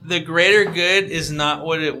 And the greater good is not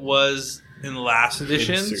what it was in the last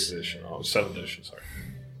editions. 6th edition. 7th edition, sorry.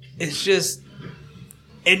 It's just...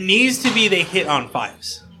 It needs to be they hit on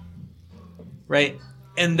 5s. Right?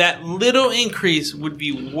 And that little increase would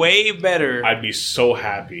be way better. I'd be so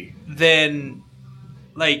happy. Than,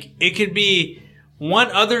 like, it could be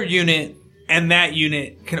one other unit, and that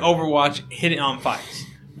unit can Overwatch hit it on 5s.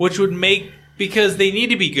 Which would make, because they need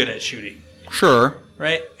to be good at shooting. Sure.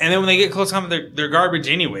 Right? And then when they get close combat, they're garbage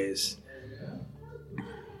anyways.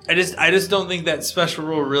 I just don't think that special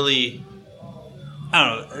rule really... I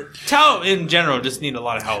don't know. Tau in general just need a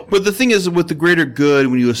lot of help. But the thing is, with the greater good,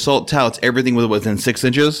 when you assault Tau, it's everything within 6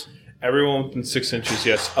 inches. Everyone within 6 inches,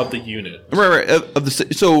 yes, of the unit. Right.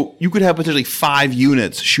 So you could have potentially 5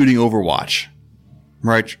 units shooting Overwatch,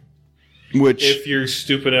 right? Which, if you're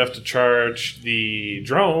stupid enough to charge the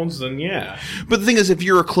drones, then yeah. But the thing is, if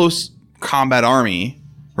you're a close combat army,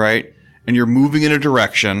 right, and you're moving in a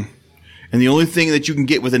direction, and the only thing that you can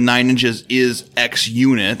get within 9 inches is X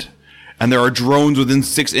unit. And there are drones within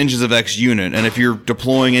 6 inches of X unit. And if you're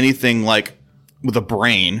deploying anything like with a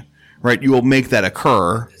brain, right, you will make that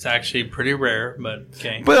occur. It's actually pretty rare, but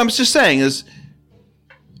okay. But I'm just saying is,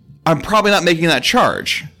 I'm probably not making that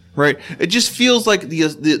charge, right? It just feels like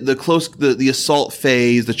the assault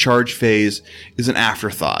phase, the charge phase is an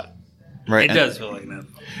afterthought, right? It does feel like that.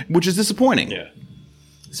 Which is disappointing. Yeah.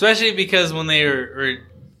 Especially because when they were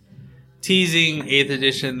teasing 8th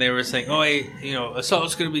edition, they were saying,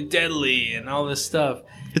 assault's going to be deadly and all this stuff.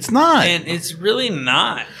 It's not. And it's really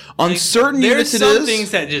not. On certain units it is. There's some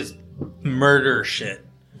things that just murder shit.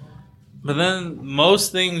 But then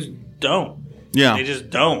most things don't. Yeah. They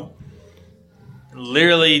just don't.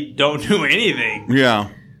 Literally don't do anything. Yeah.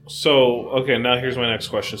 So, okay, now here's my next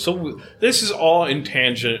question. So this is all in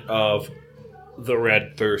tangent of the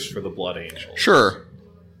red thirst for the Blood Angel. Sure.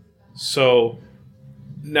 So...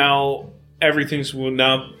 Now everything's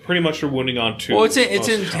pretty much we're wounding on 2. Well, it's in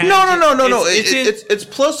No. It's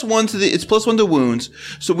 +1 to wounds.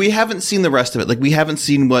 So we haven't seen the rest of it. Like we haven't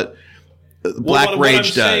seen what Black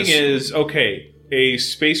Rage does. What I'm saying is, okay, a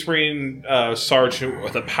Space Marine sergeant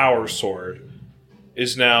with a power sword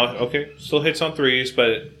is now still hits on 3s,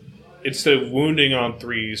 but instead of wounding on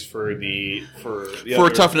 3s for a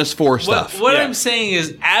toughness 4 stuff. What I'm saying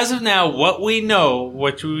is, as of now, what we know,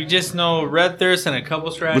 which we just know, Red Thirst and a couple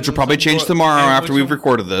strats, which will probably change tomorrow after we've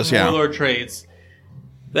recorded this. Yeah, Warlord traits.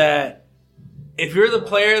 That if you're the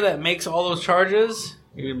player that makes all those charges,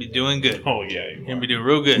 you're gonna be doing good. Oh yeah, you're gonna be doing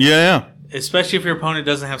real good. Yeah. Especially if your opponent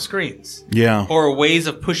doesn't have screens. Yeah. Or ways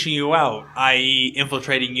of pushing you out, i.e.,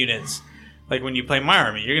 infiltrating units. Like when you play my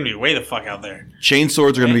army, you're gonna be way the fuck out there. Chain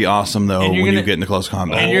swords are gonna be awesome though when you get into close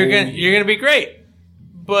combat. And you're gonna be great.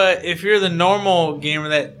 But if you're the normal gamer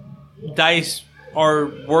that dice are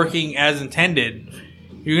working as intended,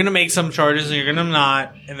 you're gonna make some charges and you're gonna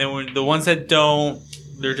not. And then when the ones that don't,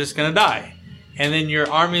 they're just gonna die. And then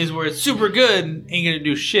your armies where it's super good ain't gonna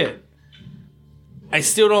do shit. I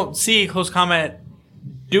still don't see close combat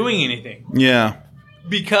doing anything. Yeah.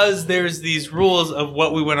 Because there's these rules of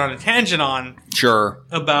what we went on a tangent on. Sure.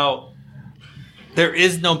 About there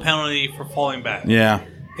is no penalty for falling back. Yeah.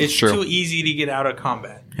 It's too easy to get out of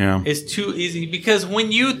combat. Yeah. It's too easy. Because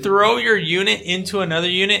when you throw your unit into another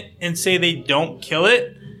unit and say they don't kill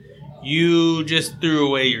it, you just threw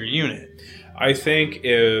away your unit. I think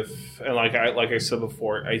like I said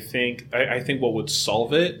before, I think what would solve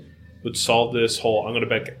this whole I'm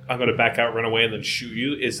gonna back out, run away, and then shoot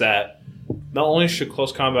you is that not only should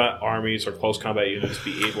close combat armies or close combat units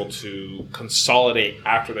be able to consolidate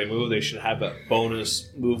after they move, they should have that bonus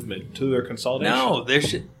movement to their consolidation. No,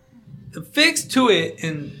 the fix to it,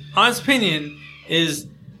 in honest opinion, is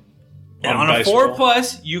on a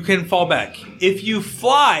 4+, you can fall back. If you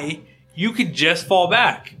fly, you could just fall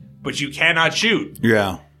back, but you cannot shoot.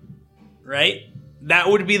 Yeah. Right? That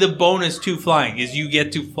would be the bonus to flying, is you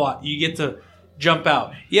get to fly. You get to jump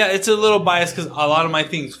out. Yeah, it's a little biased because a lot of my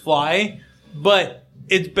things fly, but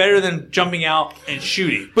it's better than jumping out and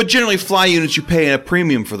shooting. But generally, fly units, you pay a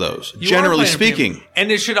premium for those. Generally speaking.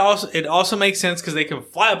 And it also makes sense because they can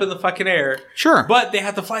fly up in the fucking air. Sure. But they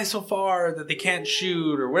have to fly so far that they can't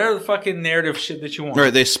shoot or whatever the fucking narrative shit that you want.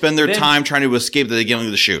 Right, they spend their time trying to escape that they get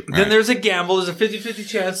only to shoot. Then there's a gamble. There's a 50-50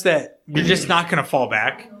 chance that you're just not going to fall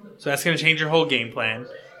back. So that's going to change your whole game plan.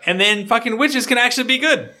 And then fucking witches can actually be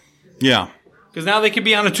good. Yeah. Because now they could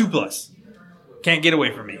be on a 2+. Can't get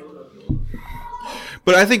away from me.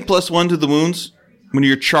 But I think +1 to the wounds when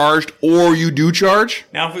you're charged or you do charge.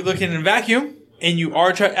 Now, if we look in vacuum and you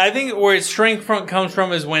are charged, I think where its strength front comes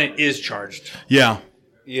from is when it is charged. Yeah.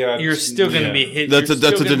 Yeah. You're still going to be hit. That's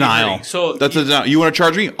a denial. So that's a denial. You want to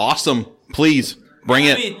charge me? Awesome. Please bring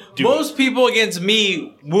it. I mean, most people against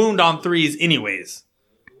me wound on 3s anyways.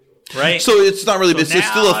 Right? So it's not really, it's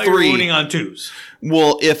still a 3. You're wounding on 2s.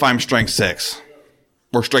 Well, if I'm strength 6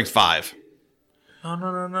 or strength 5.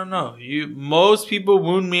 No. Most people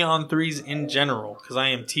wound me on 3s in general because I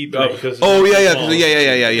am T3. Yeah.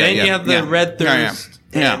 Then you have the red thirst.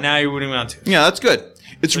 Yeah. And now you're wounding me on 2. Yeah, that's good.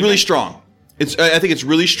 It's really strong. I think it's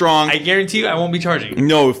really strong. I guarantee you I won't be charging.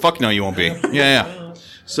 No, fuck no, you won't be. Yeah.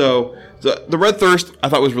 So the red thirst I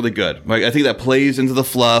thought was really good. Like, I think that plays into the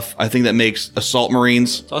fluff. I think that makes Assault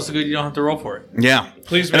Marines. It's also good you don't have to roll for it. Yeah.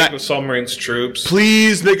 Please make Assault Marines troops.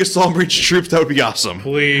 Please make Assault Marines troops. That would be awesome.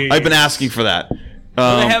 Please. I've been asking for that.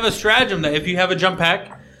 They have a stratagem that if you have a jump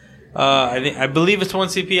pack, I believe it's 1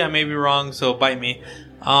 CP. I may be wrong, so bite me.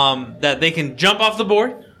 That they can jump off the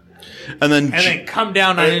board and then come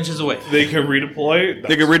down 9 inches away. They can redeploy.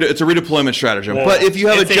 It's a redeployment stratagem. Well, but if you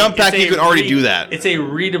have a jump pack, you can already do that. It's a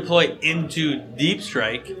redeploy into deep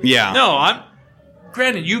strike. Yeah. No,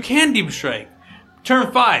 granted you can deep strike.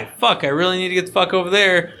 Turn 5. Fuck, I really need to get the fuck over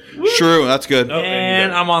there. True, that's good.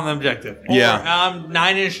 And I'm on the objective. Yeah. Or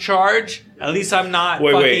 9-inch charge. At least I'm not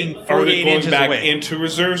wait. 48 Are they going inches back away. into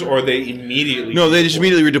reserves, or are they immediately? No, they just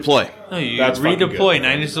immediately redeploy. No, you That's redeploy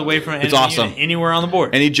 9 inches away from it's awesome. unit, anywhere on the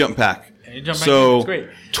board. Any jump pack. So it's great.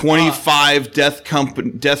 25 Death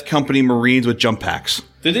Company Marines with jump packs.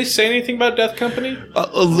 Did they say anything about Death Company?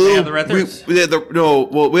 A little. The Red Thirst? We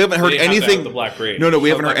haven't heard anything. The Black Rage. No, we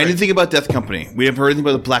haven't heard anything about Death Company. We haven't heard anything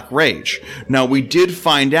about the Black Rage. Now, we did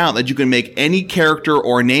find out that you can make any character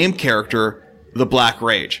or name character the Black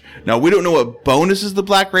Rage. Now, we don't know what bonuses the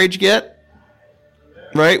Black Rage get,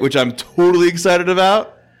 right? Which I'm totally excited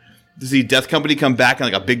about. To see Death Company come back in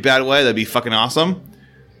like a big bad way, that'd be fucking awesome.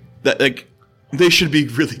 They should be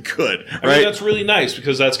really good, right? I mean, that's really nice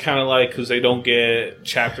because that's kind of like because they don't get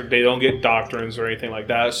doctrines or anything like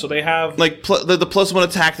that, so they have like the +1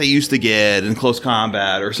 attack they used to get in close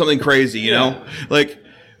combat or something crazy, you know? Like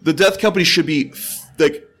the Death Company should be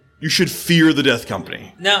like you should fear the Death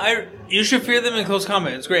Company. Now, you should fear them in close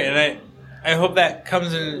combat. It's great, and I hope that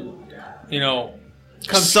comes in,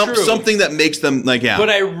 comes true. Something that makes them like But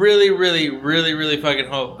I really, really, really, really fucking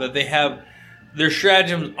hope that they have. Their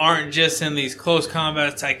stratagems aren't just in these close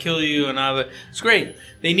combats, I kill you and all that. It's great.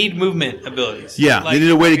 They need movement abilities. Yeah, they need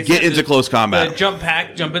a way to get into close combat. The jump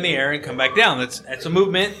pack, jump in the air, and come back down. That's a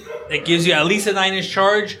movement that gives you at least a 9-inch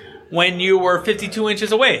charge when you were 52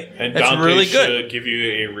 inches away. And that's Dante really good. Should give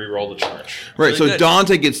you a reroll to charge. Right, really so good.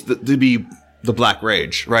 Dante gets to be the Black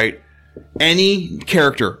Rage, right? Any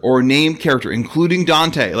character or named character, including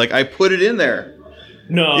Dante, like I put it in there.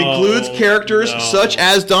 No. Includes characters such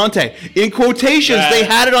as Dante. In quotations, they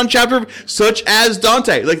had it on chapter such as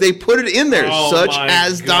Dante. Like they put it in there, such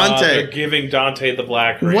as Dante. They're giving Dante the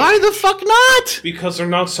Black Rage. Why the fuck not? Because they're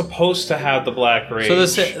not supposed to have the Black Rage. So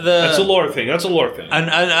that's a lore thing.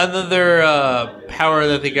 Another power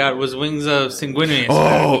that they got was Wings of Sanguinius.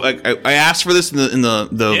 Oh, I asked for this in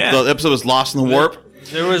the episode was Lost in the Warp.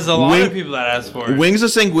 There was a lot of people that asked for it. Wings of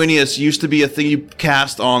Sanguinius used to be a thing you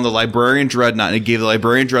cast on the Librarian Dreadnought, and it gave the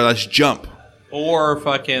Librarian Dreadnought jump. Or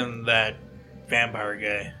fucking that vampire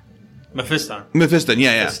guy. Mephiston,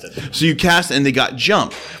 yeah. So you cast and they got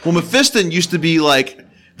jump. Well, Mephiston used to be like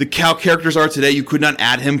the how characters are today. You could not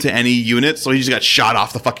add him to any unit, so he just got shot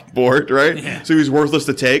off the fucking board, right? Yeah. So he was worthless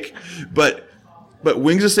to take. But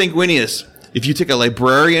Wings of Sanguinius, if you take a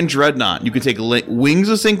Librarian Dreadnought, you can take Wings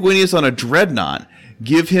of Sanguinius on a Dreadnought,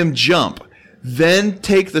 give him jump, then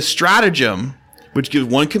take the stratagem, which gives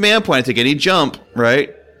 1 command point. I take any jump, right?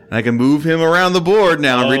 And I can move him around the board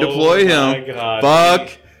now and redeploy him. God.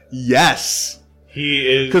 Fuck yes. He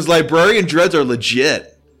is. Because Librarian Dreads are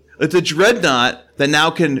legit. It's a Dreadnought that now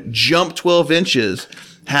can jump 12 inches,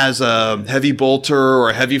 has a heavy bolter or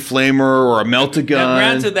a heavy flamer or a melt-a-gun. Now,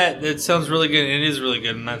 granted, that sounds really good, and it is really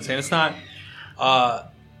good. I'm not saying it's not.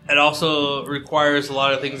 It also requires a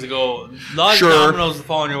lot of things to go. A lot of dominoes to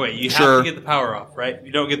fall on your way. You have to get the power off, right? If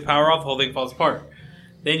you don't get the power off, the whole thing falls apart.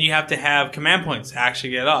 Then you have to have command points to actually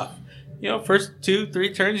get off. First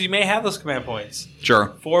 2-3 turns, you may have those command points.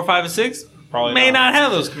 Sure. 4, 5, and 6, probably may not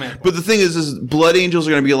have those command points. But the thing is Blood Angels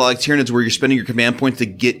are going to be a lot like Tyranids where you're spending your command points to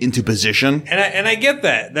get into position. And I get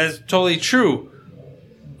that. That's totally true.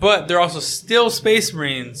 But they're also still Space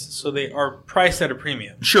Marines, so they are priced at a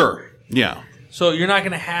premium. Sure. Yeah. So you're not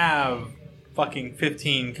going to have fucking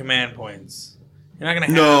 15 command points. You're not going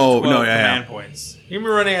to have 12 command points. You're going to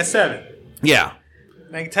be running at 7. Yeah.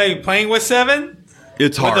 And I can tell you, playing with 7,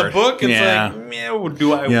 it's hard. with a book, it's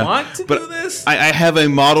do I want to do this? I have a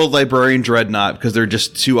modeled Librarian Dreadnought because they're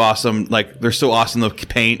just too awesome. Like, they're so awesome to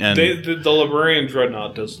paint. And the Librarian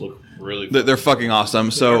Dreadnought does look really cool. They're fucking awesome.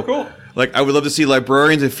 So, they're cool. Like, I would love to see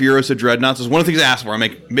Librarians and Furiosa Dreadnoughts. It's one of the things I asked for. I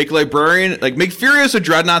make Furiosa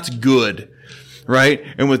Dreadnoughts good. Right?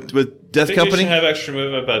 And with Death Company, they should have extra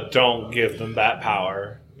movement, but don't give them that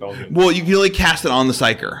power. Well, you can only cast it on the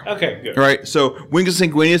Psyker. Okay, good. All right, so Wings of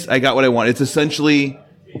Sanguinius, I got what I want. It's essentially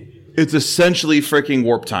freaking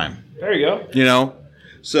warp time. There you go. You know?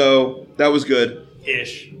 So, that was good.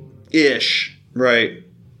 Ish. Right.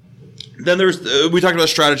 Then there's, we talked about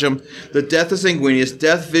stratagem. The Death of Sanguinius,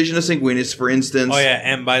 Death Vision of Sanguinius, for instance. Oh, yeah,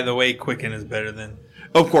 and by the way, Quicken is better than...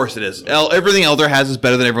 Of course it is. Everything Eldar has is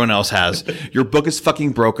better than everyone else has. Your book is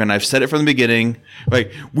fucking broken. I've said it from the beginning.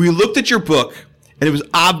 Like, we looked at your book, and it was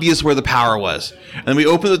obvious where the power was. And then we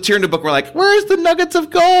opened the Tyranid book, and we're like, where's the nuggets of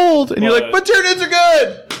gold? And you're like, but Tyranids are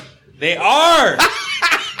good! They are!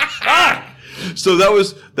 So that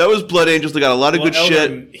was Blood Angels. They got a lot of good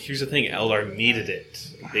shit. Here's the thing, Eldar needed it.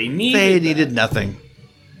 They needed nothing.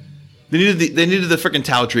 They needed the freaking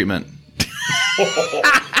Tau treatment.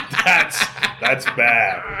 That's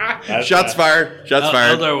bad. Shots fired.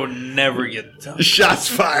 Eldar will never get the Tau. Shots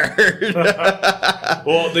fired.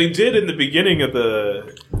 Well, they did in the beginning of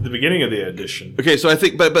the edition. Okay, so I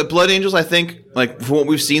think, but Blood Angels, I think, like from what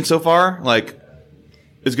we've seen so far, like,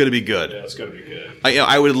 it's going to be good. Yeah, it's going to be good.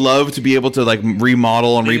 I would love to be able to like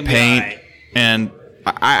remodel and repaint, and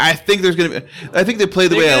I think there's going to be. I think they play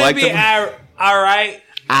the way I like them. All right.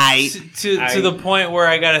 To the point where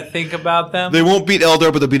I got to think about them. They won't beat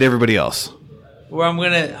Eldar, but they'll beat everybody else. Where I'm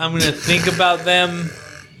gonna think about them,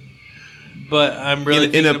 but I'm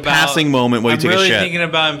really in a passing moment when you take a shit. I'm really thinking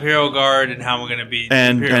about Imperial Guard and how I'm gonna beat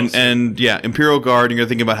and Imperial Guard. And you're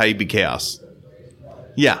thinking about how you beat Chaos.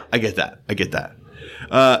 Yeah, I get that.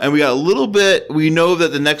 And we got a little bit. We know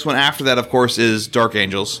that the next one after that, of course, is Dark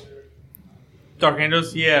Angels. Dark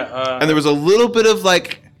Angels, yeah. And there was a little bit of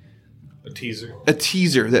like a teaser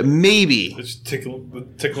that maybe it's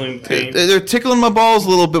tickling pain. They're tickling my balls a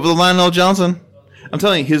little bit with Lionel Johnson. I'm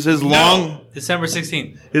telling you, his long December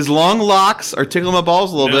 16th. His long locks are tickling my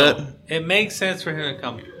balls a little bit. It makes sense for him to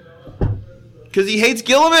come because he hates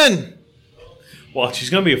Gilliman. Well, she's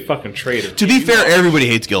gonna be a fucking traitor. To be fair, everybody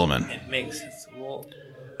hates Gilliman. It makes sense. Well,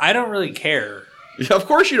 I don't really care. Yeah, of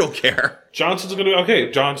course you don't care. Johnson's gonna be a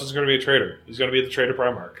traitor. He's gonna be the traitor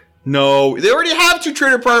Primarch. No, they already have 2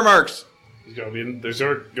 traitor Primarchs. There's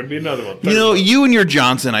gonna be another one. You know, you and your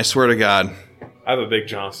Johnson, I swear to God. I have a big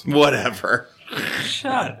Johnson. Whatever.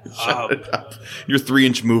 Shut up. Your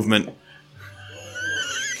 3-inch movement.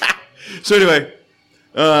 So anyway,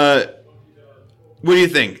 what do you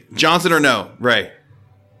think? Johnson or no? Ray?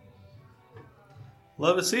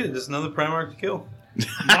 Love to see it. Just another Primarch to kill.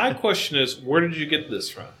 My question is, where did you get this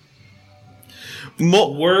from?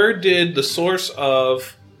 Where did the source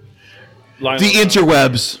of the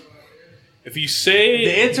interwebs? If you say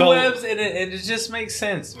the interwebs, and it just makes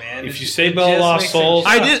sense, man. If you say Bell of Lost Souls,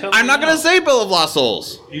 I'm not going to say Bell of Lost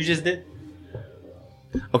Souls. You just did.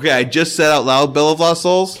 Okay, I just said out loud Bell of Lost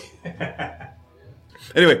Souls.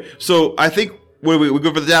 Anyway, so I think we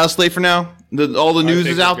go for the Dallas slate for now. All the news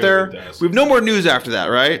is out there. We have no more news after that,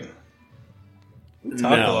 right? We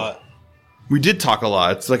talked a lot. We did talk a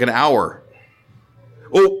lot. It's like an hour.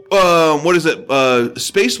 Oh, what is it?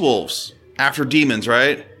 Space Wolves after Demons,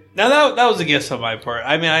 right? Now that was a guess on my part.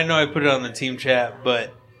 I mean, I know I put it on the team chat,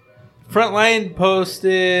 but Frontline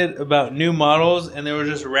posted about new models, and they were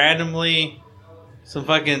just randomly some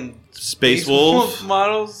fucking Space Wolf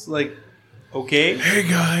models. Like, okay, hey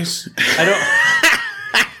guys, I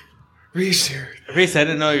don't. Reese here. Reese, I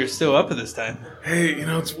didn't know you were still up at this time. Hey,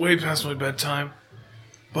 it's way past my bedtime,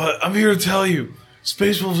 but I'm here to tell you,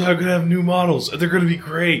 Space Wolves are gonna have new models, and they're gonna be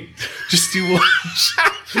great. Just do watch.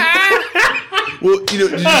 Well,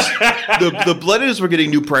 the Bloodeds were getting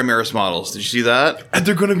new Primaris models. Did you see that? And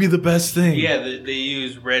they're going to be the best thing. Yeah, they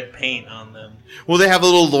use red paint on them. Well, they have a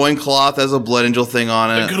little loincloth that has a Blood Angel thing on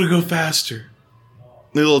it. They're going to go faster.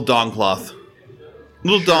 A little dong cloth.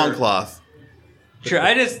 Sure,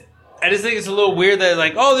 I just think it's a little weird that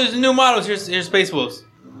like, oh, there's new models. Here's Space Wolves.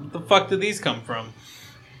 What the fuck did these come from?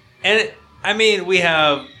 And I mean, we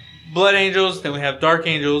have Blood Angels, then we have Dark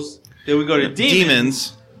Angels, then we go to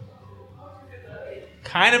Demons.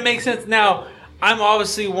 Kind of makes sense. Now, I'm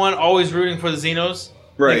obviously always rooting for the Xenos.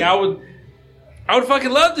 Right. Like, I would fucking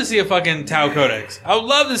love to see a fucking Tau Codex. I would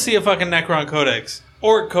love to see a fucking Necron Codex.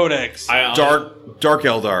 Orc Codex. Dark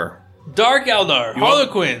Eldar. Dark Eldar.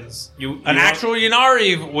 Harlequins. An actual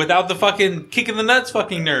Ynnari without the fucking kick in the nuts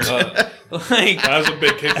fucking nerd. That was a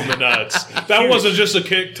big kick in the nuts. That wasn't just a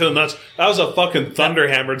kick to the nuts. That was a fucking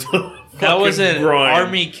thunderhammer to the that was an groin.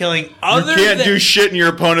 army killing. You can't do shit in your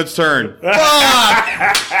opponent's turn. Fuck!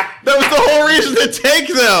 That was the whole reason to take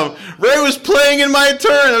them. Ray was playing in my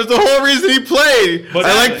turn. That was the whole reason he played. But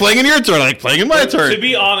I like playing in your turn. I like playing in my turn. To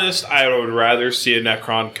be honest, I would rather see a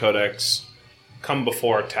Necron Codex come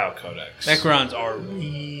before Tau Codex. Necrons are.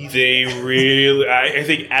 They really. I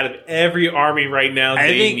think out of every army right now, I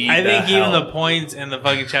think even help. the points and the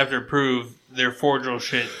fucking chapter prove their Forgel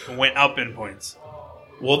shit went up in points.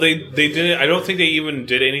 Well, they didn't. I don't think they even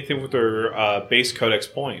did anything with their base Codex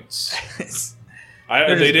points.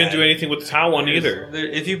 They didn't do anything with the Tau one either.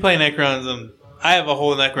 If you play Necrons, I have a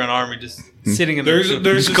whole Necron army just sitting in their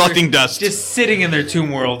just collecting dust, just sitting in their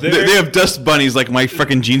tomb world. They have dust bunnies like my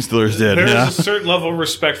fucking Gene Stealers did. There's a certain level of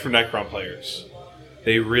respect for Necron players.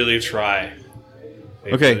 They really try.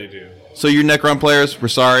 They really do. So you Necron players, we're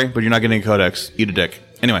sorry, but you're not getting a Codex. Eat a dick.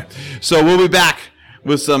 Anyway, so we'll be back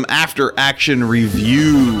with some after-action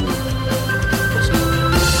review.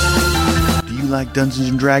 Do you like Dungeons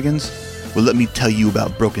 & Dragons? Well, let me tell you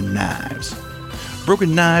about Broken Knives.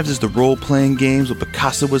 Broken Knives is the role-playing games where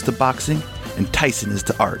Picasso was to boxing and Tyson is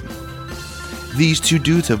to art. These two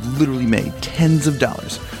dudes have literally made tens of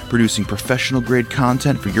dollars producing professional-grade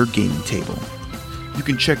content for your gaming table. You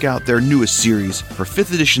can check out their newest series for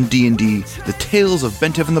 5th edition D&D, The Tales of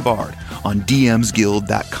Bentev the Bard, on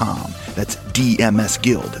dmsguild.com. That's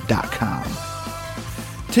dmsguild.com.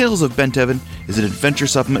 Tales of Bentev is an adventure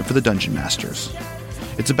supplement for the Dungeon Masters.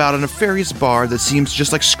 It's about a nefarious bard that seems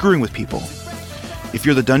just like screwing with people. If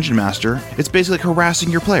you're the Dungeon Master, it's basically like harassing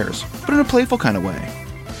your players, but in a playful kind of way.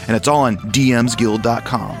 And it's all on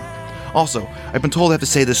dmsguild.com. Also, I've been told I have to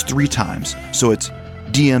say this 3 times, so it's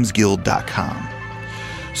dmsguild.com.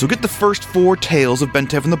 So get the first 4 Tales of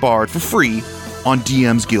Bentev the Bard for free on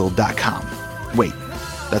dmsguild.com. Wait,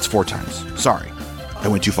 that's 4 times. Sorry, I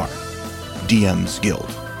went too far.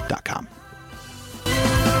 dmsguild.com.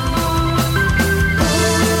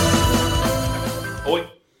 Oh, wait.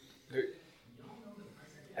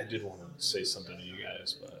 I did want to say something to you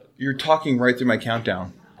guys, but... You're talking right through my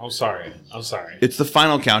countdown. I'm sorry. It's the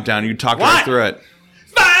final countdown. You talked right through it.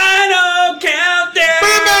 Final countdown.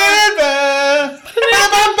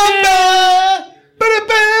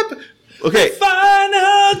 Okay.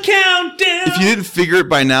 Final countdown. If you didn't figure it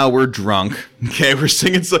by now, we're drunk. Okay, we're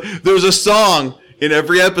singing. There's a song in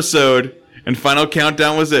every episode, and Final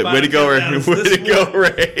Countdown was it. Way to go, Ray! Way to go,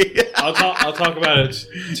 Ray! I'll talk about it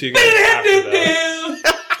to you guys after that.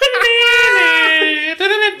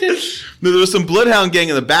 There was some Bloodhound Gang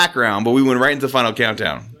in the background, but we went right into Final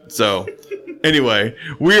Countdown. So, anyway,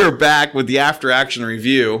 we are back with the after action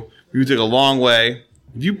review. We took a long way.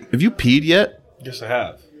 Have you peed yet? Yes, I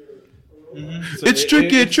have. Mm-hmm. So It's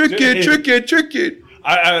tricky.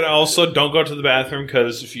 I also don't go to the bathroom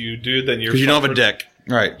because if you do, then Because you don't have a dick.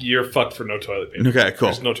 Right. You're fucked for no toilet paper. Okay, cool.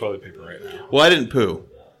 There's no toilet paper right now. Well, I didn't poo.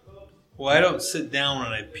 Well, I don't sit down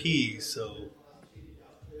when I pee, so...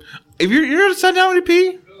 If you're going to sit down when you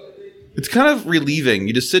pee, it's kind of relieving.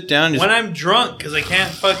 You just sit down. When I'm drunk, because I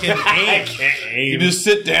can't fucking aim. You just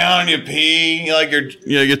sit down, you pee,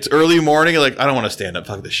 it's early morning, you're like, I don't want to stand up,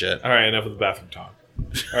 fuck this shit. All right, enough of the bathroom talk.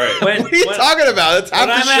 All right. What are you talking about? That's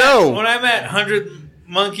half the show. When I'm at 100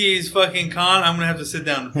 Monkeys fucking con, I'm going to have to sit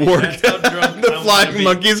down and pee. Work. That's how drunk The Flying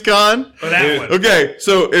Monkeys con? For that one. Okay,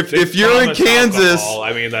 so if you're in Kansas, alcohol,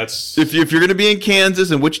 I mean, that's... if you're going to be in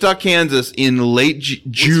Kansas, in Wichita, Kansas, in late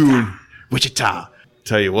June, Wichita,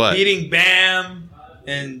 tell you what. Eating Bam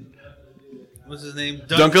and what's his name?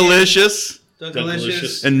 Dunkalicious.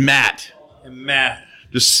 Dunkalicious. And Matt. And Matt.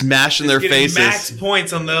 Just smashing their Getting faces. max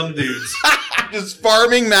points on them dudes. Just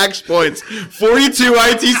farming max points. 42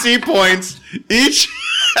 ITC points each.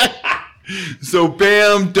 So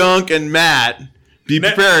Bam, Dunk, and Matt, be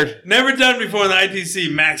prepared. Never done before in the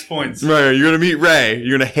ITC, max points. Right, you're going to meet Ray.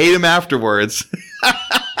 You're going to hate him afterwards.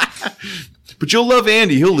 But you'll love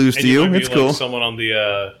Andy. He'll lose to you. It's cool. Someone on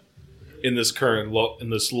the in this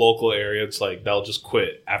local area, it's like they'll just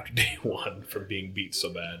quit after day 1 from being beat so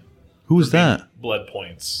bad. Who was that? Blood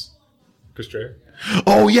points. Chris Dreher?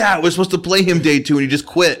 Oh yeah, we're supposed to play him day 2 and he just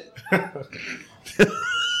quit.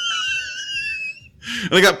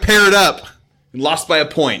 And I got paired up and lost by a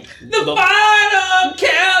point. The final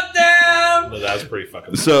countdown. No, that was pretty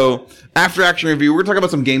fucking. So after action review, we're talking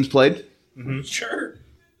about some games played. Mm-hmm. Sure.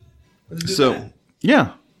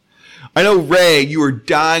 Yeah. I know, Ray, you were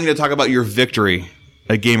dying to talk about your victory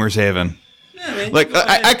at Gamers Haven. Yeah, man, like,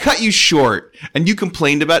 I cut you short, and you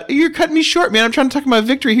complained about, you're cutting me short, man. I'm trying to talk about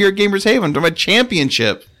victory here at Gamers Haven. I'm talking about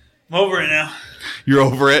championship. I'm over it now. You're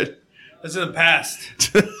over it? That's in the past.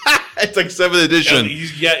 It's like 7th edition.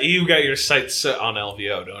 You got your sights set on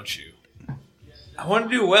LVO, don't you? I want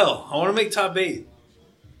to do well. I want to make top 8.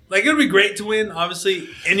 Like, it would be great to win. Obviously,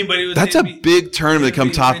 anybody would. That's a big tournament to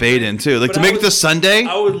come top 8 in, too. Like, to make it to Sunday?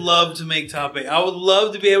 I would love to make top 8. I would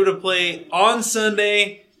love to be able to play on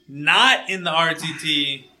Sunday, not in the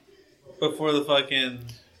RTT, but for the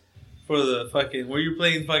for the fucking where you're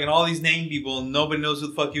playing fucking all these named people and nobody knows who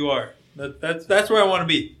the fuck you are. That's where I want to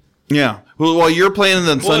be. Yeah. Well, while you're playing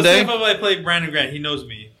on Sunday, if I play Brandon Grant, he knows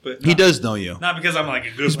me, but he does know you. Not because I'm like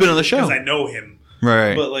a good. He's been on the show because I know him.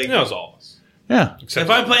 Right. But like he knows all of us. Yeah. Except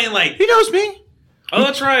if I'm playing like he knows me. Oh,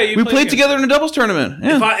 that's right. We played together in a doubles tournament.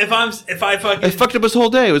 Yeah. If I fucking I fucked up his whole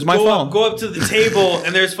day. It was my fault. Go up to the table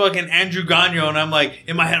and there's fucking Andrew Gagnon and I'm like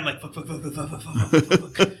in my head I'm like fuck.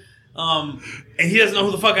 And he doesn't know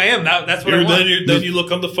who the fuck I am. That's what I want. Then you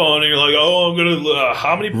look on the phone and you're like, oh, I'm gonna.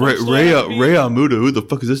 How many points Ray Amuda? Who the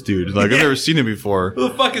fuck is this dude? Like I've never seen him before. Who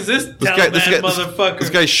the fuck is this motherfucker? This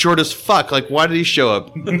guy's short as fuck. Like why did he show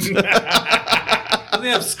up? Doesn't he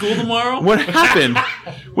have school tomorrow? What happened?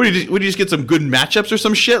 What did you just get some good matchups or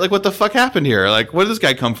some shit? Like what the fuck happened here? Like where did this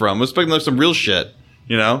guy come from? I was expecting like some real shit,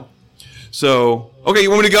 you know? So okay, you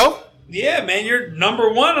want me to go? Yeah, man, you're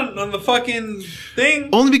number one on the fucking thing.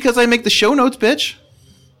 Only because I make the show notes, bitch.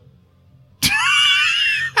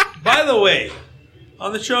 By the way,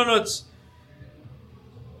 on the show notes,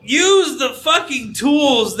 use the fucking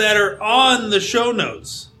tools that are on the show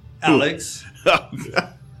notes, Alex.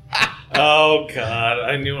 Oh God,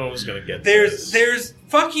 I knew I was gonna get this. There's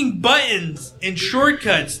fucking buttons and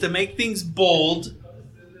shortcuts to make things bold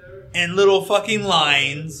and little fucking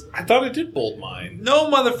lines. I thought I did bold mine.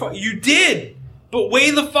 No, motherfucker, you did, but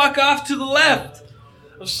way the fuck off to the left.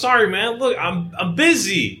 I'm sorry, man. Look, I'm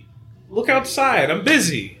busy. Look outside. I'm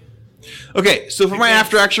busy. Okay, so for my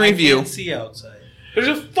after action review, I can't see outside. There's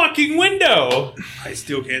a fucking window. I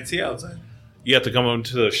still can't see outside. You have to come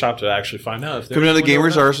into the shop to actually find out. If coming out of the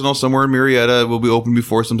Gamers Arsenal somewhere in Marietta will be open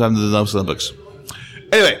before sometime in the Olympics.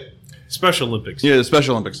 Anyway, Special Olympics. Yeah, the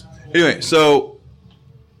Special Olympics. Anyway, so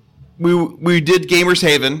we did Gamers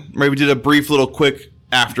Haven. Right, we did a brief little quick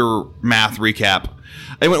aftermath recap.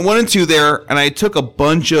 I went 1 and 2 there, and I took a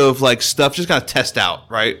bunch of like stuff just kind of test out.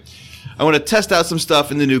 Right, I want to test out some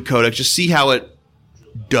stuff in the new codex, just see how it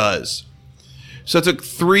does. So I took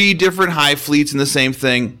 3 different high fleets in the same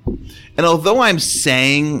thing. And although I'm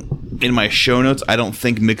saying in my show notes I don't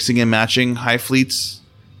think mixing and matching high fleets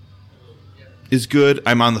is good,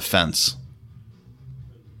 I'm on the fence.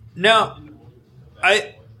 Now,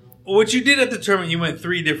 what you did at the tournament, you went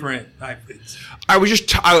 3 different high fleets. I was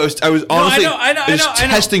honestly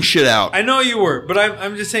testing shit out. I know you were, but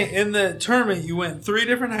I'm just saying in the tournament you went 3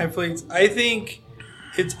 different high fleets. I think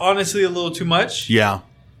it's honestly a little too much. Yeah.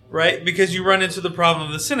 Right? Because you run into the problem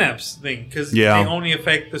of the synapse thing. Because they only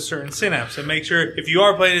affect the certain synapse. And make sure, if you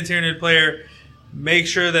are playing a Tyranid player, make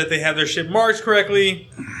sure that they have their shit marked correctly.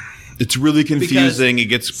 It's really confusing. It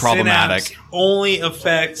gets problematic. Synapse only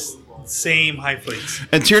affects same high fleets.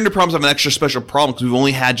 And Tyranid problems have an extra special problem because we've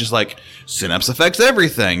only had just like synapse affects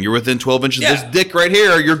everything. You're within 12 inches of this dick right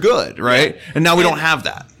here, you're good, right? Yeah. And now we don't have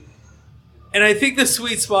that. And I think the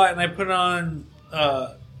sweet spot, and I put it on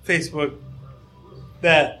Facebook,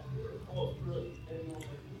 that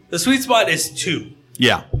the sweet spot is 2.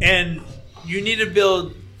 Yeah. And you need to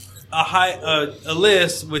build a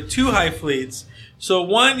list with 2 high fleets. So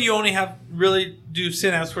 1, you only have really do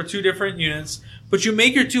synapse for 2 different units, but you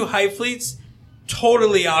make your 2 high fleets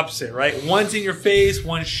totally opposite, right? One's in your face,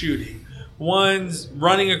 one's shooting. One's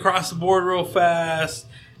running across the board real fast,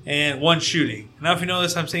 and one's shooting. Now, if you know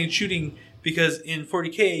this, I'm saying shooting because in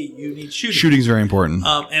 40K, you need shooting. Shooting's very important.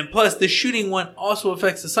 And plus, the shooting one also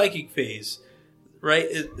affects the psychic phase, right?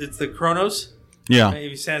 It's the Chronos. Yeah. Right?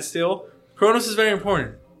 If you stand still. Chronos is very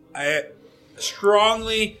important. I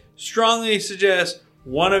strongly suggest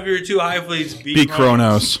one of your 2 high fleets be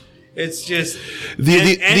Chronos. It's just...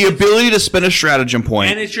 The ability to spend a stratagem point.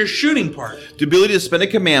 And it's your shooting part. The ability to spend a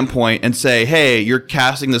command point and say, hey, you're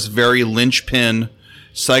casting this very linchpin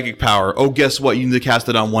psychic power. Oh, guess what? You need to cast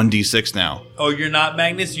it on 1d6 now. Oh, you're not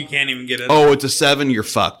Magnus? You can't even get it. Oh, it's a 7. You're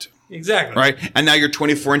fucked. Exactly. Right? And now you're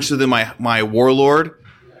 24 inches within my Warlord.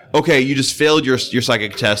 Okay, you just failed your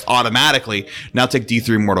psychic test automatically. Now take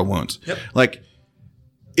D3 mortal wounds. Yep. Like,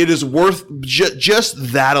 it is worth...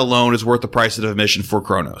 just that alone is worth the price of admission for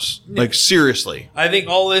Chronos. Yeah. Like, seriously. I think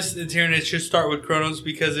all this in Tyranid should start with Chronos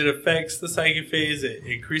because it affects the psychic phase. It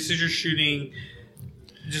increases your shooting...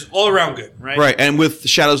 Just all around good, right? Right, and with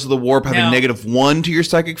Shadows of the Warp having -1 to your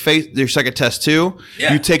psychic phase, your psychic test too,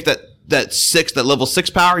 you take that level 6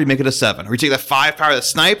 power, you make it a 7. Or you take that 5 power, that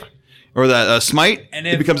snipe, or that smite, and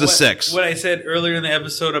it becomes a 6. What I said earlier in the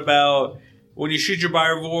episode about when you shoot your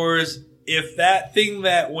Byrivores, if that thing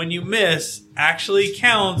that when you miss actually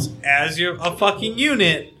counts as a fucking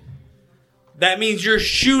unit, that means you're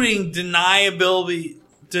shooting deniable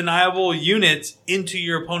units into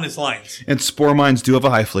your opponent's lines. And Spore Mines do have a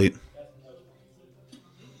high fleet.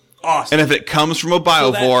 Awesome. And if it comes from a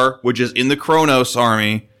Biovore, which is in the Chronos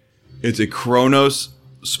army, It's a Chronos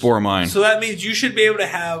Spore Mine. So that means you should be able to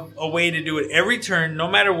have a way to do it every turn, no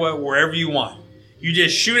matter what, wherever you want. You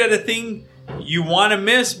just shoot at a thing you want to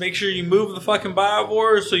miss. Make sure you move the fucking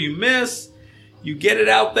Biovore so you miss. You get it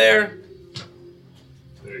out there.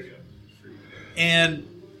 There you go. And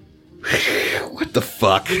what the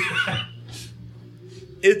fuck?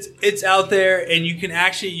 It's out there, and you can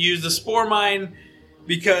actually use the Spore Mine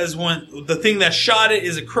because when the thing that shot it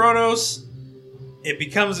is a Chronos, it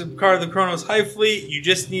becomes a part of the Chronos Hive Fleet. You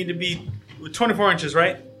just need to be 24 inches,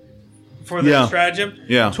 right? For the stratagem.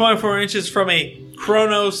 Yeah. 24 inches from a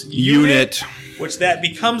Chronos unit, which that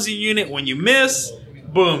becomes a unit when you miss.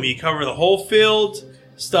 Boom, you cover the whole field,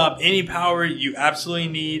 stop any power you absolutely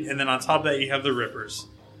need, and then on top of that, you have the Rippers,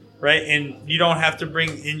 right? And you don't have to bring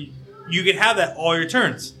in. You can have that all your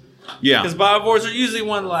turns. Yeah. Because Biovores are usually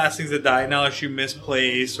one of the last things that die, unless you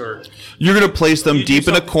misplace or... You're going to place them deep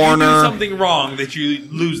in a corner. You do something wrong that you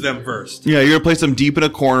lose them first. Yeah, you're going to place them deep in a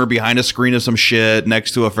corner behind a screen of some shit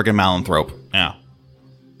next to a freaking Malanthrope. Yeah.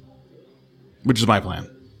 Which is my plan.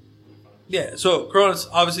 Yeah, so Chronos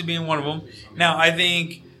obviously being one of them. Now, I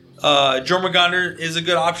think Jormungandr is a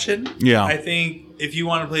good option. Yeah. I think if you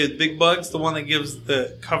want to play with Big Bugs, the one that gives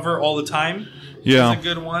the cover all the time is a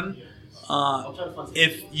good one.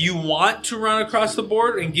 If you want to run across the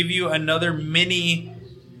board and give you another mini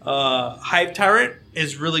Hive Tyrant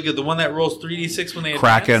is really good. The one that rolls 3d6 when they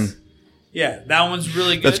Kraken. advance. Yeah, that one's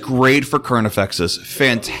really good. That's great for Carnifexes.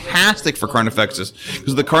 Fantastic for Carnifexes.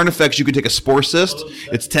 Because the Carnifex, you can take a Spore Cyst.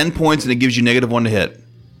 It's 10 points and it gives you -1 to hit.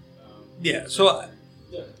 Yeah, so...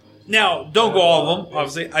 Now, don't go all of them,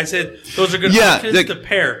 obviously. I said those are good options to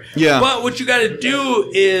pair. Yeah. But what you got to do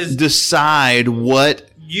is... decide what...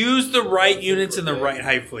 Use the right units in the right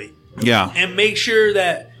Hive Fleet. Yeah. And make sure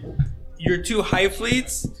that your two Hive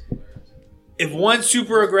Fleets, if one's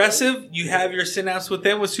super aggressive, you have your Synapse with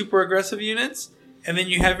them with super aggressive units, and then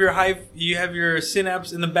you have your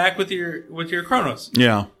Synapse in the back with your Chronos.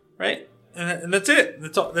 Yeah. Right? And that's it.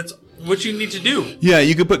 That's all. That's what you need to do. Yeah,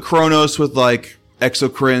 you could put Chronos with like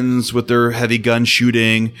Exocrines with their heavy gun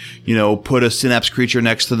shooting, put a Synapse creature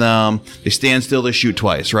next to them. They stand still, they shoot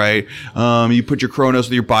twice, right? You put your Chronos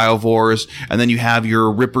with your Biovores, and then you have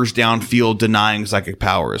your Rippers downfield denying psychic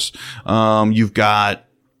powers. You've got,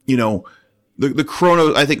 the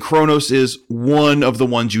Chronos. I think Chronos is one of the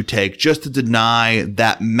ones you take just to deny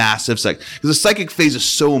that massive psychic. Because the psychic phase is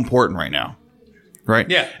so important right now. Right?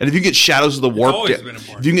 Yeah. And if you get Shadows of the Warp, been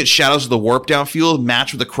important. if you can get Shadows of the Warp downfield,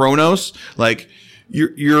 match with the Chronos, like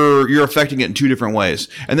you're affecting it in two different ways.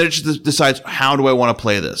 And then it just decides, how do I want to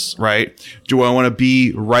play this, right? Do I want to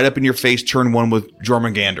be right up in your face turn one with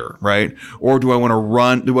Jormungandr, right? Or do I want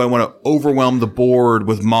to overwhelm the board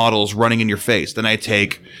with models running in your face? Then I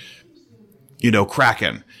take,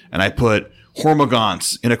 Kraken, and I put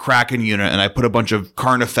Hormagaunts in a Kraken unit, and I put a bunch of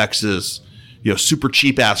Carnifexes, super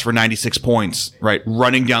cheap ass for 96 points, right?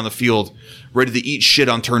 Running down the field, ready to eat shit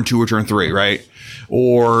on turn 2 or turn 3, right?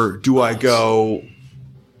 Or do I go,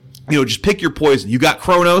 just pick your poison. You got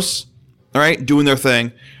Chronos, all right, doing their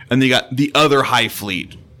thing, and then you got the other Hive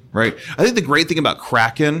Fleet, right? I think the great thing about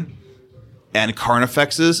Kraken and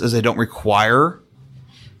Carnifexes is they don't require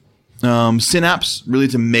Synapse really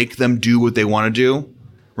to make them do what they want to do,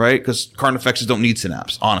 right? Because Carnifexes don't need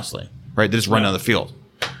Synapse, honestly, right? They just run down the field.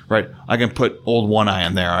 Right, I can put old One Eye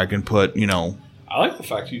in there. I can put, I like the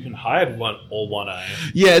fact you can hide old One Eye.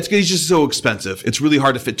 Yeah, he's just so expensive. It's really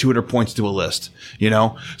hard to fit 200 points to a list.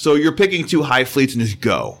 So you're picking 2 Hive Fleets and just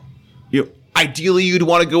go. Ideally, you'd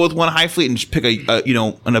want to go with 1 Hive Fleet and just pick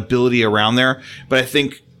an ability around there. But I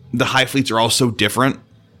think the Hive Fleets are all so different.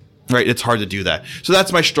 Right, it's hard to do that. So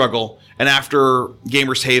that's my struggle. And after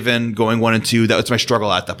Gamers Haven going 1 and 2, that's my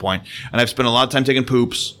struggle at that point. And I've spent a lot of time taking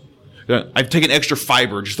poops. I've taken extra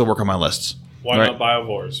fiber just to work on my lists. Why not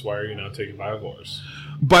Biovores? Why are you not taking Biovores?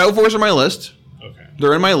 Biovores are my list. Okay.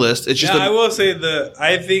 They're in my list. It's just I will say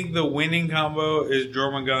I think the winning combo is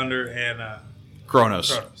Jormungandr and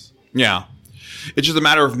Chronos. Yeah. It's just a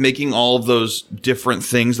matter of making all of those different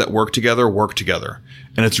things that work together.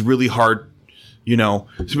 And it's really hard, Some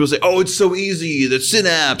people say, oh, it's so easy. The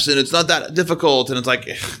Synapse, and it's not that difficult. And it's like...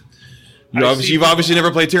 You've obviously never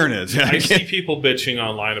played Tyranids. I see people bitching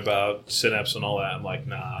online about Synapse and all that. I'm like,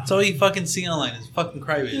 nah. That's all you fucking see online is fucking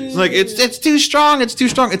crybabies. It's like, it's too strong. It's too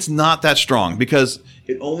strong. It's not that strong because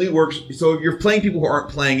it only works. So if you're playing people who aren't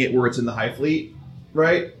playing it where it's in the Hive Fleet,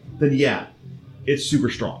 right? Then yeah, it's super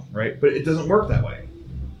strong, right? But it doesn't work that way.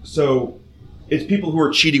 So it's people who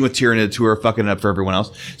are cheating with Tyranids who are fucking it up for everyone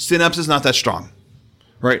else. Synapse is not that strong,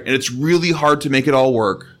 right? And it's really hard to make it all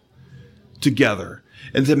work together.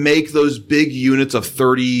 And to make those big units of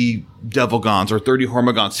 30 Devilgons or 30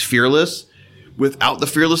 Hormigons fearless, without the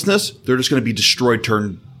fearlessness, they're just going to be destroyed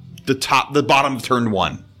the bottom of turn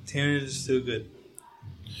 1. Tyranid is still good.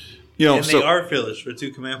 And they are fearless for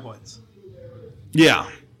 2 command points. Yeah.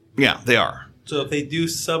 Yeah, they are. So if they do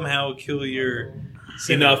somehow kill your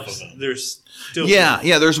enough of them, there's still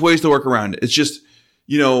there's ways to work around it. It's just,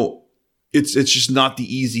 it's just not the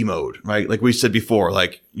easy mode, right? Like we said before,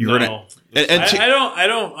 like you're gonna. I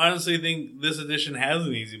don't honestly think this edition has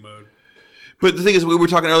an easy mode. But the thing is, we were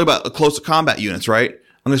talking earlier about close combat units, right?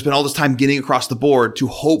 I'm going to spend all this time getting across the board to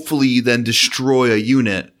hopefully then destroy a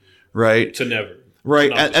unit, right? To never.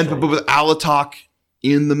 Right. But with Alatok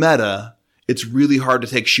in the meta, it's really hard to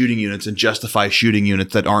take shooting units and justify shooting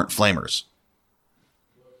units that aren't flamers.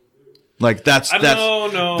 Like that's what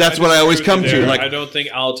I always come to. Like I don't think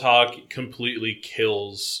Alatok completely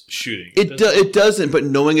kills shooting. It doesn't, but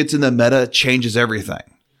knowing it's in the meta changes everything.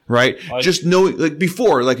 Right? Just knowing, like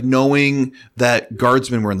before, like knowing that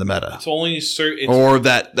guardsmen were in the meta. It's only certain. Or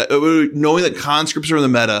that knowing that conscripts are in the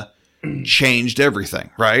meta changed everything,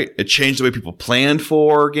 right? It changed the way people planned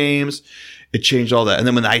for games. It changed all that. And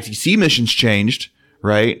then when the ITC missions changed,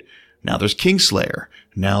 right? Now there's Kingslayer.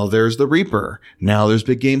 Now there's the Reaper. Now there's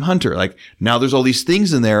Big Game Hunter. Like now there's all these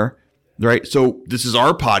things in there, right? So this is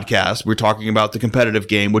our podcast. We're talking about the competitive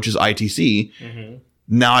game, which is ITC. Mm-hmm.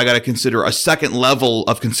 Now I got to consider a second level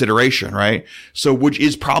of consideration, right? So which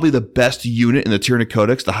is probably the best unit in the Tyranid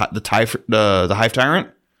Codex, the Hive Tyrant?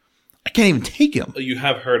 I can't even take him. You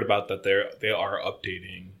have heard about that they are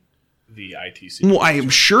updating the ITC. Well, I am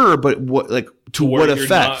sure, but what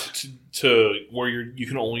effect? To where you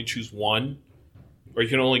can only choose one, or you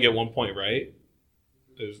can only get 1 point, right?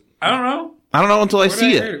 I don't know. I don't know until I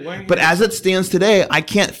see it. But as it stands today, I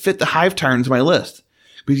can't fit the Hive Tyrant into my list.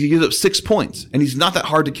 Because he gives up 6 points, and he's not that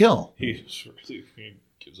hard to kill. He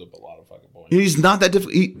gives up a lot of fucking points. He's not that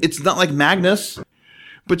difficult. It's not like Magnus,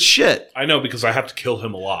 but shit. I know, because I have to kill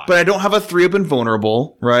him a lot. But I don't have a 3-up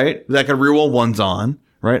invulnerable, right? That I can reroll 1s on,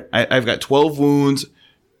 right? I've got 12 wounds.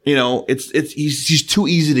 He's too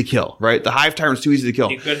easy to kill, right? The Hive Tyrant's too easy to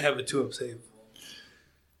kill. You could have a 2-up save.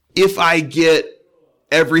 If I get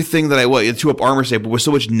everything that I want, a 2-up armor save, but with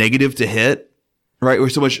so much negative to hit, right?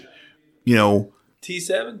 With so much,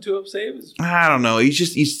 T7, 2-up save? I don't know.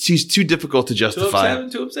 He's too difficult to justify.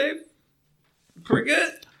 2-up 2-up save? Pretty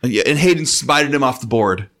good. Yeah, and Hayden smited him off the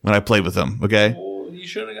board when I played with him, okay? Well, you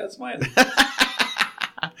shouldn't have got smited.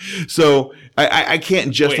 So, I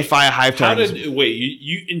can't justify a Hive Tyrant.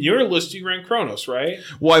 You in your list you ran Kronos, right?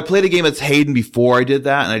 Well, I played a game against Hayden before I did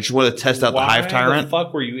that, and I just wanted to test out the Hive Tyrant. Why the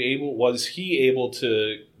fuck was he able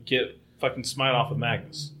to get fucking smite off of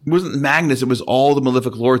Magnus? It wasn't Magnus, it was all the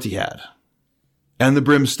Malefic Lords he had. And the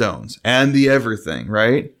Brimstones. And the everything,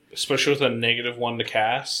 right? Especially with a -1 to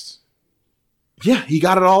cast. Yeah, he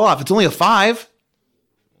got it all off. It's only a 5.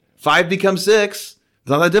 5 becomes 6. It's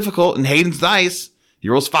not that difficult. And Hayden's dice, he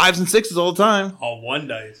rolls 5s and 6s all the time. On 1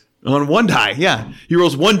 dice. On 1 die, yeah. He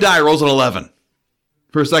rolls 1 die, rolls an 11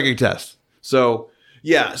 for a second test. So,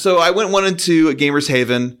 yeah. So I went into Gamers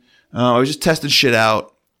Haven. I was just testing shit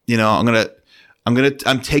out. I'm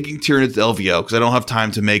taking Tyranid's LVO because I don't have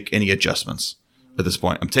time to make any adjustments. At this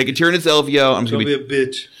point, I'm taking Tyranid's LVO. I'm going to be a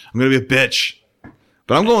bitch. I'm going to be a bitch.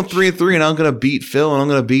 But I'm going 3-3, and I'm going to beat Phil, and I'm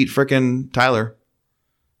going to beat frickin' Tyler.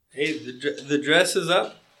 Hey, the dress is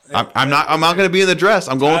up. I'm not going to be in the dress.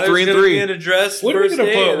 I'm going 3-3. Be in a dress. What are we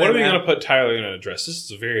going to put Tyler in a dress? This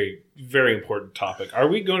is a very, very important topic. Are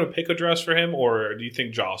we going to pick a dress for him, or do you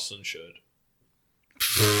think Jocelyn should?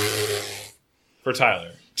 For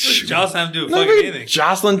Tyler. Jocelyn have to do fucking anything.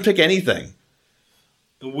 Jocelyn pick anything.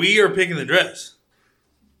 We are picking the dress.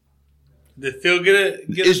 Did Phil get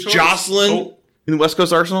Is Jocelyn in West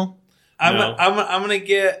Coast Arsenal? I'm gonna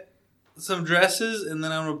get some dresses, and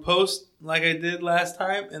then I'm gonna post like I did last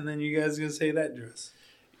time, and then you guys are gonna say that dress.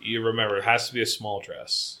 You remember, it has to be a small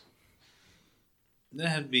dress. That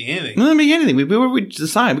had to be anything. It doesn't be anything. We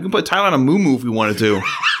decide. We can put Tyler on a moo-moo if we wanted to.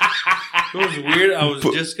 It was weird. I was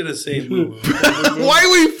just gonna say moo-moo. Why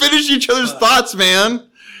do we finish each other's thoughts, man?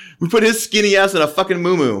 We put his skinny ass in a fucking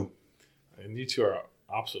moo-moo. And you two are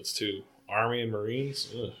opposites too. Army and Marines.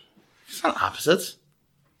 Ugh. It's not opposites.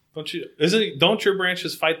 Don't your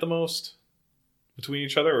branches fight the most between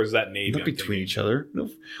each other, or is that Navy? Not between each other. No,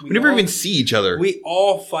 we never even see each other. We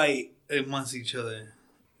all fight amongst each other.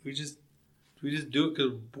 We just do it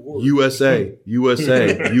because we're bored. USA.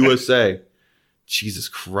 USA. Jesus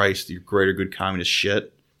Christ, you greater good communist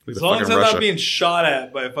shit. Like as long as I'm not being shot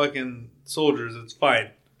at by fucking soldiers, it's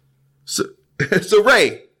fine. So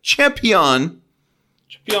Ray, champion.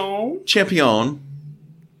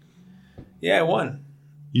 Yeah, I won.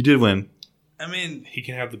 You did win. I mean, He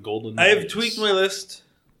can have the golden. I have knights. tweaked my list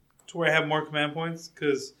to where I have more command points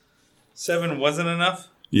because 7 wasn't enough.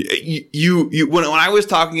 You when I was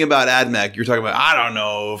talking about AdMech, you're talking about, I don't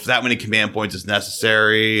know if that many command points is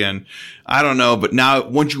necessary, and I don't know. But now,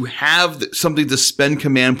 once you have something to spend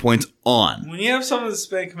command points on, When you have something to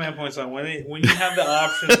spend command points on, when you have the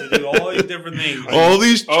option to do all these different things, all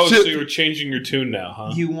these. Oh, so you were changing your tune now,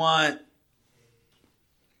 huh? you want.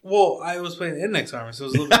 Well, I was playing Index Army, so it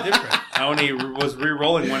was a little bit different. I only was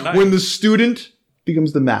re-rolling one night. when the student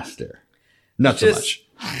becomes the master, not so Just-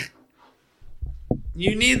 much.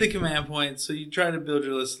 You need the command points, so you try to build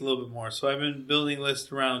your list a little bit more. So I've been building lists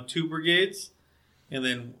around 2 brigades, and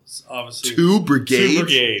then obviously 2 brigades. 2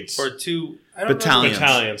 brigades. or 2 I don't Battalions. know.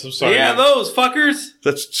 Battalions. I'm sorry. Yeah, those fuckers.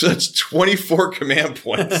 That's 24 command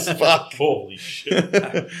points. Fuck. Holy shit.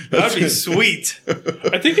 That'd be sweet.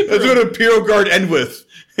 I think That's what Imperial Guard end with.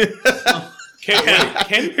 can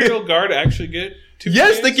Imperial Guard actually get 2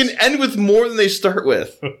 Yes, they brigades? can end with more than they start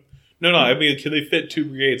with. No, I mean, can they fit 2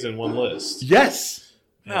 brigades in one list? Yes.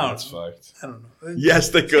 No, that's fucked. I don't know. Yes,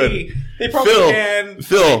 they could. They probably can.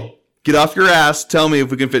 Phil, get off your ass. Tell me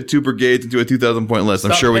if we can fit 2 brigades into a 2,000 point list.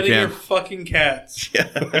 I'm Stop sure we petting can. your fucking cats.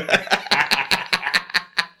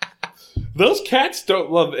 Those cats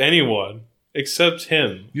don't love anyone except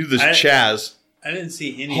him. You this I- Chaz I didn't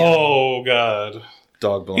see any. Of them. Oh, God.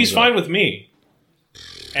 dog belongs. He's fine with me.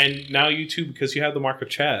 And now you too, because you have the mark of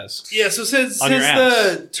Chaz. Yeah, so since On your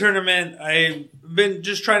the tournament, I've been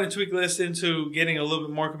just trying to tweak lists into getting a little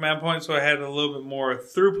bit more command points, so I had a little bit more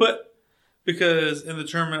throughput. Because in the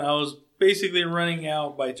tournament, I was basically running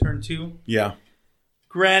out by turn 2. Yeah.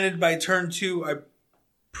 Granted, by turn 2, I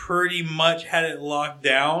pretty much had it locked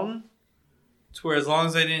down to where as long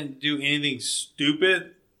as I didn't do anything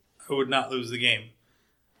stupid, I would not lose the game.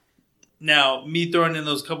 Now, me throwing in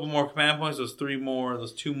those couple more command points, those 3 more,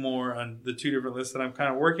 those 2 more on the 2 different lists that I'm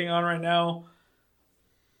kind of working on right now,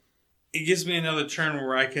 it gives me another turn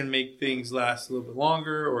where I can make things last a little bit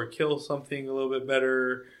longer or kill something a little bit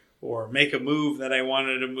better or make a move that I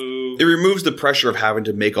wanted to move. It removes the pressure of having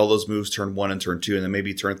to make all those moves turn 1 and turn 2, and then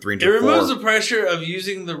maybe turn 3 and It turn 4. removes the pressure of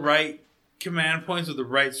using the right command points with the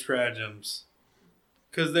right stratagems.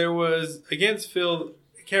 Because there was, against Phil,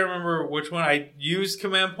 I can't remember which one, I used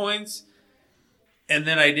command points, and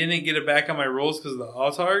then I didn't get it back on my rolls because of the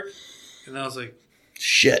autarch. And I was like,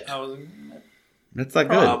 Shit. That's not good.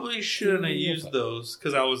 probably shouldn't have used those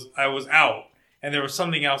because I was out. And there was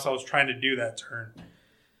something else I was trying to do that turn.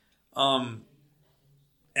 And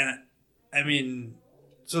I mean,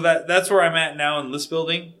 so that's where I'm at now in list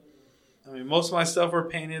building. I mean, most of my stuff are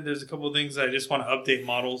painted. There's a couple of things that I just want to update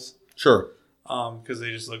models. Sure. Because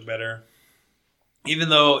they just look better. Even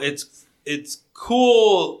though it's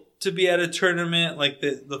cool to be at a tournament like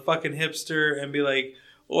the fucking hipster and be like,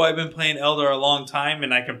 oh, I've been playing Eldar a long time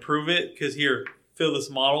and I can prove it because here, feel this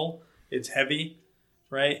model. It's heavy,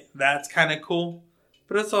 right? That's kind of cool.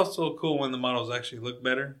 But it's also cool when the models actually look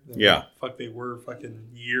better than Yeah. what they were fucking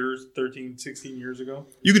years, 13, 16 years ago.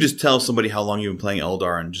 You could just tell somebody how long you've been playing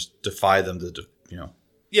Eldar and just defy them to,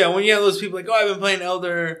 Yeah, when you have those people like, oh, I've been playing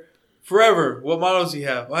Eldar forever. What models do you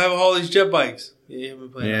have? I have all these jet bikes. Yeah, you haven't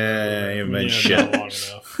been playing Yeah, you haven't been Yeah, shit. not long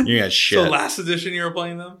enough. You got shit. So last edition you were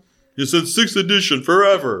playing them? You said 6th edition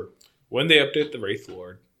forever. When they update the Wraith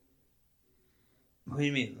Lord. What do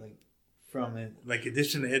you mean? Like from it, like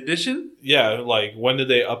edition to edition? Yeah, like when did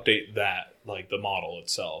they update that? Like the model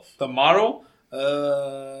itself. The model?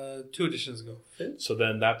 2 editions ago. 5th? So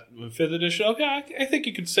then that 5th edition. Okay, I think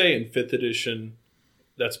you could say in 5th edition.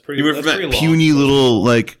 That's pretty. You went That's from pretty that long. puny little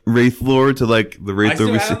like Wraith Lord to like the Wraith I still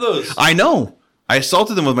Lord. have those. I know. I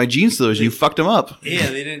assaulted them with my gene stealers. You fucked them up. Yeah,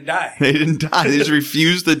 they didn't die. They didn't die. They just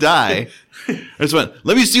refused to die. I just went,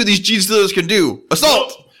 let me see what these gene stealers can do.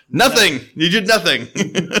 Assault! Nothing. You did nothing.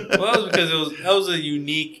 Well, that was because that was a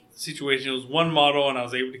unique situation. It was one model, and I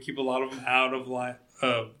was able to keep a lot of them out of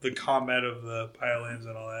the combat of the pylons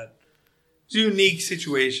and all that. It's a unique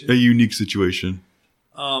situation. A unique situation.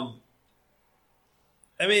 I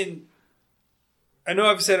mean, I know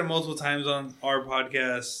I've said it multiple times on our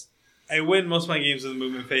podcast. I win most of my games in the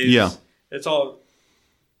movement phase. Yeah. It's all.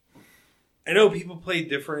 I know people play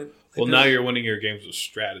different. Well, now you're winning your games with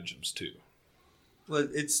stratagems too. But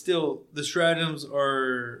it's still the stratagems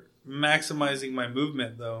are maximizing my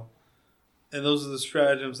movement though, and those are the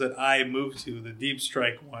stratagems that I move to. The deep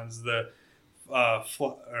strike ones, the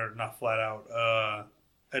not flat out,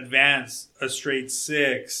 advance a straight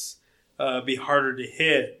 6, be harder to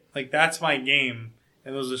hit. Like that's my game,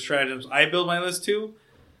 and those are stratagems I build my list to.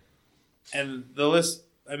 And the list,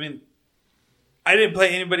 I mean, I didn't play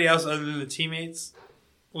anybody else other than the teammates.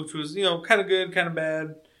 which was kind of good, kind of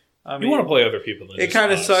bad. You want to play other people. It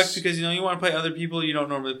kind of sucks because you want to play other people you don't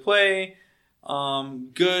normally play.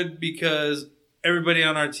 Good because everybody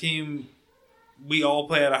on our team, we all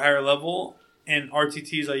play at a higher level, and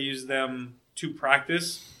RTTs, I use them to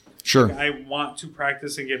practice. Sure. Like, I want to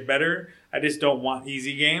practice and get better. I just don't want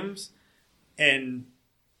easy games. And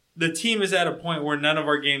the team is at a point where none of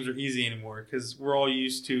our games are easy anymore because we're all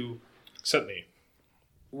used to... Except me.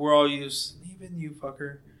 We're all used... Even you,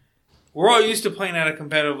 fucker. We're all used to playing at a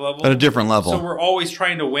competitive level. At a different level. So we're always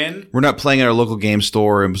trying to win. We're not playing at our local game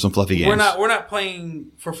store and some fluffy games. We're not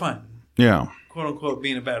playing for fun. Yeah. Quote unquote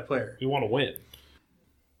being a bad player. We want to win.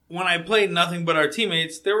 When I played nothing but our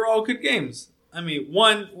teammates, they were all good games. I mean,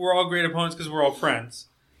 one, we're all great opponents because we're all friends.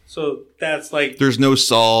 So that's like... There's no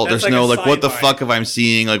salt. There's like no, a like, what the sideline. fuck am I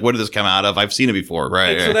seeing? Like, what did this come out of? I've seen it before,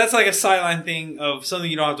 right? So that's like a sideline thing of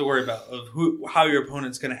something you don't have to worry about, of how your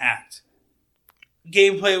opponent's going to act.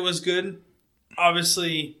 Gameplay was good.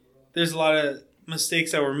 Obviously, there's a lot of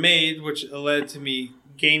mistakes that were made, which led to me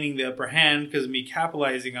gaining the upper hand because of me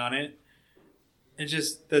capitalizing on it. It's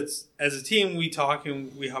just, that's, as a team, we talk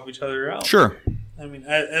and we help each other out. Sure. I mean,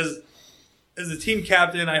 as a team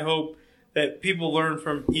captain, I hope that people learn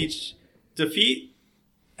from each defeat.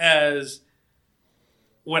 As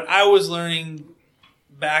when I was learning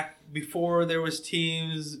back before there was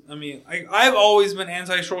teams, I mean, I've always been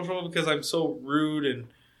antisocial because I'm so rude and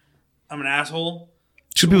I'm an asshole.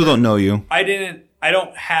 Two people don't know you. I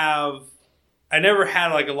never had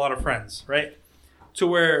like a lot of friends, right? To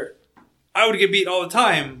where I would get beat all the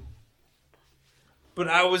time, but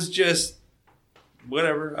I was just,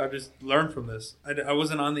 whatever, I just learned from this. I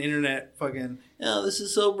wasn't on the internet fucking, this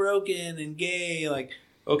is so broken and gay. Like,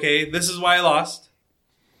 okay, this is why I lost.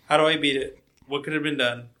 How do I beat it? What could have been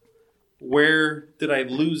done? Where did I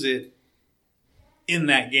lose it in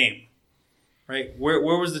that game? Right? Where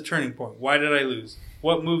was the turning point? Why did I lose?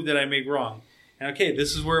 What move did I make wrong? And okay,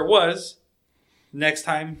 this is where it was. Next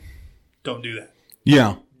time, don't do that.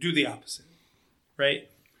 Yeah. Do the opposite. Right?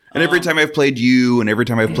 And every time I've played you, and every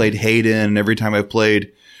time I've played Hayden, and every time I've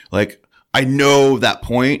played, like, I know that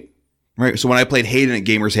point, right? So when I played Hayden at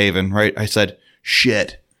Gamers Haven, right, I said,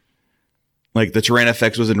 shit. Like, the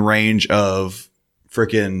Tyrannofex was in range of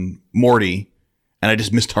freaking Morty, and I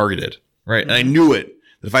just mistargeted, right? And I knew it.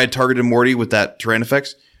 That if I had targeted Morty with that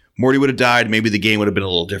Tyrannofex, Morty would have died. Maybe the game would have been a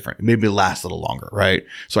little different. Maybe it last a little longer, right?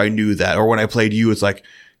 So I knew that. Or when I played you, it's like,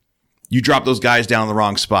 you dropped those guys down in the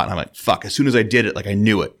wrong spot. And I'm like, fuck. As soon as I did it, like, I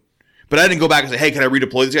knew it. But I didn't go back and say, hey, can I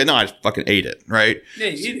redeploy this guy? No, I just fucking ate it, right? Yeah,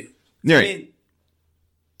 you did. Yeah. I mean,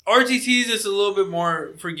 RTTs is a little bit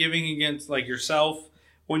more forgiving against like yourself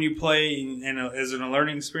when you play and as a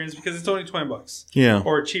learning experience because it's only $20. Yeah.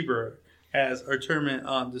 Or cheaper, as our tournament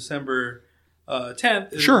on December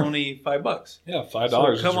 10th is Sure. only $5. Yeah, $5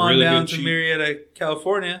 So is come on really down good to cheap. Marietta,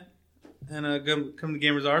 California, and come to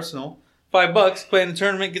Gamers Arsenal. $5, play in the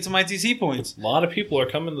tournament, get some ITC points. A lot of people are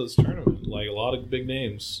coming to this tournament. Like a lot of big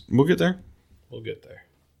names. We'll get there. We'll get there.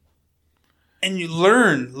 And you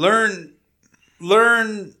learn.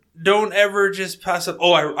 Don't ever just pass up.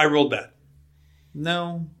 Oh, I rolled bad.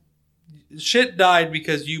 No. Shit died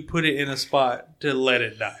because you put it in a spot to let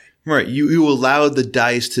it die. Right. You allowed the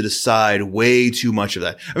dice to decide way too much of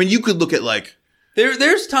that. I mean, you could look at like...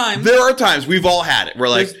 There's times. There are times, we've all had it, where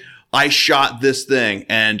like, I shot this thing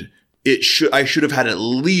and I should have had at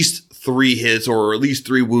least 3 hits or at least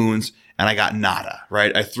 3 wounds and I got nada,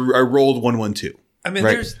 right? I rolled 1-1-2. I mean,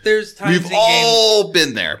 right? there's times We've all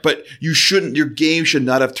been there, but your game should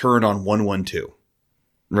not have turned on 1-1-2.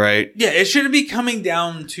 Right? Yeah, it shouldn't be coming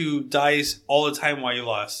down to dice all the time while you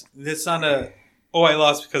lost. It's not I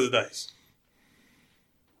lost because of dice.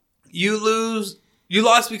 You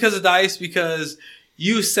lost because of dice because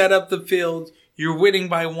you set up the field, you're winning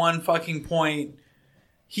by 1 fucking point.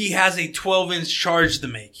 He has a 12-inch charge to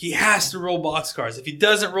make. He has to roll boxcars. If he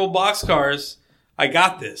doesn't roll boxcars, I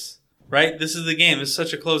got this. Right? This is the game. It's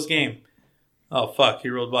such a close game. Oh, fuck. He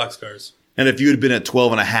rolled boxcars. And if you had been at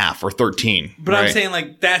 12.5 or 13. But right? I'm saying,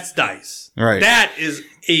 like, that's dice. Right. That is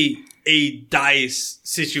a dice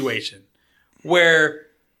situation where,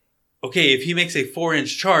 okay, if he makes a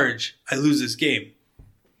 4-inch charge, I lose this game.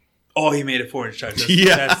 Oh, he made a 4-inch charge.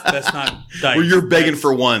 That's not dice. Where you're begging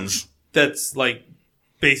for ones. That's, like,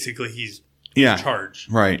 basically he's charge.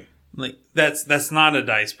 Right. Like, that's not a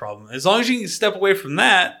dice problem. As long as you can step away from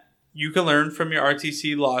that, you can learn from your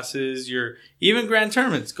RTC losses, your even grand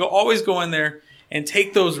tournaments. Always go in there and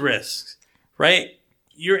take those risks, right?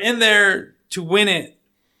 You're in there to win it,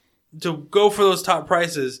 to go for those top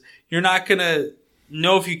prices. You're not going to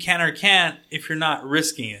know if you can or can't if you're not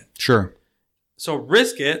risking it. Sure. So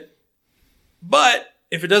risk it, but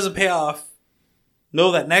if it doesn't pay off,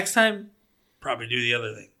 know that next time, probably do the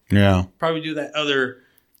other thing. Yeah. Probably do that other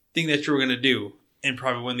thing that you were going to do and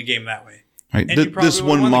probably win the game that way. Right. This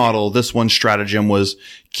one model, this one stratagem was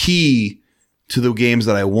key to the games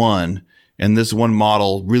that I won. And this one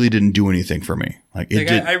model really didn't do anything for me.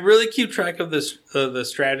 I really keep track of this, the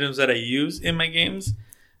stratagems that I use in my games.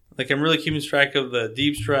 Like I'm really keeping track of the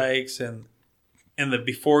deep strikes and the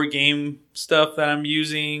before game stuff that I'm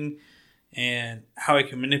using and how I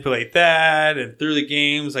can manipulate that and through the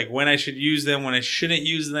games, like when I should use them, when I shouldn't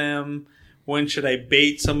use them, when should I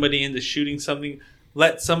bait somebody into shooting something,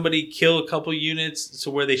 let somebody kill a couple units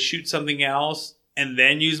so where they shoot something else and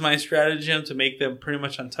then use my stratagem to make them pretty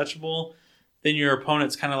much untouchable. Then your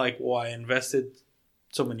opponent's kind of like, well, I invested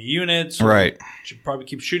so many units. Right. Should probably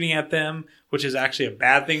keep shooting at them, which is actually a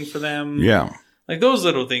bad thing for them. Yeah. Like those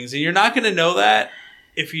little things. And you're not going to know that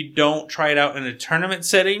if you don't try it out in a tournament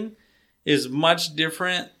setting. Is much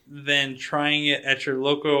different than trying it at your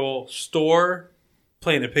local store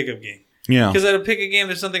playing a pickup game. Yeah. Because at a pickup game,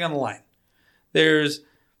 there's something on the line. There's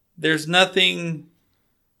nothing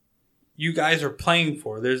you guys are playing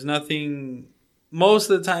for. There's nothing...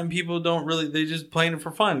 Most of the time, people don't really... They're just playing it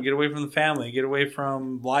for fun. Get away from the family. Get away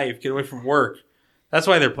from life. Get away from work. That's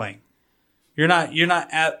why they're playing. You're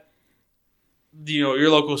not at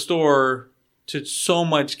your local store to so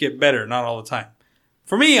much get better. Not all the time.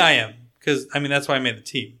 For me, I am. Because, that's why I made the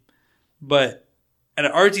team. But at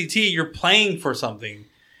an RTT, you're playing for something.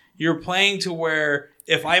 You're playing to where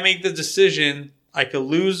if I make the decision, I could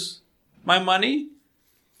lose my money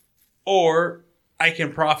or I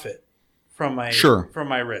can profit from my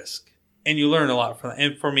risk. And you learn a lot from that.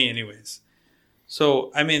 And for me anyways.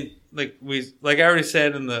 So, like I already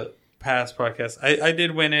said in the past podcast, I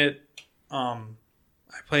did win it. I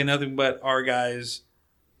play nothing but our guys.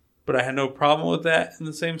 But I had no problem with that in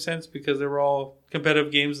the same sense because they were all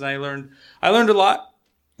competitive games, and I learned a lot,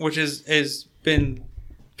 which has been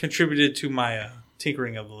contributed to my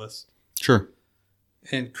tinkering of the list. Sure.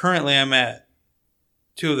 And currently, I'm at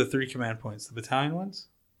 2 of the 3 command points, the battalion ones.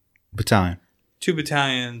 Battalion. 2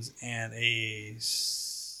 battalions and a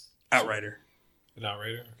outrider. An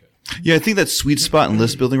outrider. Okay. Yeah, I think that sweet spot in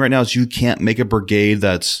list building right now is you can't make a brigade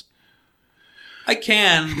that's. I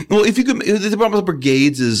can. Well, if you could, the problem with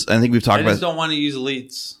brigades is, I think we've talked about. I just don't want to use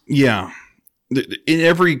elites. Yeah. In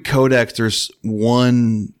every codex, there's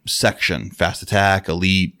one section, fast attack,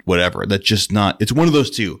 elite, whatever. That's just not, it's one of those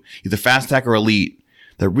two, either fast attack or elite,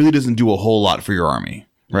 that really doesn't do a whole lot for your army,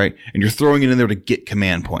 right? And you're throwing it in there to get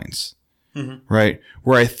command points, right?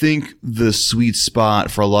 Where I think the sweet spot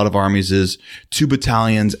for a lot of armies is 2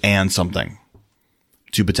 battalions and something.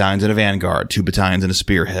 2 battalions and a vanguard, 2 battalions and a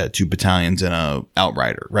spearhead, 2 battalions and a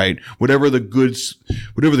outrider, right? Whatever the good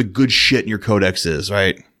shit in your codex is,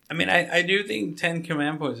 right? I do think 10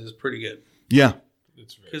 command points is pretty good. Yeah.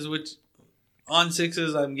 Because on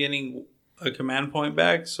 6s, I'm getting a command point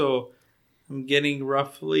back, so I'm getting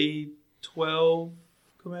roughly 12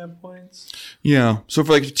 command points. Yeah. So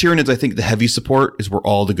for Tyranids, I think the heavy support is where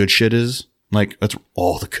all the good shit is. That's where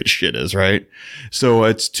all the good shit is, right? So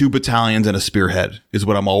it's 2 battalions and a spearhead is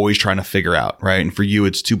what I'm always trying to figure out, right? And for you,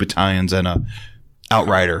 it's 2 battalions and a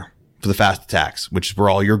outrider for the fast attacks, which is where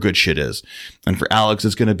all your good shit is. And for Alex,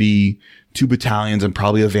 it's going to be 2 battalions and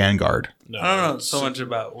probably a vanguard. No, I don't know so much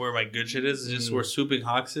about where my good shit is. It's just where Swooping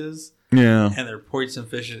Hawks is. Yeah. And their point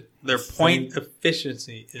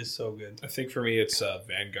efficiency is so good. I think for me, it's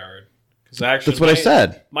Vanguard. Actually, that's what I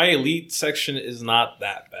said. My elite section is not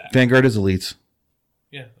that bad. Vanguard is elites.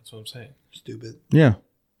 Yeah, that's what I'm saying. Stupid. Yeah.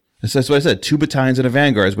 That's what I said. 2 battalions and a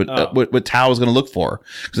vanguard is what Tau is going to look for.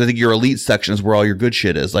 Because I think your elite section is where all your good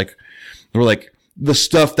shit is. We're the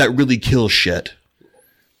stuff that really kills shit.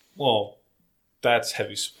 Well, that's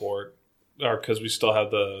heavy support. Or because we still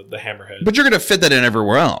have the hammerhead. But you're going to fit that in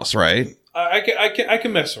everywhere else, right? I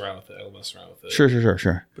can mess around with it. I'll mess around with it.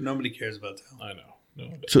 Sure. But nobody cares about Tau. I know. No,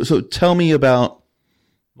 so tell me about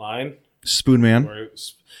mine. Spoon Man.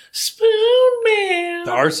 Spoon Man.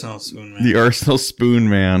 The Arsenal Spoon Man. The Arsenal Spoon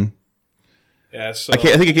Man. Yeah. So I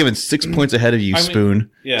think I came in 6 points ahead of you, Spoon.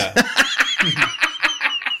 Yeah.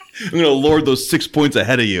 I'm gonna lord those 6 points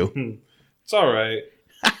ahead of you. It's all right.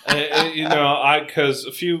 Because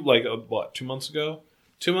a few 2 months ago.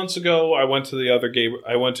 2 months ago, I went to the other game.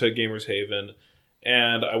 I went to Gamers Haven,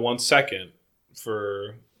 and I won second.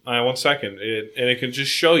 And it can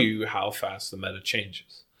just show you how fast the meta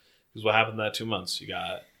changes. Because what happened in that 2 months? You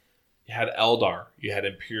had Eldar, you had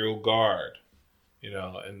Imperial Guard, and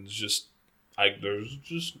there's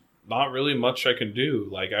just not really much I can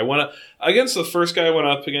do. I went against the first guy I went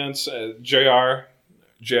up against, JR,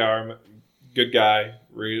 good guy,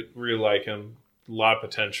 really like him, lot of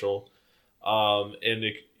potential, and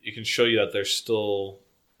it can show you that there's still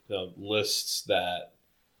lists that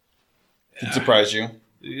Could surprise you.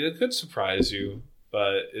 It could surprise you,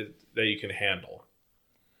 but that you can handle.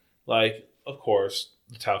 Like, of course,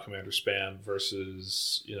 the Tau Commander spam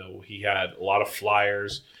versus, he had a lot of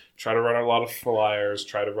flyers. Try to run a lot of flyers.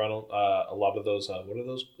 Try to run a lot of those. What are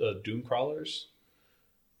those? Doom crawlers.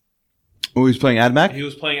 Oh, he's playing AdMech? He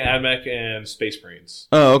was playing AdMech and Space Marines.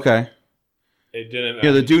 Oh, okay. It didn't.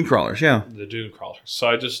 Yeah, the Dune crawlers. Yeah, the Dune crawlers.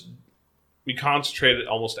 So we concentrated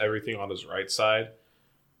almost everything on his right side.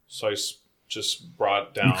 So I just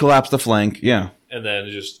brought down. You collapsed the flank. Yeah, and then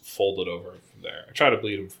just folded over from there. I tried to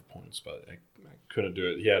bleed him for points, but I couldn't do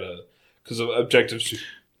it. He had because of objective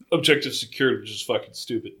security, which is fucking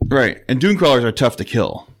stupid. Right, and Dune crawlers are tough to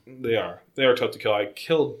kill. They are tough to kill. I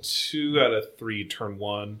killed 2 out of 3 turn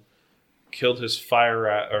 1. Killed his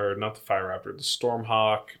not the Fire Raptor, the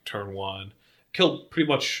Stormhawk turn 1. Killed pretty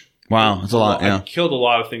much. Wow, that's a lot. Yeah, I killed a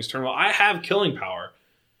lot of things turn 1. I have killing power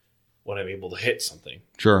when I'm able to hit something.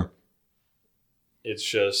 Sure. It's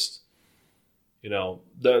just,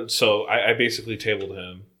 so I basically tabled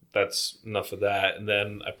him. That's enough of that. And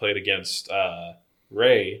then I played against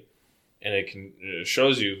Ray, and it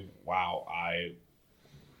shows you, wow,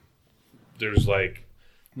 there's like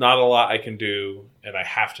not a lot I can do, and I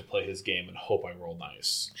have to play his game and hope I roll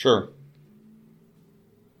nice. Sure.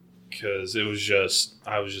 Because I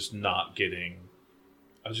was not getting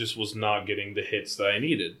the hits that I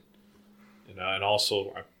needed. And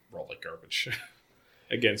also I rolled like garbage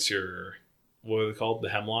against your, what are they called? The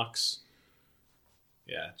Hemlocks?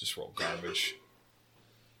 Yeah, just roll garbage.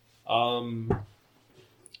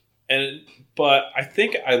 But I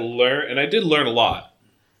think I learned, and I did learn a lot.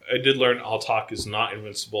 I did learn Altok is not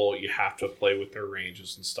invincible. You have to play with their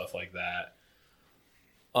ranges and stuff like that.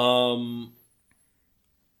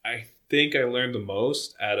 I think I learned the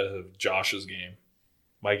most out of Josh's game.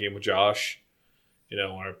 My game with Josh. When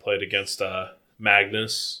I played against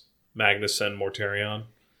Magnus and Mortarion.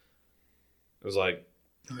 It was like...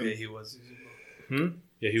 Okay, he was using both.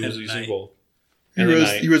 Yeah, he was using both.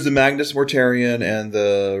 He was the Magnus Mortarion and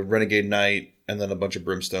the Renegade Knight, and then a bunch of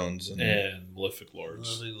Brimstones. And Malefic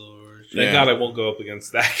Lords. Thank God I won't go up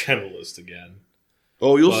against that kind of list again.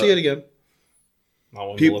 Oh, you'll see it again. Not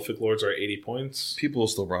when Malefic Lords are 80 points. People will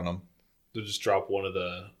still run them. They'll just drop one of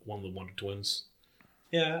the Wonder Twins.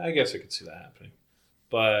 Yeah, I guess I could see that happening.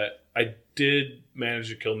 But I did manage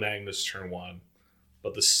to kill Magnus turn 1.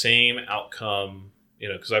 But the same outcome,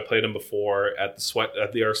 because I played him before at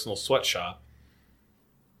the Arsenal Sweatshop.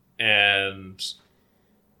 And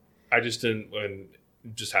I just didn't, and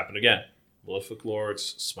it just happened again. Malefic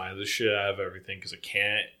Lords, smite the shit out of everything because I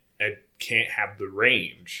can't have the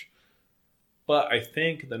range. But I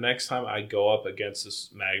think the next time I go up against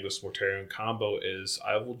this Magnus Mortarion combo is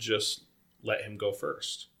I will just let him go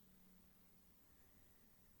first.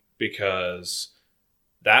 Because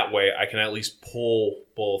that way I can at least pull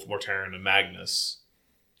both Mortarion and Magnus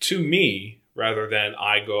to me rather than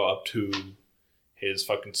I go up to his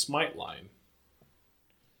fucking smite line.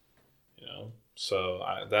 So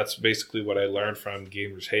that's basically what I learned from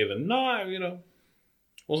Gamers Haven. No,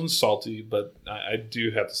 wasn't salty, but I do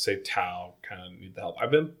have to say Tau kind of need the help. I've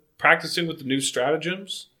been practicing with the new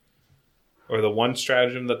stratagems, or the one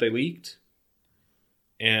stratagem that they leaked,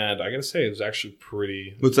 and I gotta say it was actually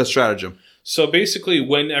pretty. What's that stratagem? So basically,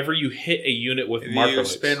 whenever you hit a unit with marker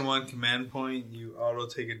lights, you spend 1 command point, you auto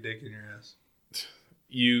take a dick in your ass.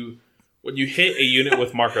 When you hit a unit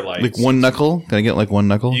with marker lights, like 1 knuckle. Can I get like 1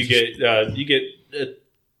 knuckle? You get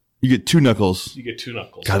 2 knuckles. You get 2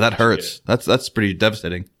 knuckles. God, that hurts. That's pretty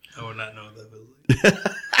devastating. I would not know that feels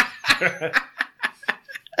like.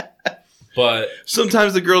 But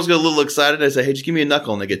sometimes the girls get a little excited. I say, "Hey, just give me a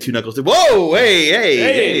knuckle," and they get 2 knuckles. Whoa,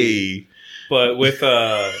 hey! But with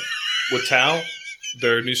Tau,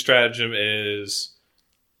 their new stratagem is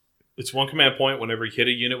it's 1 command point. Whenever you hit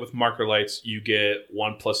a unit with marker lights, you get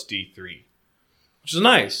 1 plus D3, which is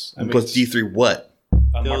nice. 1 plus D3 what?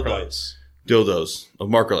 Marker lights. Dildos of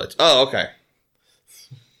marker lights. Oh, okay.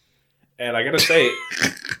 And I gotta say,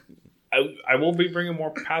 I will be bringing more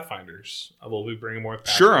Pathfinders.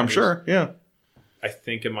 Sure, I'm sure. Yeah. I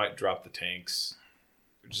think it might drop the tanks.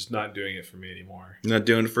 They're just not doing it for me anymore. Not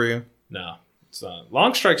doing it for you? No, it's not.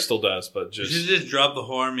 Long Strike still does, but just... You should just drop the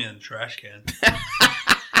whole army in the trash can.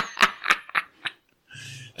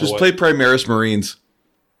 Just play Primaris Marines.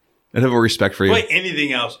 I'd have a respect for you. Play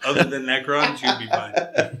anything else other than Necrons, you'd be fine.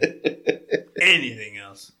 Anything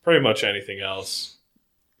else. Pretty much anything else.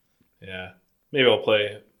 Yeah. Maybe I'll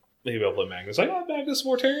play Magnus. I got Magnus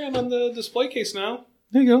Mortarion on the display case now.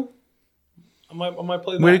 There you go. I might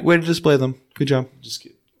play that. Way to display them. Good job. Just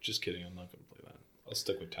kidding. I'm not going to play that. I'll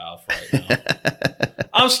stick with Tau for right now.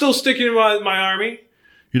 I'm still sticking to my army.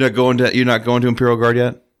 You're not going to Imperial Guard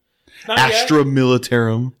yet? Not Astra yet.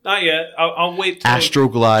 Militarum. Not yet. I'll wait till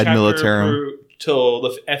Astroglide Militarum. Till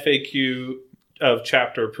the FAQ of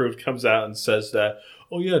chapter approved comes out and says that,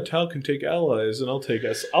 oh yeah, Tau can take allies and I'll take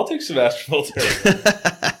some Astra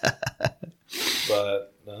Militarum.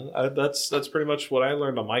 But that's pretty much what I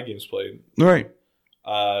learned on my games played. Right.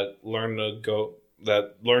 Learn when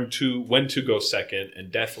to go second,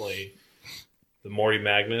 and definitely the Morty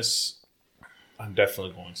Magnus. I'm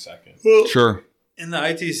definitely going second. Sure. In the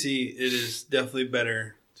ITC, it is definitely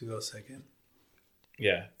better to go second.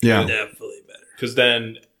 Yeah. Definitely better. Because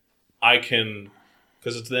then then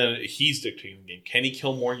he's dictating the game. Can he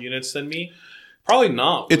kill more units than me? Probably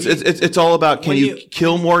not. It's all about can you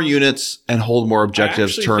kill more units and hold more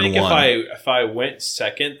objectives turn one. If I went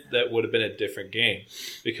second, that would have been a different game.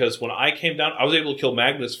 Because when I came down, I was able to kill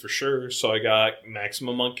Magnus for sure. So I got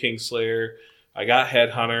Maximum on Kingslayer, I got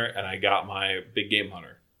Headhunter, and I got my Big Game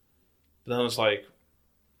Hunter. But then I was like,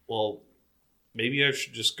 well, maybe I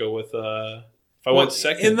should just go with if I went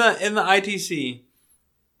second. In the ITC,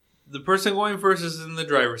 the person going first is in the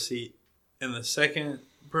driver's seat, and the second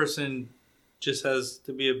person just has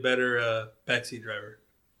to be a better backseat driver.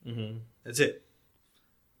 Mm-hmm. That's it.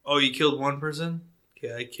 Oh, you killed one person?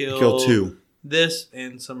 Okay, I killed two. This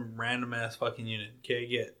and some random ass fucking unit. Okay, I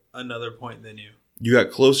get another point than you. You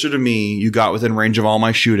got closer to me. You got within range of all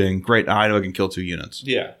my shooting. Great. I know I can kill 2 units.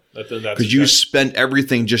 Yeah. Because you spent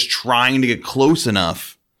everything just trying to get close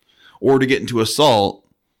enough or to get into assault,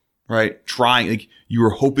 right? Trying. Like, you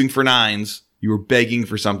were hoping for 9s. You were begging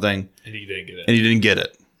for something. And you didn't get it. And you didn't get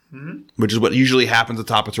it. Mm-hmm. Which is what usually happens at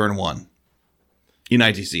the top of turn 1 in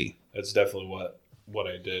ITC. That's definitely what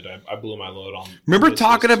I did. I blew my load on. Remember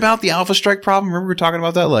talking about the Alpha Strike problem? Remember we were talking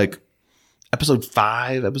about that like episode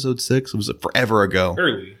 5, episode 6? It was forever ago.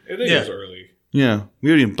 Early. I think it was early. Yeah. We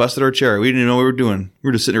hadn't even busted our chair. We didn't even know what we were doing. We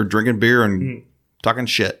were just sitting there drinking beer and talking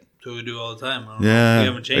shit. That's what we do all the time. I don't know. We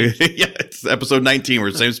haven't changed. Yeah, it's episode 19. We're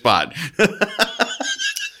in the same spot.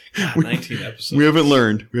 God, 19 episodes. We haven't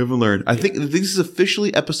learned. I think this is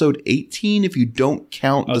officially episode 18 if you don't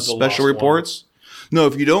count the special reports. No,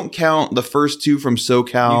 if you don't count the first 2 from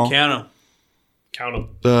SoCal. You count them.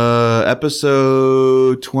 Count them.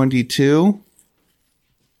 Episode 22.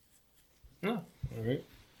 Oh, all right.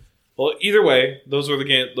 Well, either way, those are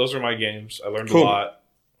my games. I learned a lot.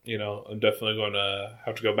 You know, I'm definitely going to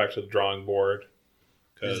have to go back to the drawing board.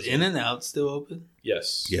 Is In-N-Out still open?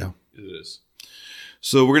 Yes. Yeah. It is.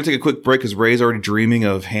 So we're going to take a quick break because Ray's already dreaming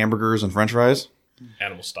of hamburgers and french fries.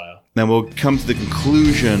 Animal style. Then we'll come to the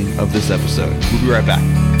conclusion of this episode. We'll be right back.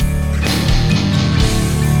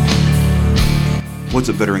 What's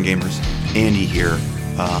up, veteran gamers? Andy here.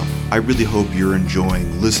 I really hope you're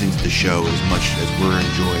enjoying listening to the show as much as we're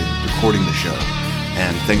enjoying recording the show.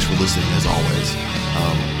 And thanks for listening, as always.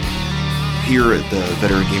 Here at the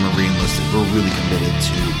Veteran Gamer Re-Enlisted, we're really committed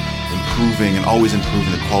to improving and always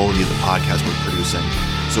improving the quality of the podcast we're producing.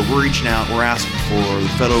 So we're reaching out, we're asking for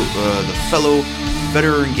the fellow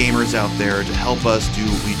veteran gamers out there to help us do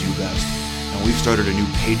what we do best. And we've started a new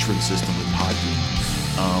patron system with Podbean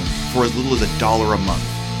for as little as $1 a month.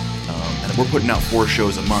 And we're putting out 4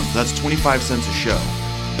 shows a month. That's 25 cents a show.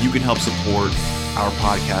 You can help support our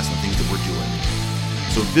podcast and things that we're doing.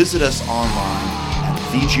 So visit us online at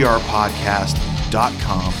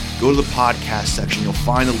vgrpodcast.com. Go to the podcast section. You'll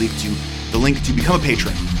find the link to become a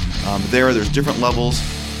patron. There's different levels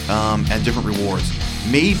and different rewards.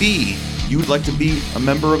 Maybe you would like to be a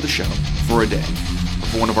member of the show for a day or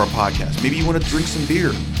for one of our podcasts. Maybe you want to drink some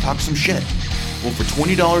beer, talk some shit. Well, for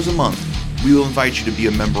 $20 a month, we will invite you to be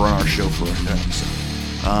a member on our show for an episode.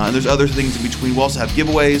 And there's other things in between. We also have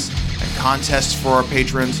giveaways and contests for our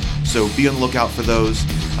patrons, so be on the lookout for those.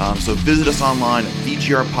 So visit us online at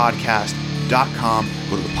vgrpodcast.com,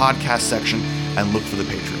 go to the podcast section, and look for the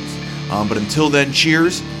patrons. But until then,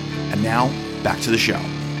 cheers, and now, back to the show.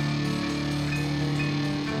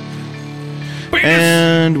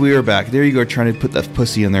 And we are back. There you go, trying to put that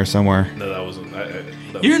pussy in there somewhere. No, that wasn't.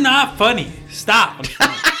 You're not funny. Stop.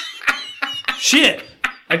 Shit.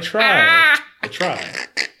 I try.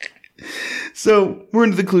 So, we're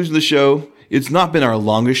into the conclusion of the show. It's not been our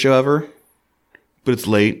longest show ever, but it's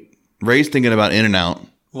late. Ray's thinking about In-N-Out.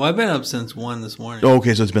 Well, I've been up since 1 this morning. Oh,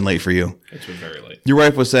 okay, so it's been late for you. It's been very late. Your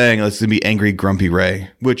wife was saying it's going to be angry, grumpy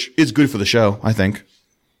Ray, which is good for the show, I think.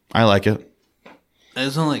 I like it. I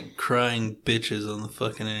just don't like crying bitches on the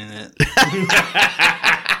fucking internet.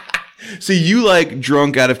 See, you like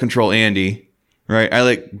drunk, out of control Andy, right? I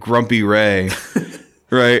like grumpy Ray.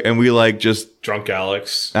 right? And we like just Drunk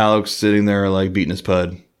Alex. Alex sitting there like beating his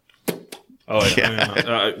pud. Oh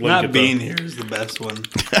yeah. Not being here is the best one.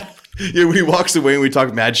 Yeah, when he walks away and we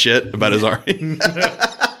talk mad shit about his army.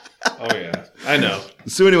 Oh yeah, I know.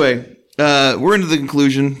 So anyway, we're into the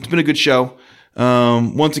conclusion. It's been a good show.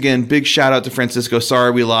 Once again, big shout out to Francisco.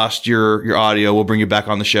 Sorry we lost your audio. We'll bring you back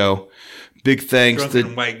on the show. Big thanks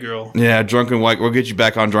Drunken white girl. Yeah, Drunken White. We'll get you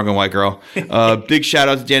back on Drunken White Girl. Big shout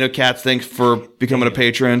out to Daniel Katz. Thanks for becoming a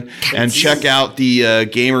patron. And check out the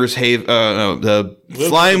the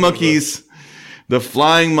Flying Monkeys. The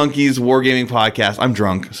Flying Monkeys Wargaming Podcast. I'm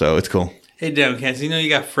drunk, so it's cool. Hey, Daniel Katz, you know you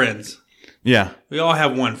got friends. Yeah. We all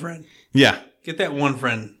have one friend. Yeah. Get that one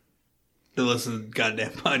friend to listen to the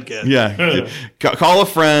goddamn podcast. Yeah. Call a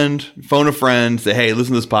friend, phone a friend, say, hey,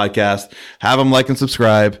 listen to this podcast. Have them like and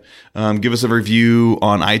subscribe. Give us a review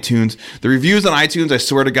on iTunes. The reviews on iTunes, I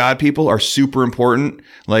swear to God, people, are super important.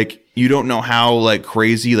 Like, you don't know how like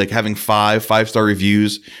crazy like having 5-star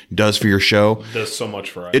reviews does for your show. It does so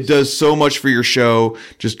much for us. It does so much for your show.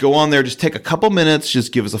 Just go on there. Just take a couple minutes.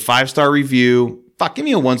 Just give us a 5-star review. Fuck, give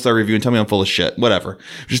me a 1-star review and tell me I'm full of shit. Whatever.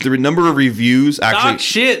 Just the number of reviews. Actually, Talk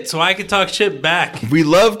shit so I can talk shit back. we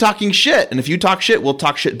love talking shit. And if you talk shit, we'll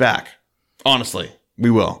talk shit back. Honestly,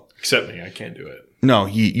 we will. Except me, I can't do it. No,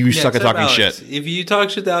 you suck at except talking Alex. shit. If you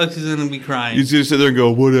talk shit to Alex, he's going to be crying. He's going to sit there and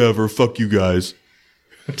go, whatever, fuck you guys.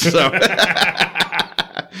 So,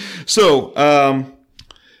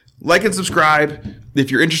 like and subscribe.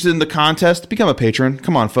 If you're interested in the contest, become a patron.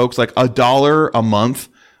 Come on, folks. Like $1 a month.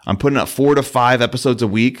 I'm putting out 4 to 5 episodes a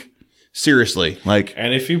week. Seriously. Like,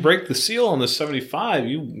 And if you break the seal on the 75,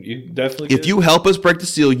 you definitely if you help us break the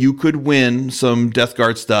seal, you could win some Death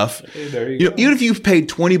Guard stuff. Hey, there you You go. know, even if you've paid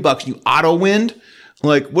 $20, you auto win.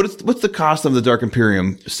 Like, what's the cost of the Dark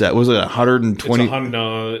Imperium set? Was it 120?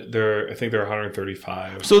 I think they're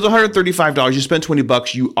 135. So it's $135. You spend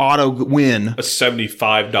 $20, you auto win. A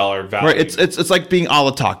 $75 value. Right? It's like being a la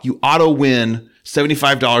talk. You auto win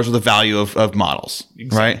 $75 of the value of models.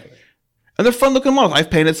 Exactly. Right? And they're fun looking models. I've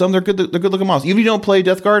painted some. They're good looking models. Even if you don't play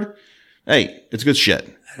Death Guard, hey, it's good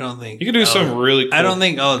shit. I don't think You can do some really cool. I don't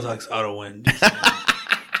think Olatalk's auto win.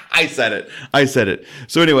 I said it.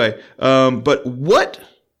 So anyway, but what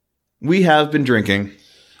we have been drinking.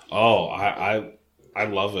 Oh, I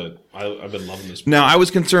love it. I've been loving this. Now, I was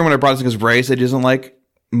concerned when I brought this because Ray said he doesn't like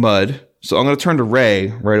mud. So I'm going to turn to Ray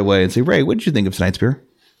right away and say, Ray, what did you think of tonight's beer?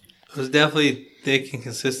 It was definitely thick and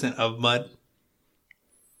consistent of mud.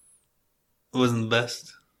 It wasn't the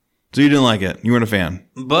best. So you didn't like it. You weren't a fan.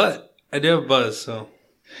 But I do have buzz, so.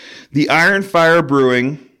 The Iron Fire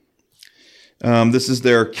Brewing. This is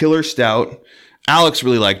their Killer Stout. Alex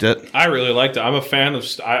really liked it. I really liked it. I'm a fan of.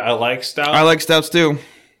 I like stout. I like stouts too.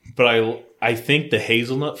 But I think the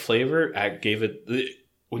hazelnut flavor gave it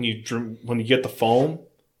when you get the foam.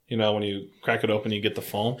 You know, when you crack it open, you get the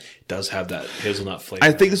foam. It does have that hazelnut flavor.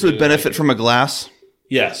 I think this would benefit from a glass.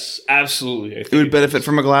 Yes, absolutely. It would benefit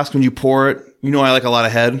from a glass when you pour it. You know, I like a lot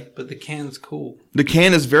of head. But the can's cool. The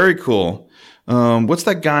can is very cool. What's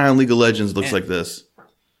that guy on League of Legends that looks like this?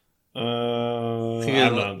 I'm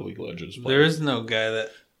not a League of Legends player. There is no guy that.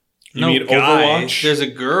 You mean Overwatch? There's a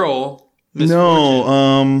girl. Miss No.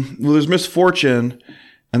 Fortune. Well, there's Miss Fortune,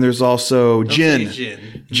 and there's also Don't say Jin.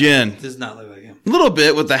 Jin. Jin. Does not look like him. A little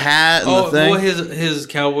bit with the hat and the thing. Well, his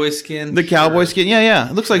cowboy skin. The cowboy skin. Yeah.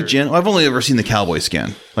 It looks like Jin. I've only ever seen the cowboy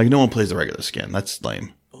skin. Like, no one plays the regular skin. That's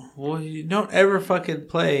lame. Well, you don't ever fucking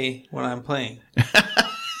play when I'm playing.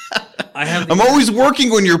 I'm always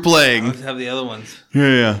working when you're I playing. always have the other ones.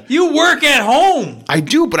 Yeah. You work at home. I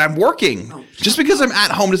do, but I'm working. Just because I'm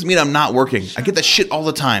at home doesn't mean I'm not working. I get that shit all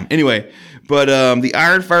the time. Anyway, but the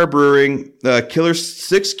Iron Fire Brewing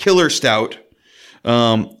Six Killer Stout.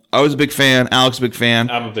 I was a big fan. Alex, a big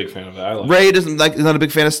fan. I'm a big fan of it. I like Ray is not a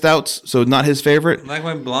big fan of stouts, so not his favorite. I like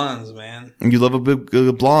my blondes, man. And you love a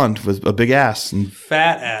big blonde with a big ass and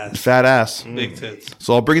Fat ass. fat ass. Big tits.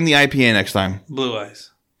 So I'll bring in the IPA next time. Blue eyes.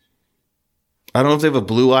 I don't know if they have a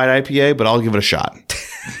blue-eyed IPA, but I'll give it a shot.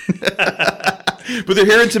 But they're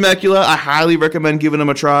here in Temecula. I highly recommend giving them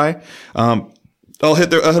a try. I'll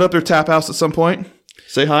hit up their tap house at some point.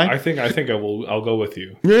 Say hi. I think I will. I'll go with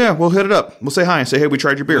you. Yeah, we'll hit it up. We'll say hi and say, hey, we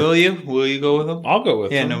tried your beer. Will you? Will you go with them? I'll go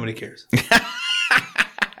with Yeah, them. nobody cares.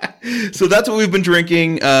 So that's what we've been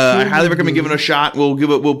drinking. I highly recommend giving it a shot.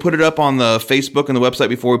 We'll put it up on the Facebook and the website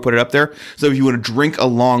before we put it up there. So if you want to drink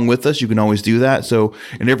along with us, you can always do that. So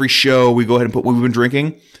in every show, we go ahead and put what we've been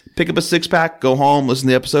drinking. Pick up a 6-pack, go home, listen to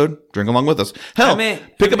the episode, drink along with us. Hell,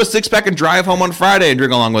 pick up a 6-pack and drive home on Friday and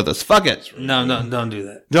drink along with us. Fuck it. No, don't do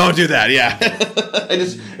that. Don't do that. Yeah, I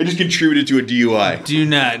just contributed to a DUI. Do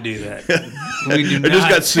not do that. We do not I just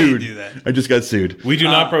got sued. Do that. I just got sued. We do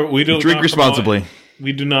not. We don't drink responsibly.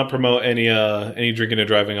 We do not promote any drinking and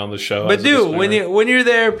driving on the show. But dude, when you're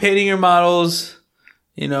there painting your models,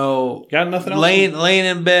 got nothing else. Laying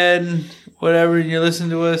in bed, whatever, and you're listening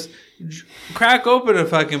to us, crack open a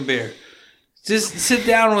fucking beer. Just sit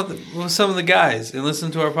down with some of the guys and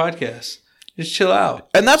listen to our podcast. Just chill out.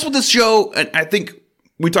 And that's what this show, and I think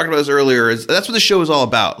we talked about this earlier, that's what the show is all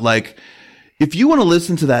about. Like, if you want to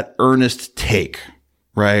listen to that earnest take,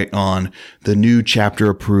 right, on the new chapter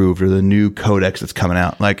approved or the new codex that's coming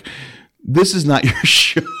out, like, this is not your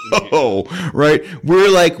show, right?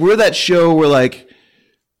 We're that show where, like,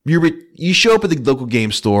 you show up at the local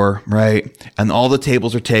game store, right? And all the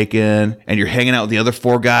tables are taken, and you're hanging out with the other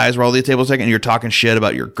 4 guys where all the tables are taken, and you're talking shit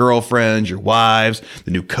about your girlfriends, your wives, the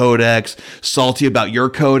new codex, salty about your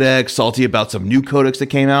codex, salty about some new codex that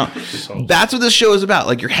came out. That's what this show is about.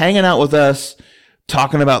 Like, you're hanging out with us,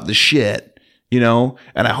 talking about the shit, and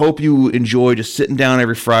I hope you enjoy just sitting down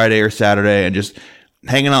every Friday or Saturday and just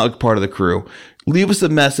hanging out like part of the crew. Leave us a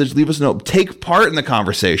message, leave us a note, take part in the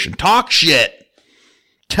conversation, talk shit.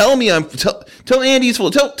 Tell me tell Andy he's full.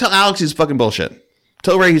 Tell Alex he's fucking bullshit.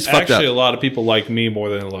 Tell Ray he's fucked up. Actually, a lot of people like me more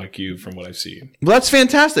than like you, from what I've seen. Well, that's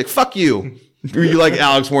fantastic. Fuck you. You like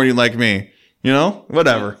Alex more than you like me.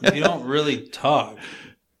 Whatever. You don't really talk.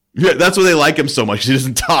 Yeah, that's why they like him so much. He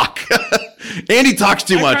doesn't talk. Andy talks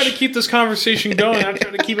too much. I try to keep this conversation going. I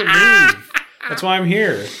try to keep it moving. That's why I'm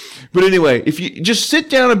here. But anyway, if you just sit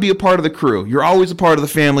down and be a part of the crew, you're always a part of the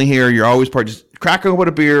family here. You're always part. Just crack open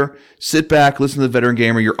a beer, sit back, listen to the Veteran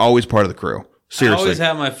Gamer. You're always part of the crew. Seriously. I always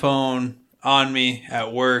have my phone on me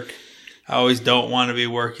at work. I always don't want to be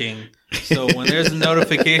working. So when there's a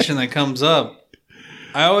notification that comes up,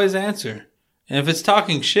 I always answer. And if it's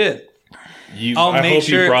talking shit, I'll make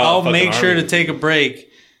sure to take a break,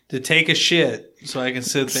 to take a shit, so I can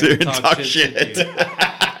sit there and talk shit.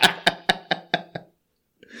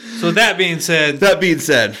 So that being said,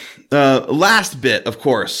 last bit, of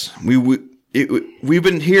course, we've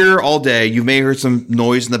been here all day. You may have heard some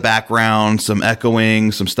noise in the background, some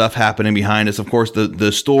echoing, some stuff happening behind us. Of course,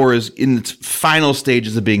 the store is in its final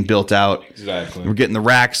stages of being built out. Exactly. We're getting the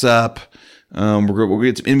racks up. We'll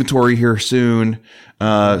get some inventory here soon.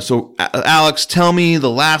 So Alex, tell me the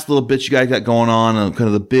last little bits you guys got going on and kind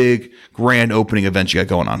of the big grand opening events you got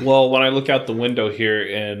going on. Well, when I look out the window here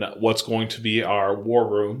in what's going to be our war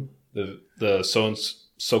room, the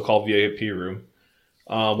so-called VIP room.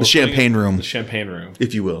 The champagne room. The champagne room.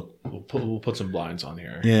 If you will. We'll put some blinds on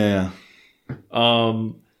here. Yeah.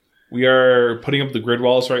 We are putting up the grid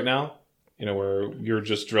walls right now. Where you're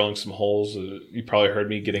just drilling some holes. You probably heard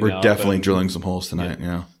me getting up. We're definitely drilling some holes tonight,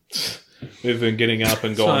 yeah. We've been getting up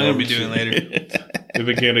and going. That's what I'm going to be doing later. We've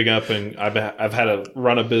been getting up, and I've had to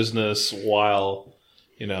run a business while,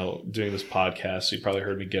 doing this podcast. So you probably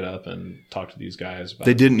heard me get up and talk to these guys.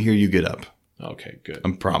 They didn't hear you get up. Okay, good.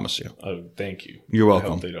 I promise you. Oh, thank you. You're welcome. I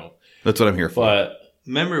hope they don't. That's what I'm here for. But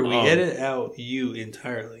remember, we edit out you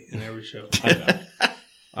entirely in every show.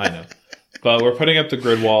 I know. But we're putting up the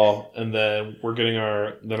grid wall, and then we're getting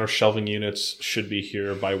our shelving units should be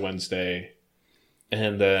here by Wednesday.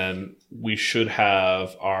 And then we should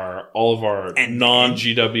have all of our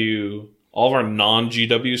non-GW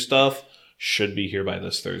stuff should be here by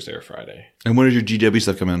this Thursday or Friday. And when does your GW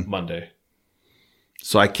stuff come in? Monday.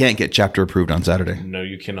 So I can't get chapter approved on Saturday. No,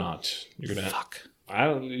 you cannot. You're gonna fuck.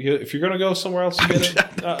 If you're gonna go somewhere else, to get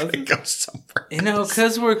it. I'm gonna go somewhere.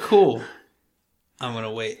 Because we're cool. I'm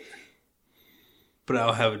gonna wait, but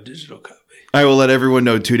I'll have a digital copy. I will let everyone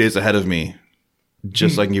know 2 days ahead of me,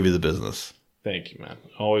 just so I can give you the business. Thank you, man.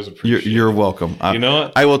 Always appreciate it. You're welcome. You know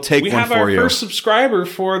what? I will take one for you. We have our first subscriber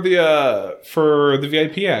for the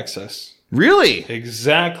VIP access. Really?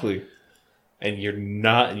 Exactly. And you're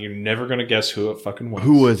never going to guess who it fucking was.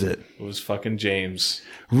 Who was it? It was fucking James.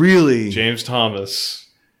 Really? James Thomas.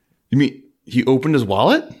 You mean he opened his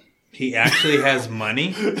wallet? He actually has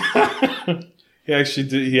money? He actually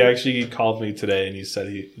did. He actually called me today and he said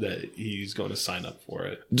that he's going to sign up for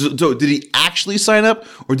it. So did he actually sign up,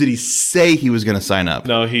 or did he say he was going to sign up?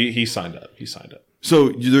 No, he signed up. He signed up. So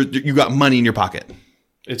you got money in your pocket.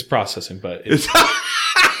 It's processing, but it's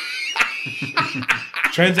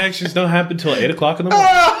transactions don't happen till 8:00 in the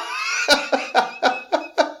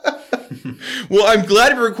morning. Well, I'm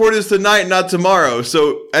glad we recorded this tonight, not tomorrow.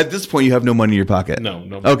 So at this point, you have no money in your pocket.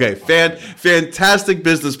 No. Okay, fantastic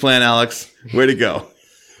business plan, Alex. Way to go.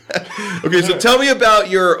 Okay, so tell me about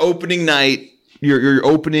your opening night, your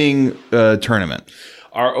opening tournament.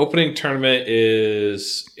 Our opening tournament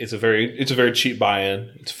it's a very cheap buy-in.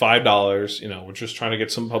 It's $5. You know, we're just trying to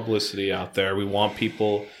get some publicity out there. We want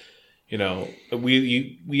people. You know,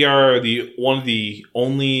 we are one of the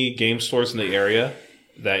only game stores in the area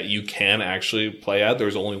that you can actually play at. There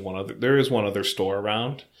is one other store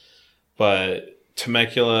around, but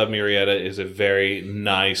Temecula Murrieta is a very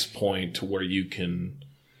nice point to where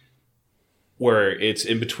it's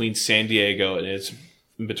in between San Diego and it's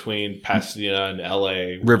in between Pasadena and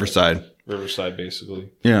LA. Riverside,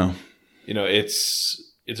 basically. Yeah. You know,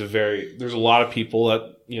 there's a lot of people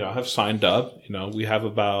that, you know, have signed up. You know, we have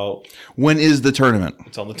about... When is the tournament?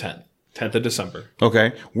 It's on the 10th of December.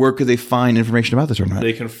 Okay. Where could they find information about the tournament?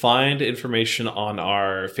 They can find information on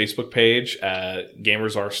our Facebook page at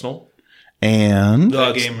Gamers Arsenal. And?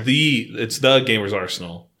 It's the Gamers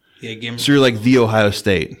Arsenal. Yeah, Gamers. So you're like the Ohio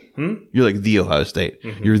State. You're like the Ohio State.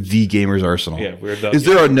 Mm-hmm. You're the Gamers Arsenal. Yeah, we're Is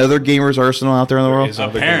there another Gamers Arsenal out there in the world?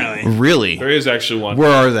 Apparently. Really? There is actually one.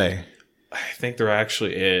 Where are they? I think they're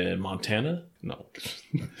actually in Montana. No.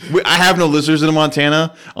 I have no listeners in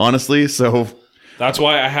Montana, honestly, so... That's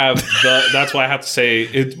why I have to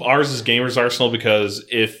say ours is Gamers Arsenal, because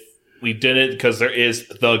if we didn't, because there is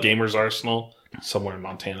the Gamers Arsenal somewhere in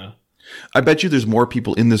Montana. I bet you there's more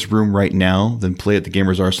people in this room right now than play at the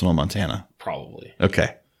Gamers Arsenal in Montana. Probably.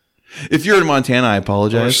 Okay. If you're in Montana, I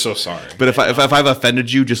apologize. We're so sorry. But if I've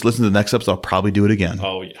offended you, just listen to the next episode. I'll probably do it again.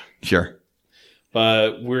 Oh, yeah. Sure.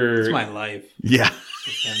 But it's my life. Yeah.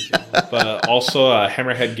 But also,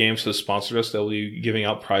 Hammerhead Games has sponsored us. They'll be giving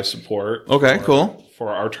out prize support. Okay, cool. For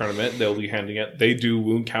our tournament, they'll be handing it. They do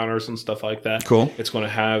wound counters and stuff like that. Cool. It's going to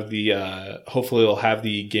have hopefully it'll have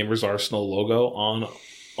the Gamers Arsenal logo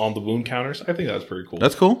on the wound counters. I think that's pretty cool.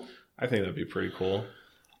 That's cool. I think that'd be pretty cool.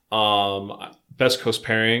 Best Coast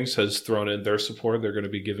Pairings has thrown in their support. They're going to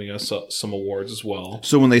be giving us some awards as well.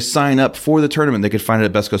 So when they sign up for the tournament, they could find it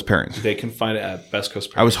at Best Coast Pairings. They can find it at Best Coast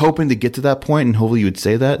Pairings. I was hoping to get to that point, and hopefully you would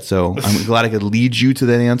say that. So I'm glad I could lead you to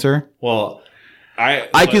that answer. Well,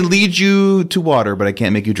 I can lead you to water, but I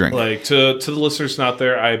can't make you drink. Like to the listeners out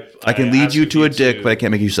there, I can lead you to a dick, but I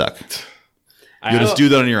can't make you suck. You'll just do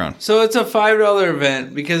that on your own. So it's a $5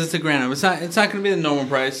 event because it's a grand. It's not going to be the normal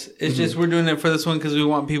price. It's just we're doing it for this one because we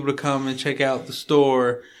want people to come and check out the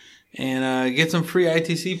store and get some free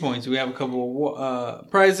ITC points. We have a couple of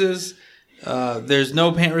prizes. There's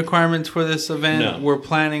no paint requirements for this event. No. We're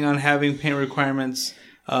planning on having paint requirements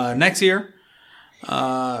next year,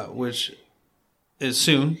 which is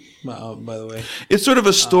soon. By the way, it's sort of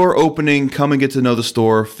a store opening. Come and get to know the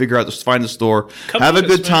store. Find the store. Have a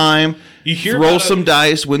good time. Throw some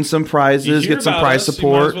dice. Win some prizes. Get some prize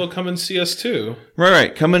support. You might as well come and see us too.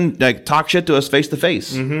 Right. Come and talk shit to us face to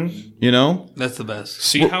face. You know, that's the best.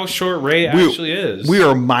 See how short Ray actually is. We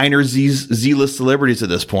are minor Z-list celebrities at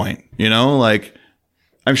this point. You know, like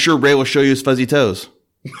I'm sure Ray will show you his fuzzy toes.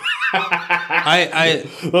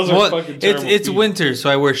 Those are fucking terrible. It's winter,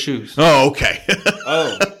 so I wear shoes. Oh, okay.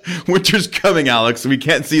 Oh, winter's coming, Alex. We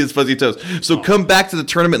can't see his fuzzy toes. So come back to the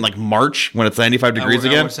tournament in like March when it's 95 degrees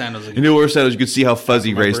again. I wear sandals again. And you'll wear sandals. You can see how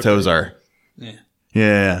fuzzy Ray's toes are.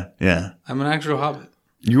 Yeah. I'm an actual hobbit.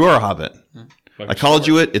 You are a hobbit. Yeah. I called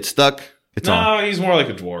you it. It's stuck. It's on. No, he's more like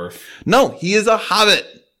a dwarf. No, he is a hobbit.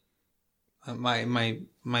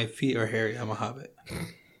 My feet are hairy. I'm a hobbit.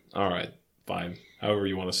 All right, fine. However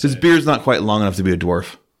you want to say. His beard's not quite long enough to be a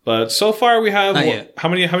dwarf. But so far we have how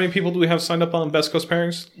many people do we have signed up on Best Coast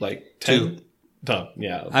Pairings? Like 10? 2.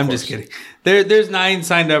 Yeah. I'm just kidding. There's 9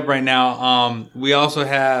 signed up right now. We also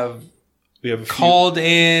have called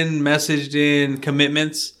in, messaged in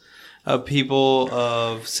commitments of people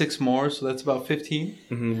of 6 more, so that's about 15.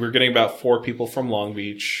 Mm-hmm. We're getting about 4 people from Long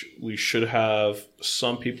Beach. We should have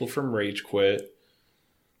some people from Rage Quit.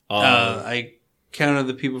 I counted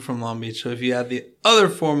the people from Long Beach, so if you add the other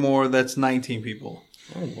 4 more, that's 19 people.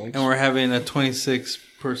 Oh, nice. And we're having a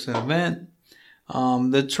 26-person event.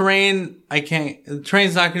 The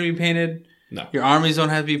terrain's not going to be painted. No. Your armies don't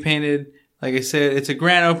have to be painted. Like I said, it's a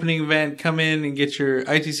grand opening event. Come in and get your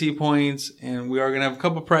ITC points, and we are going to have a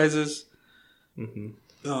couple prizes.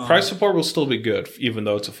 Mm-hmm. Prize support will still be good, even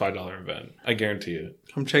though it's a $5 event. I guarantee it.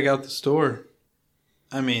 Come check out the store.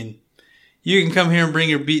 I mean, you can come here and bring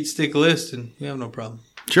your beat stick list, and we have no problem.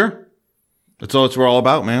 Sure. That's all we're all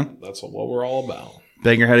about, man. That's what we're all about.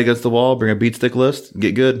 Bang your head against the wall, bring a beat stick list,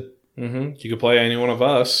 get good. Mm-hmm. You can play any one of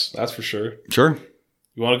us, that's for sure. Sure.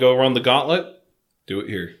 You want to go run the gauntlet? Do it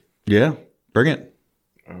here. Yeah, bring it.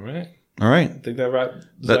 All right. All right. I think that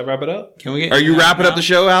wrap it up? Can we get? Are you wrapping up the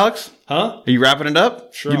show, Alex? Huh? Are you wrapping it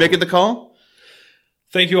up? Sure. You making the call?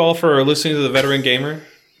 Thank you all for listening to the Veteran Gamer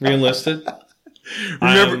Reenlisted.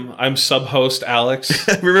 I'm sub-host Alex.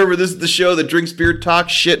 Remember, this is the show that drinks beer,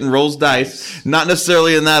 talks shit, and rolls dice. Not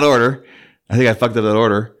necessarily in that order. I think I fucked up that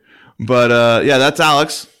order. But yeah, that's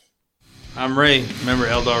Alex. I'm Ray. Remember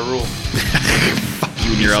Eldar rule. Fuck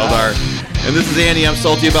you and your Eldar. And this is Andy. I'm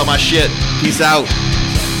salty about my shit. Peace out.